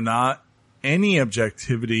or not any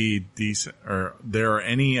objectivity decent, or there are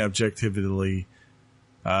any objectively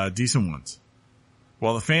decent ones.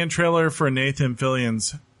 While the fan trailer for Nathan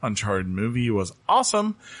Fillion's Uncharted movie was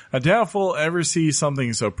awesome, I doubt we'll ever see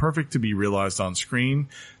something so perfect to be realized on screen.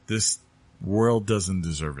 This World doesn't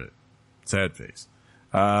deserve it. Sad face.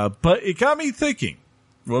 But it got me thinking,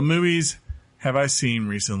 what movies have I seen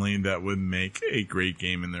recently that would make a great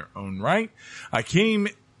game in their own right? I came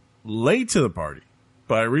late to the party,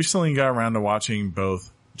 but I recently got around to watching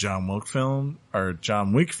both John Wick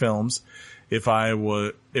films. If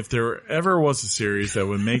there ever was a series that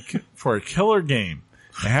would make for a killer game,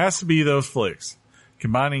 it has to be those flicks.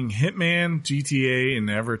 Combining Hitman, GTA, and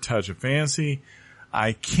Never Touch a Fantasy,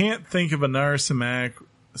 I can't think of another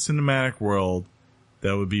cinematic world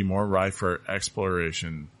that would be more ripe for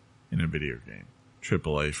exploration in a video game.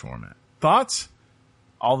 AAA format. Thoughts?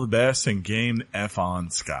 All the best, and game the F on,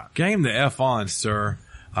 Scott. Game the F on, sir.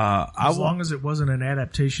 As long as it wasn't an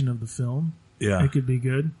adaptation of the film, Yeah. it could be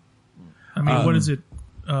good. I mean, what is it?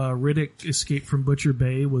 Riddick Escape from Butcher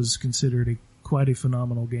Bay was considered quite a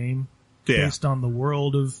phenomenal game. Yeah. Based on the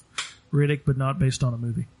world of Riddick, but not based on a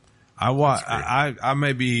movie. I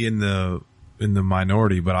may be in the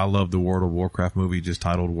minority, but I love the World of Warcraft movie just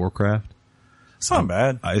titled Warcraft. It's not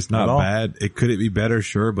bad. It's not bad. Could it be better?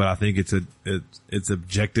 Sure, but I think it's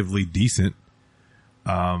objectively decent.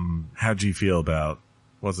 How'd you feel about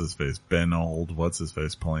what's his face? Ben Old, what's his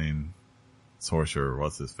face playing Sorcerer,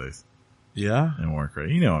 what's his face? Yeah. In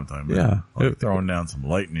Warcraft. You know what I'm talking about. Yeah. Like throwing down some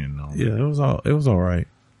lightning and all Yeah, it was all right.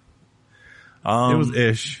 It was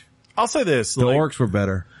ish. I'll say this. The orcs were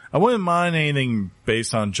better. I wouldn't mind anything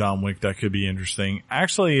based on John Wick that could be interesting.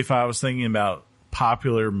 Actually, if I was thinking about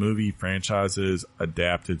popular movie franchises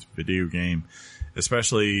adapted to video game,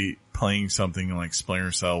 especially playing something like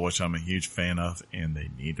Splinter Cell, which I'm a huge fan of and they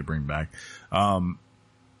need to bring back.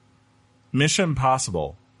 Mission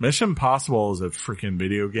Impossible. Mission Impossible is a freaking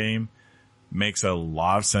video game. Makes a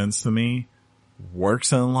lot of sense to me.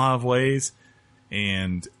 Works in a lot of ways.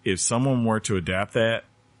 And if someone were to adapt that,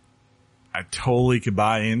 I totally could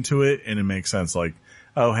buy into it and it makes sense. Like,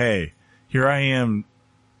 oh, hey, here I am,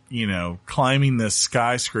 climbing this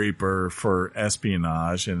skyscraper for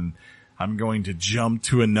espionage and I'm going to jump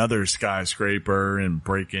to another skyscraper and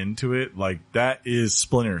break into it. Like, that is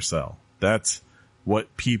Splinter Cell. That's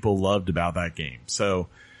what people loved about that game. So,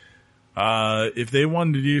 if they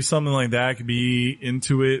wanted to do something like that, I could be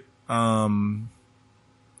into it.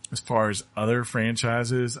 As far as other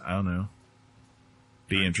franchises, I don't know.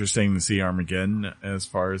 Be interesting to see Armageddon as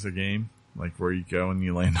far as a game, like where you go and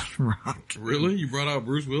you land on a rock. Really? You brought out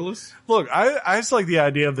Bruce Willis? Look, I just like the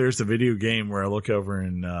idea of there's a video game where I look over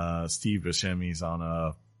and Steve Buscemi's on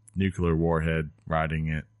a nuclear warhead riding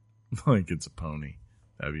it like it's a pony.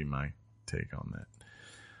 That'd be my take on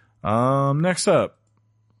that. Next up,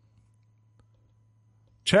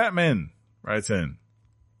 Chapman writes in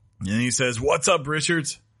and he says, "What's up,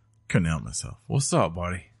 Richards?" Couldn't help myself. What's up,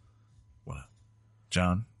 buddy? What up?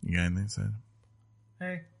 John, you got anything to say?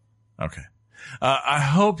 Hey. Okay. I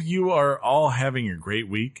hope you are all having a great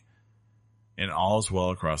week and all is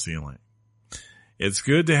well across the Atlantic. It's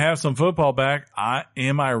good to have some football back.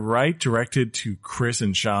 Am I right? Directed to Chris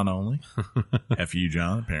and Sean only. F you,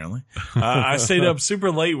 John, apparently. I stayed up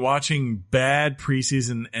super late watching bad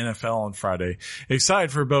preseason NFL on Friday.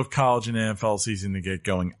 Excited for both college and NFL season to get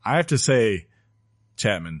going. I have to say,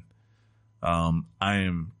 Chapman, I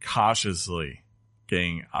am cautiously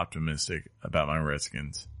getting optimistic about my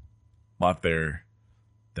Redskins. A lot there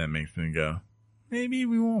that makes me go, maybe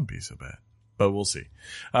we won't be so bad. But we'll see.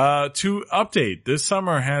 To update, this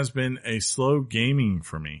summer has been a slow gaming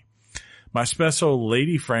for me. My special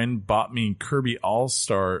lady friend bought me Kirby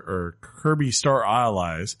Star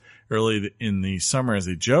Allies early in the summer as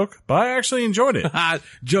a joke, but I actually enjoyed it.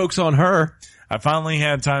 Joke's on her. I finally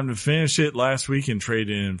had time to finish it last week and trade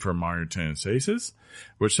in for Mario Tennis Aces,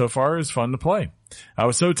 which so far is fun to play. I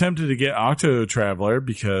was so tempted to get Octo Traveler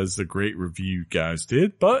because the great review guys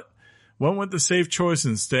did, but went with the safe choice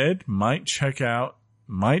instead. Might check it out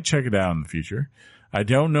in the future. I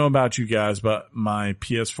don't know about you guys, but my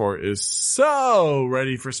PS4 is so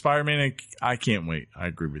ready for Spider-Man. I can't wait. I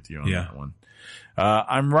agree with you on that one.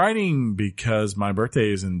 I'm writing because my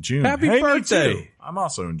birthday is in June. Happy birthday. Me too. I'm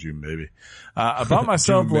also in June, baby. I bought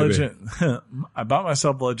myself I bought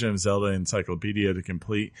myself Legend of Zelda Encyclopedia to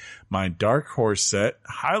complete my Dark Horse set.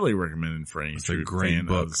 Highly recommended for any true fan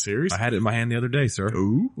of the series. I had it in my hand the other day, sir.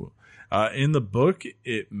 Ooh. In the book,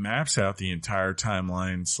 it maps out the entire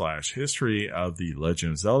timeline / history of the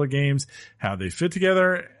Legend of Zelda games, how they fit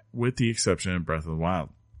together, with the exception of Breath of the Wild.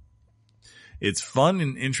 It's fun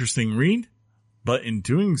and interesting read, but in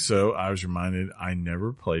doing so, I was reminded I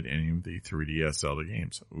never played any of the 3DS Zelda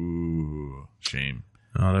games. Ooh, shame.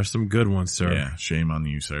 Oh, there's some good ones, sir. Yeah, shame on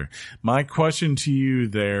you, sir. My question to you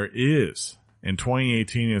there is, in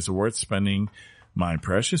 2018, is it worth spending my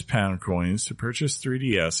precious pound coins to purchase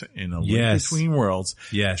 3DS in A Link Yes. Between Worlds,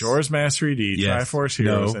 Yes. Majora's Mask 3D, Yes. Triforce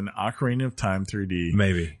Heroes, No. and Ocarina of Time 3D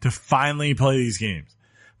Maybe. to finally play these games.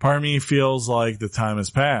 Part of me feels like the time has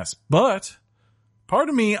passed, but part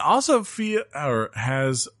of me also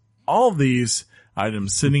has all of these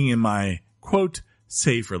items sitting in my quote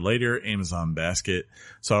save for later Amazon basket.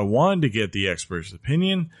 So I wanted to get the expert's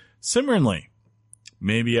opinion. Similarly,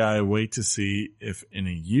 maybe I wait to see if in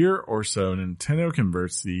a year or so Nintendo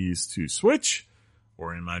converts these to Switch,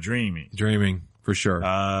 or in my dreaming. Dreaming, for sure.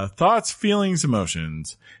 Thoughts, feelings,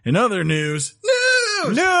 emotions. In other news,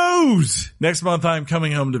 News! next month I'm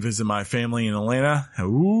coming home to visit my family in Atlanta.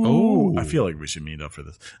 Ooh, Oh. I feel like we should meet up for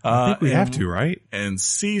this. I think we have and- to, right? And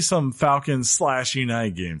see some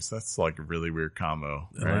Falcons/United games. That's like a really weird combo.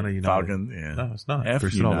 Right? Atlanta United. Falcon, yeah. No, it's not. F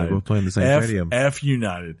First of all, United. they both play in the same F, stadium. F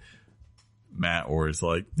United. Matt Orr is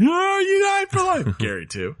like, no, United for life. Gary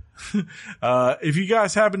too. If you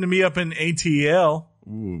guys happen to be up in ATL,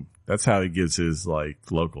 ooh, that's how he gets his like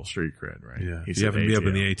local street cred, right? Yeah. He If said you happen to be up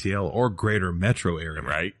in ATL. the ATL or greater metro area.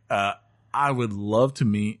 Right. I would love to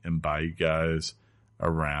meet and buy you guys a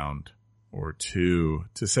round or two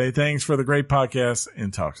to say thanks for the great podcast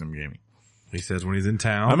and talk some gaming. He says when he's in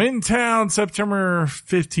town. I'm in town September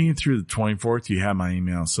 15th through the 24th. You have my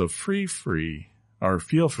email. So feel free to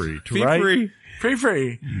write.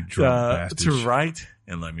 Free. You drunk bastard. To write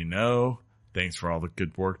and let me know. Thanks for all the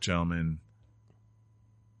good work, gentlemen.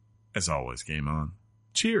 As always, game on.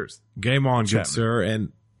 Cheers. Game on, good Chapman. sir.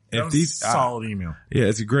 And That if was these, a solid email. yeah,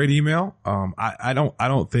 it's a great email. I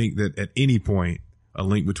don't think that at any point A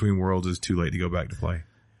Link Between Worlds is too late to go back to play.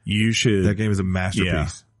 You should. That game is a masterpiece. Yeah.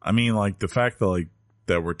 I mean, like the fact that like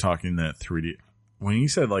that we're talking that 3D. When you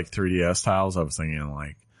said like 3DS tiles, I was thinking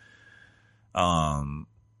like,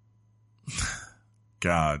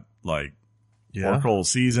 God, like Oracle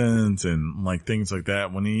Seasons and like things like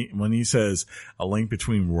that. When he says A Link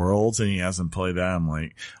Between Worlds and he hasn't played that, I'm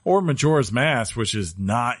like, or Majora's Mask, which is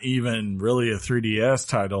not even really a 3DS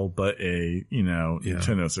title, but a,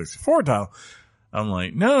 Nintendo 64 title. I'm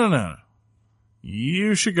like, no.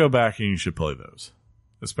 You should go back and you should play those.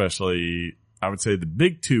 Especially, I would say the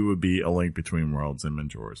big two would be A Link Between Worlds and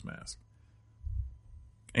Majora's Mask.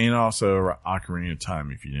 And also Ocarina of Time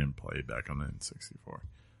if you didn't play it back on the N64.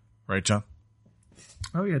 Right, John?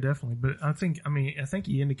 Oh yeah, definitely. But I think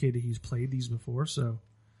he indicated he's played these before, so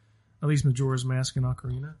at least Majora's Mask and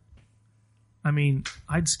Ocarina. I mean,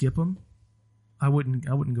 I'd skip them. I wouldn't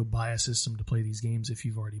go buy a system to play these games if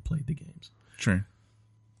you've already played the games. True.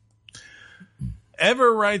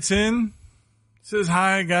 Ever writes in, says,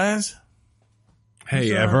 hi guys.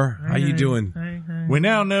 Hey, Ever, how you doing? Hey. We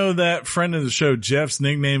now know that friend of the show, Jeff's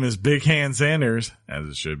nickname is Big Hand Sanders, as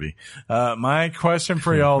it should be. My question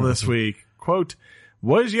for y'all this week, quote,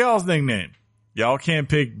 what is y'all's nickname? Y'all can't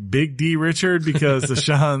pick Big D Richard because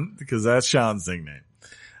that's Sean's nickname.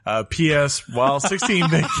 P.S. While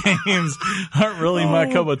 16-bit games aren't really my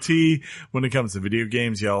cup of tea when it comes to video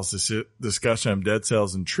games, y'all's discussion of Dead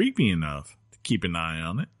Cells intrigued me enough to keep an eye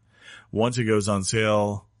on it. Once it goes on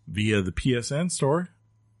sale via the PSN store,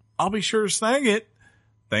 I'll be sure to snag it.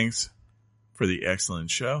 Thanks for the excellent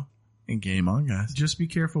show and game on, guys. Just be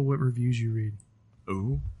careful what reviews you read.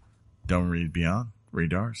 Ooh, don't read Beyond.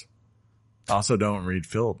 Read ours. Also, don't read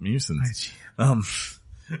Philip Muson's. I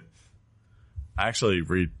actually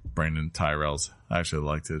read Brandon Tyrell's. I actually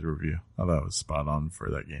liked his review. I thought it was spot on for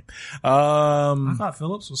that game. I thought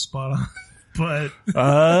Phillips was spot on, but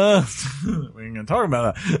we ain't gonna talk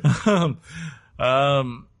about that.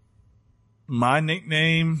 My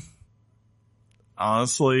nickname,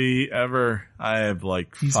 honestly, Ever, I have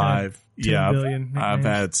like He's 5. had 10 billion I've nicknames.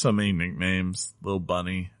 had so many nicknames. Little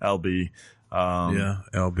Bunny, LB,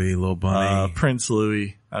 LB, Lil Bunny. Prince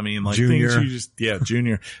Louis. I mean, like Junior. things you just,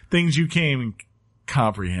 Junior, things you can't even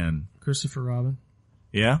comprehend. Christopher Robin.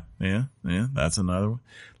 Yeah. That's another one.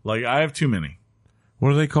 Like, I have too many. What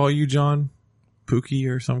do they call you, John? Pookie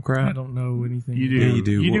or some crap? I don't know anything. You do. Yeah, you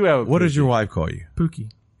do. You do have a what does Pookie. your wife call you? Pookie.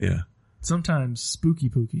 Yeah. Sometimes Spooky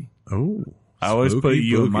Pookie. Oh. I always put Spooky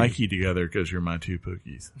you and Pookie. Mikey together because you're my two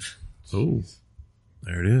Pookies. Oh.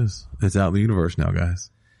 There it is. It's out in the universe now, guys.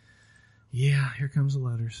 Yeah, here comes the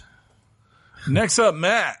letters. Next up,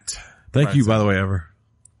 Matt. Thank Right, you, so- by the way, Ever.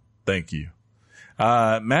 Thank you.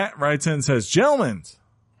 Matt writes in and says, gentlemen,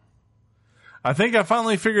 I think I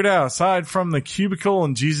finally figured out, aside from the cubicle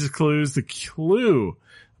and Jesus clues, the clue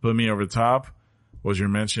put me over the top was your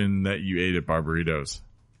mention that you ate at Barbaritos.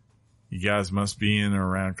 You guys must be in or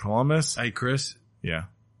around Columbus. Hey, Chris. Yeah.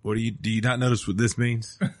 Do you not notice what this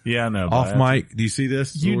means? Yeah, I know. but Off I- mic. Do you see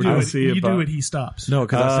this? You What do we're I it. doing? see it, You but- do it. He stops. No,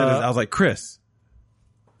 because I said it. I was like, Chris.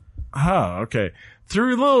 Okay.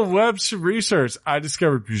 Through a little web research, I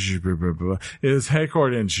discovered it is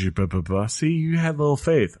headquartered in. See, you had little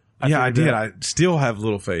faith. I figured did. it out. I still have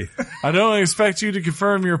little faith. I don't expect you to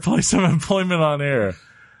confirm your place of employment on air,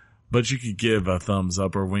 but you could give a thumbs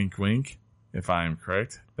up or wink wink. If I am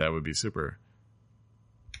correct, that would be super.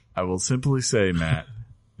 I will simply say, Matt,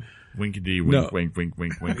 winkety wink, No. wink, wink,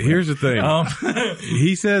 wink, wink. Here's the thing.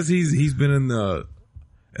 He says he's been in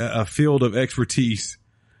a field of expertise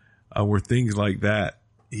where things like that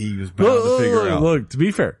he was bound to figure out. Look, to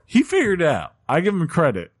be fair, he figured it out. I give him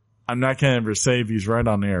credit. I'm not going to ever say if he's right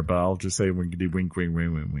on air, but I'll just say winkety wink, wink,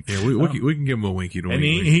 wink, wink, wink. Yeah, we can give him a winky to And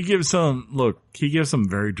wink. he gives some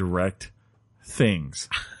very direct things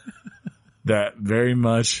that very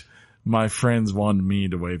much my friends wanted me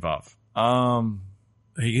to wave off.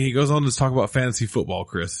 He goes on to talk about fantasy football,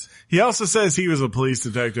 Chris. He also says he was a police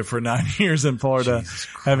detective for 9 years in Florida,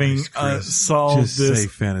 having solved Just this. say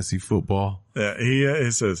fantasy football. Yeah,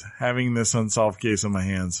 he says having this unsolved case in my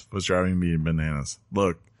hands was driving me bananas.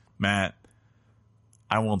 Look, Matt,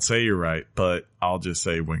 I won't say you're right, but I'll just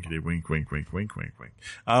say winkety wink, wink, wink, wink, wink,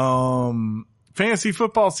 wink. Fantasy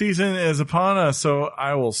football season is upon us, so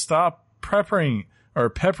I will stop peppering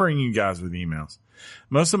you guys with emails.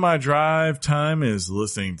 Most of my drive time is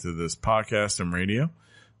listening to this podcast and radio,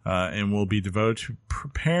 and will be devoted to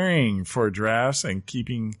preparing for drafts and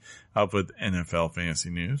keeping up with NFL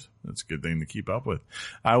fantasy news. That's a good thing to keep up with.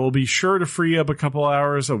 I will be sure to free up a couple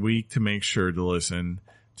hours a week to make sure to listen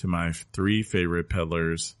to my 3 favorite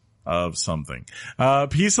peddlers of something.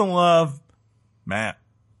 Peace and love, Matt.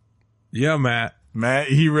 Yeah, Matt. Matt,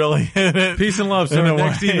 he really hit it. Peace and love, sir.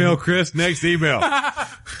 Next email, Chris. Next email.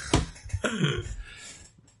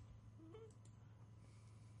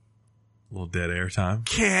 Little dead air time.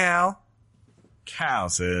 Cal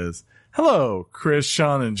says, hello, Chris,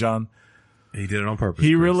 Sean, and John. He did it on purpose.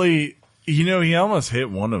 He Chris. really, he almost hit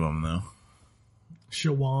one of them though.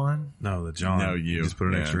 Shawan. No, the John. No, you. He just put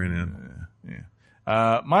an Yeah. extra in.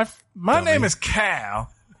 Yeah. My name is Cal.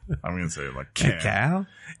 I'm going to say it like Cal. Cal?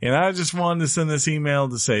 And I just wanted to send this email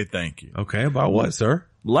to say thank you. Okay, about what, sir?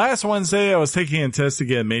 Last Wednesday, I was taking a test to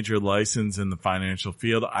get a major license in the financial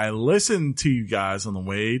field. I listened to you guys on the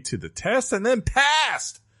way to the test and then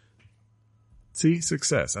passed. See,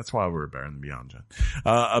 success. That's why we're better than Beyond John.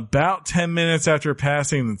 About 10 minutes after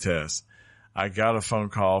passing the test, I got a phone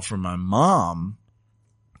call from my mom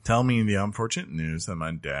telling me the unfortunate news that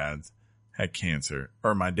my dad had cancer,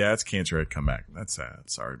 or my dad's cancer had come back. That's sad.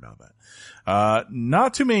 Sorry about that.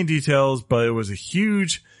 Not too many details, but it was a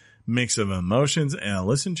huge mix of emotions, and I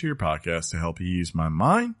listened to your podcast to help ease my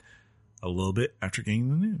mind a little bit after getting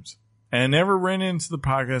the news. And I never ran into the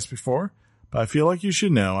podcast before, but I feel like you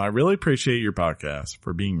should know I really appreciate your podcast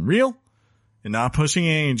for being real and not pushing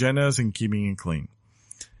any agendas and keeping it clean.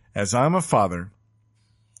 As I'm a father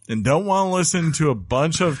and don't want to listen to a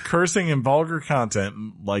bunch of cursing and vulgar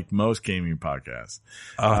content like most gaming podcasts.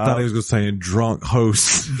 I thought he was going to say drunk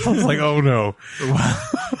hosts. I was like, oh no.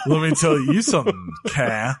 Let me tell you something,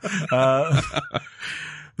 Cal.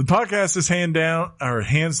 The podcast is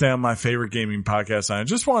hands down my favorite gaming podcast. And I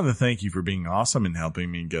just wanted to thank you for being awesome and helping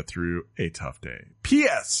me get through a tough day.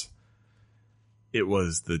 P.S. It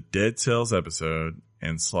was the Dead Cells episode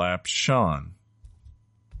and slapped Sean.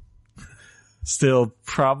 Still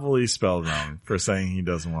probably spelled wrong for saying he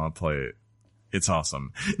doesn't want to play it. It's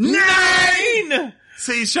awesome. 9!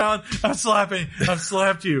 See, Sean, I've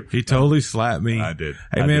slapped you. He totally slapped me. I did.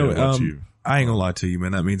 Hey, I man, did what you. I ain't gonna lie to you,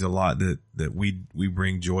 man. That means a lot that we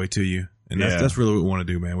bring joy to you. And Yeah. that's really what we want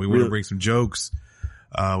to do, man. We want to bring some jokes.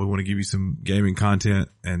 We want to give you some gaming content.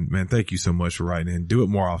 And man, thank you so much for writing in. Do it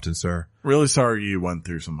more often, sir. Really sorry you went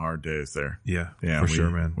through some hard days there. Yeah, Yeah, for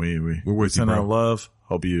sure, man. We're with you, send our bro. love.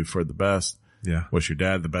 Hope you for the best. Yeah. Wish your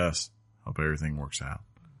dad the best. Hope everything works out.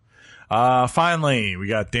 Finally, we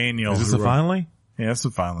got Daniel. Is this who a wrote- finally? Yeah, it's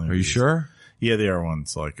a finally. Are you sure? Yeah, they are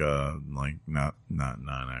ones like not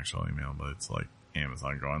an actual email, but it's like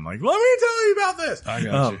Amazon going like, let me tell you about this. I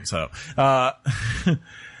got you. So,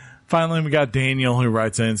 finally we got Daniel who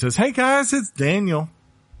writes in and says, hey guys, it's Daniel.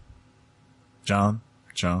 John,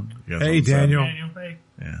 you guys Hey, want to say? Daniel. Hey.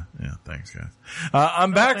 Yeah, thanks guys.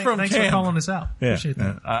 I'm back from Thanks camp. for calling us out. Yeah, Appreciate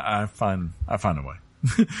that. I find a way.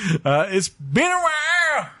 It's been a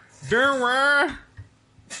while.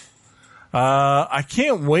 I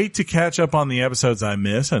can't wait to catch up on the episodes I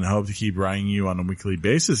miss and hope to keep writing you on a weekly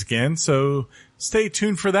basis again. So stay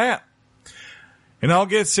tuned for that. And I'll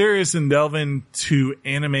get serious and delve into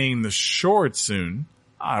animating the shorts soon.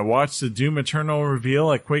 I watched the Doom Eternal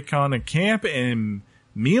reveal at QuakeCon at camp, and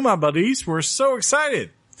me and my buddies were so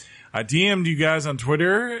excited. I DM'd you guys on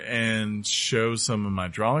Twitter and showed some of my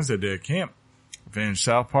drawings I did at camp. Finished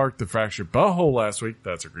South Park, The Fractured Butthole last week.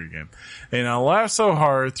 That's a great game. And I laughed so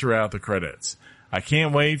hard throughout the credits. I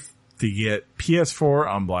can't wait to get PS4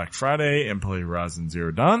 on Black Friday and play Horizon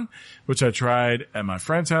Zero Dawn, which I tried at my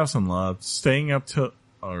friend's house and loved, staying up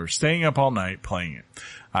all night playing it.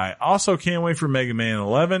 I also can't wait for Mega Man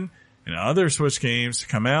 11 and other Switch games to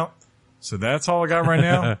come out. So that's all I got right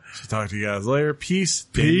now. So talk to you guys later. Peace.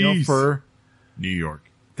 Daniel for New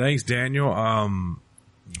York. Thanks, Daniel.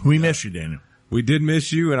 We miss you, Daniel. We did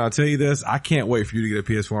miss you, and I'll tell you this, I can't wait for you to get a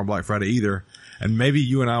PS4 on Black Friday either. And maybe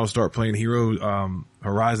you and I will start playing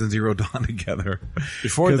Horizon Zero Dawn together.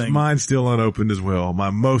 Because mine's still unopened as well. My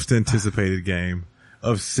most anticipated game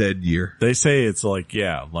of said year. They say it's like,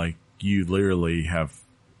 yeah, like you literally have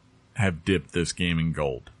dipped this game in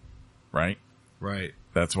gold. Right? Right.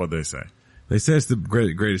 That's what they say. They say it's the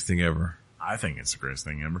greatest thing ever. I think it's the greatest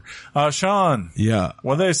thing ever. Sean. Yeah.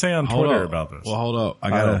 What do they say on Twitter about this? Well, hold up.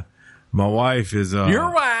 My wife is,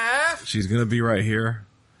 your wife? She's gonna be right here.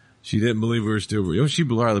 She didn't believe we were still, she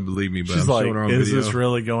hardly believed me, but she's I'm like, showing her on is video. this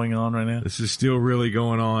really going on right now? This is still really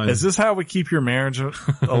going on. Is this how we keep your marriage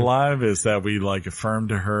alive? Is that we like affirm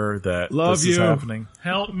to her that this is happening?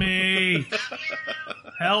 Help me.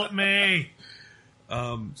 Help me.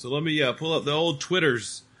 So let me, pull up the old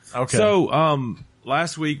Twitters. Okay. So,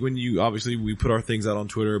 last week when we put our things out on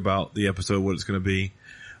Twitter about the episode, what it's going to be,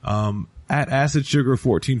 at Acid Sugar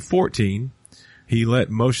 1414, he let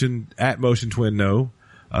Motion Twin know,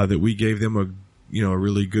 that we gave them a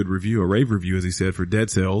really good review, a rave review, as he said, for Dead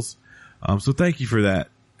Cells. So thank you for that,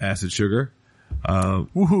 Acid Sugar.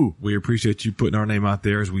 Woohoo. We appreciate you putting our name out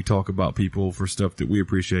there as we talk about people for stuff that we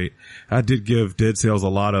appreciate. I did give Dead Cells a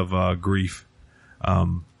lot of, grief.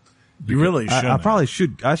 You really should. I probably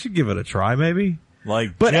should. I should give it a try, maybe.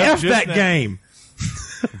 But Jeff F that game.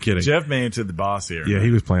 I'm kidding. Jeff made it to the boss here. Yeah,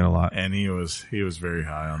 he was playing a lot, and he was very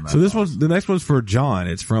high on that. So the next one's for John.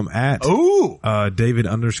 It's from at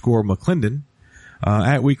David_McClendon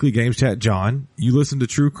at Weekly Games Chat. John, you listen to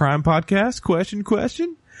True Crime Podcast? Question.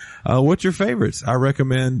 What's your favorites? I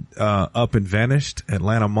recommend Up and Vanished,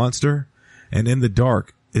 Atlanta Monster, and In the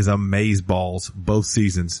Dark is Amazeballs, both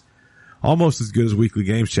seasons. Almost as good as Weekly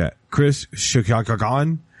Games Chat. Chris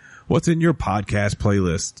Shakagan, what's in your podcast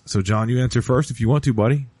playlist? So, John, you answer first if you want to,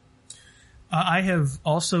 buddy. I have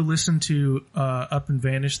also listened to Up and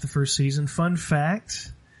Vanished, the first season. Fun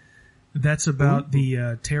fact, that's about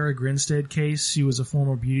the Tara Grinstead case. She was a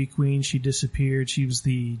former beauty queen. She disappeared. She was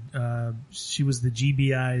the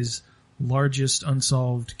GBI's largest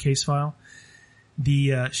unsolved case file.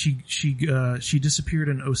 She disappeared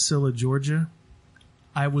in Ocilla, Georgia.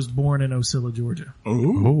 I was born in Ocilla, Georgia.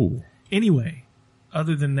 Oh. Anyway,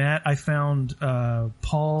 other than that, I found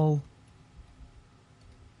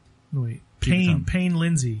Payne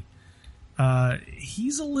Lindsay.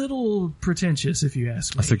 He's a little pretentious, if you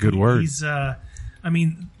ask me. That's a good word. He's, one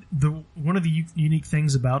of the unique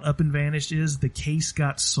things about Up and Vanished is the case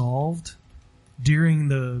got solved during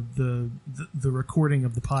the recording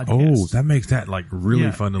of the podcast. Oh, that makes that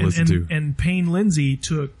really fun to listen to. And Payne Lindsay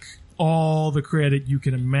took all the credit you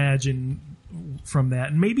can imagine from that.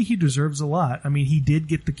 And maybe he deserves a lot. I mean, he did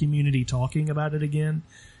get the community talking about it again.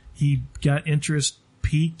 He got interest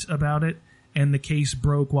peaked about it, and the case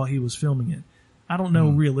broke while he was filming it. I don't know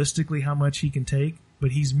realistically how much he can take, but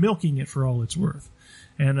he's milking it for all it's worth.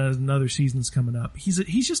 And another season's coming up.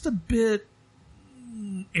 He's just a bit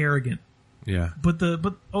arrogant. Yeah. But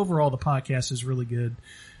overall the podcast is really good.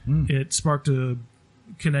 It sparked a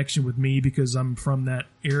connection with me because I'm from that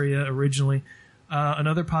area originally.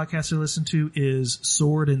 Another podcast I listen to is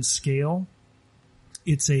Sword and Scale.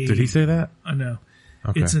 Did he say that? I know.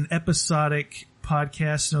 Okay. It's an episodic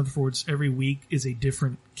podcast. In other words, every week is a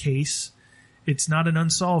different case. It's not an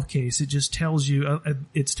unsolved case. It just tells you,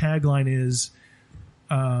 its tagline is,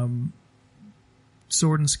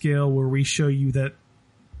 Sword and Scale, where we show you that,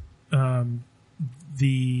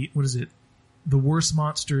 the worst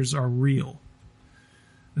monsters are real.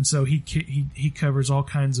 And so he covers all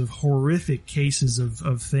kinds of horrific cases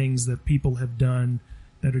of things that people have done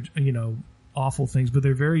that are, awful things, but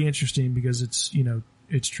they're very interesting because it's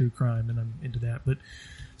true crime, and I'm into that. But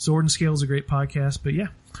Sword and Scale is a great podcast, but yeah.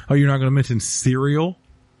 Oh, you're not going to mention Serial?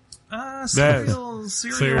 Serial.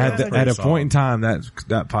 At a point in time, that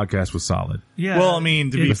podcast was solid. Yeah. Well, I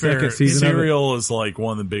mean, to be fair, Serial is like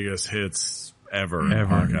one of the biggest hits ever in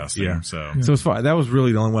podcasting. Yeah. So as far, that was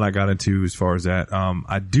really the only one I got into as far as that.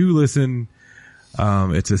 I do listen.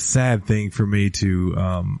 It's a sad thing for me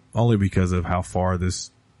to, only because of how far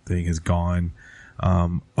this thing has gone.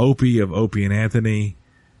 Opie of Opie and Anthony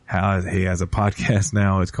He has a podcast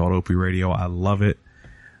now. It's called Opie Radio. I love it.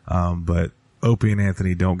 But Opie and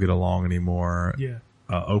Anthony don't get along anymore. Yeah.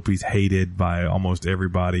 Opie's hated by almost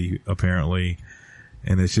everybody apparently.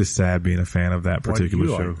 And it's just sad being a fan of that particular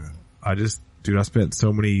Why do show. you like that? I spent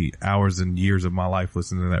so many hours and years of my life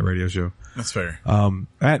listening to that radio show. That's fair.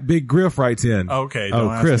 At Big Griff writes in. Okay.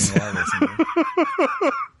 Don't ask Chris. me what I listen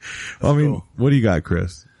to. I mean, cool. what do you got,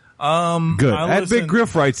 Chris? Good. At Big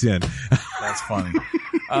Griff writes in. That's funny.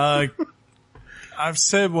 I've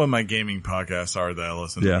said what my gaming podcasts are that I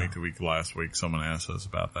listen to week to week. Last week, someone asked us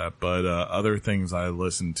about that. But other things I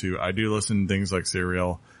listen to, I do listen to things like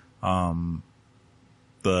Serial. I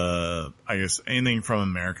guess anything from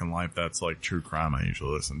American Life that's like true crime I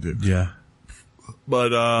usually listen to. Yeah.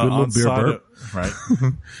 But on side of, right.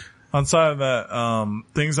 On side of that,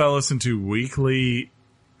 things I listen to weekly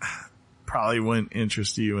probably wouldn't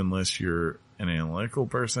interest you unless you're an analytical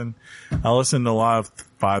person. I listen to a lot of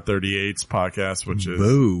 538's podcast, which is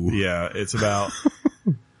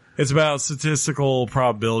it's about statistical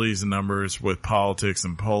probabilities and numbers with politics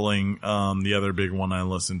and polling. The other big one I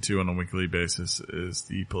listen to on a weekly basis is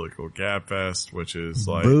the Political Gabfest, which is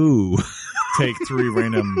like take 3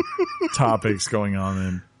 random topics going on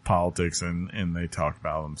in politics and they talk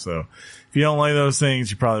about them. So if you don't like those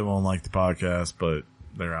things, you probably won't like the podcast, but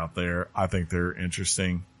they're out there. I think they're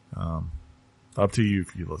interesting. Up to you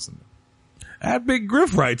if you listen. At Big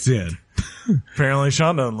Griff writes in. Apparently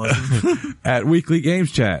Sean doesn't listen. At Weekly Games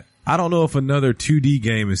Chat. I don't know if another 2D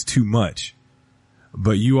game is too much,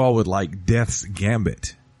 but you all would like Death's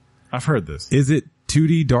Gambit. I've heard this. Is it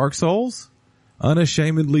 2D Dark Souls?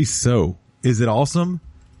 Unashamedly so. Is it awesome?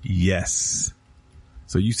 Yes.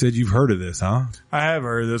 So you said you've heard of this, huh? I have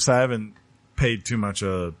heard of this. I haven't paid too much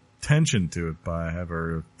attention to it, but I have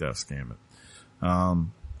heard of Death's Gambit.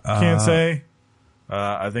 Can't say.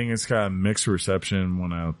 I think it's got a mixed reception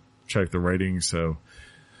when I check the ratings, so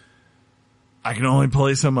I can only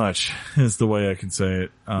play so much is the way I can say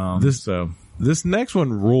it. This next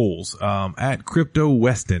one rules. At Crypto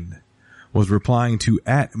Weston was replying to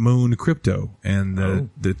at Moon Crypto, and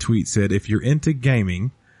the tweet said, if you're into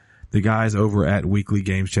gaming, the guys over at Weekly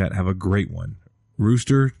Games Chat have a great one.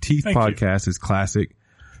 Rooster Teeth podcast is classic.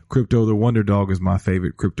 Crypto the Wonder Dog is my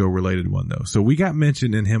favorite crypto related one though. So we got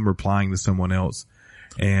mentioned in him replying to someone else.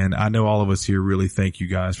 And I know all of us here really thank you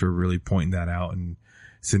guys for really pointing that out and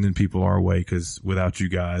sending people our way, because without you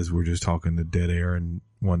guys, we're just talking to dead air, and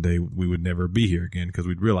one day we would never be here again because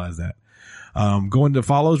we'd realize that. Going to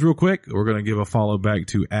follows real quick. We're going to give a follow back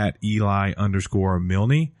to at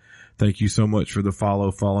Eli_Milne. Thank you so much for the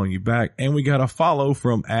following you back. And we got a follow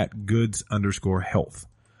from at Goods_Health.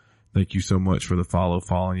 Thank you so much for the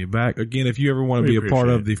following you back. Again, if you ever want to be a part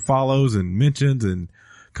of the follows and mentions and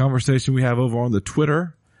conversation we have over on the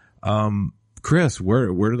Twitter, Chris, where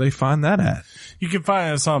do they find that at? You can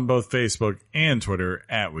find us on both Facebook and Twitter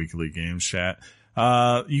at Weekly Games Chat.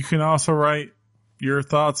 You can also write your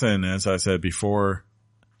thoughts in, as I said before,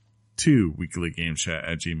 to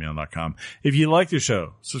weeklygameschat@gmail.com. If you like the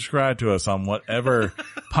show, subscribe to us on whatever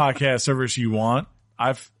podcast service you want.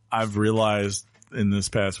 I've realized in this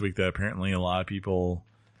past week that apparently a lot of people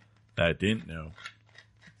that didn't know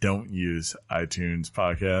don't use iTunes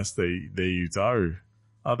podcasts. They use our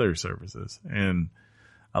other services, and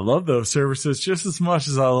I love those services just as much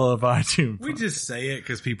as I love iTunes. We just say it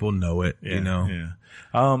because people know it, you know. Yeah.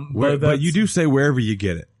 But you do say wherever you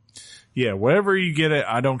get it. Yeah, wherever you get it,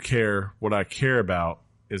 I don't care. What I care about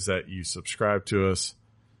is that you subscribe to us,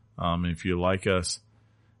 if you like us,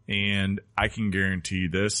 and I can guarantee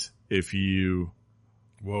this: if you,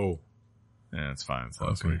 it's fine. It's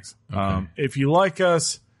last week's. Okay. If you like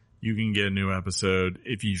us, you can get a new episode.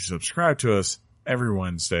 If you subscribe to us every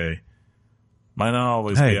Wednesday, might not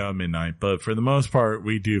always be out at midnight, but for the most part,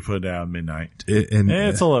 we do put it out at midnight. And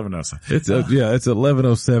it's 11:07. It's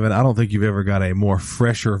 11:07. I don't think you've ever got a more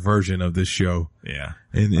fresher version of this show. Yeah.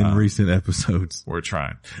 In recent episodes. We're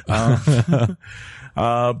trying. But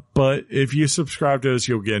if you subscribe to us,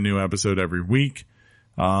 you'll get a new episode every week.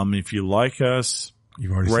 If you like us,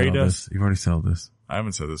 You've already rate sold us. this. You've already sold this. I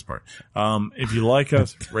haven't said this part. If you like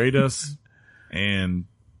us, rate us, and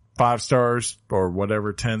 5 stars or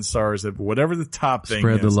whatever, 10 stars, whatever the top thing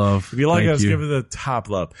Spread is. the love. If you like Thank us, you. give it the top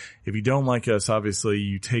love. If you don't like us, obviously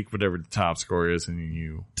you take whatever the top score is and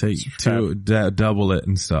you Take two, double it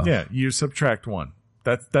and stuff. Yeah, you subtract 1.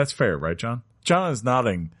 That's fair, right, John? John is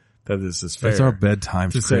nodding that this is fair. That's our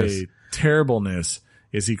bedtime, to Chris. say terribleness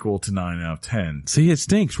is equal to 9 out of 10. See, it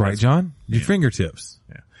stinks, right, John? Your fingertips.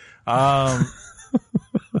 Yeah.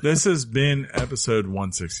 This has been episode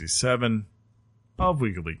 167 of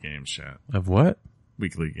Weekly Games Chat. Of what?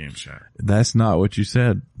 Weekly Games Chat. That's not what you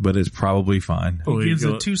said, but it's probably fine. He gives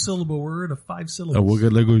a 2-syllable word of 5 syllables. A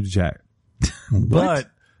wooga lego jack. But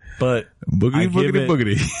Boogity, I give boogity,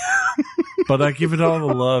 boogity. but I give it all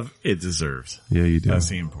the love it deserves. Yeah, you do. That's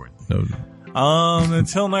the important thing. No.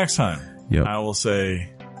 Until next time, Yep. I will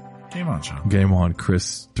say, game on, Sean. Game on,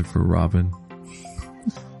 Christopher Robin.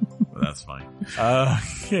 That's fine.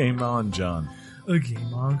 Game on, John. A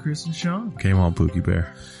game on, Chris and Sean. Game on, Pookie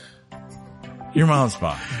Bear. Your mom's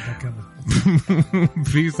spot. That kind of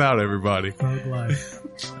Peace out, everybody. thug life.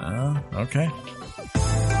 Okay.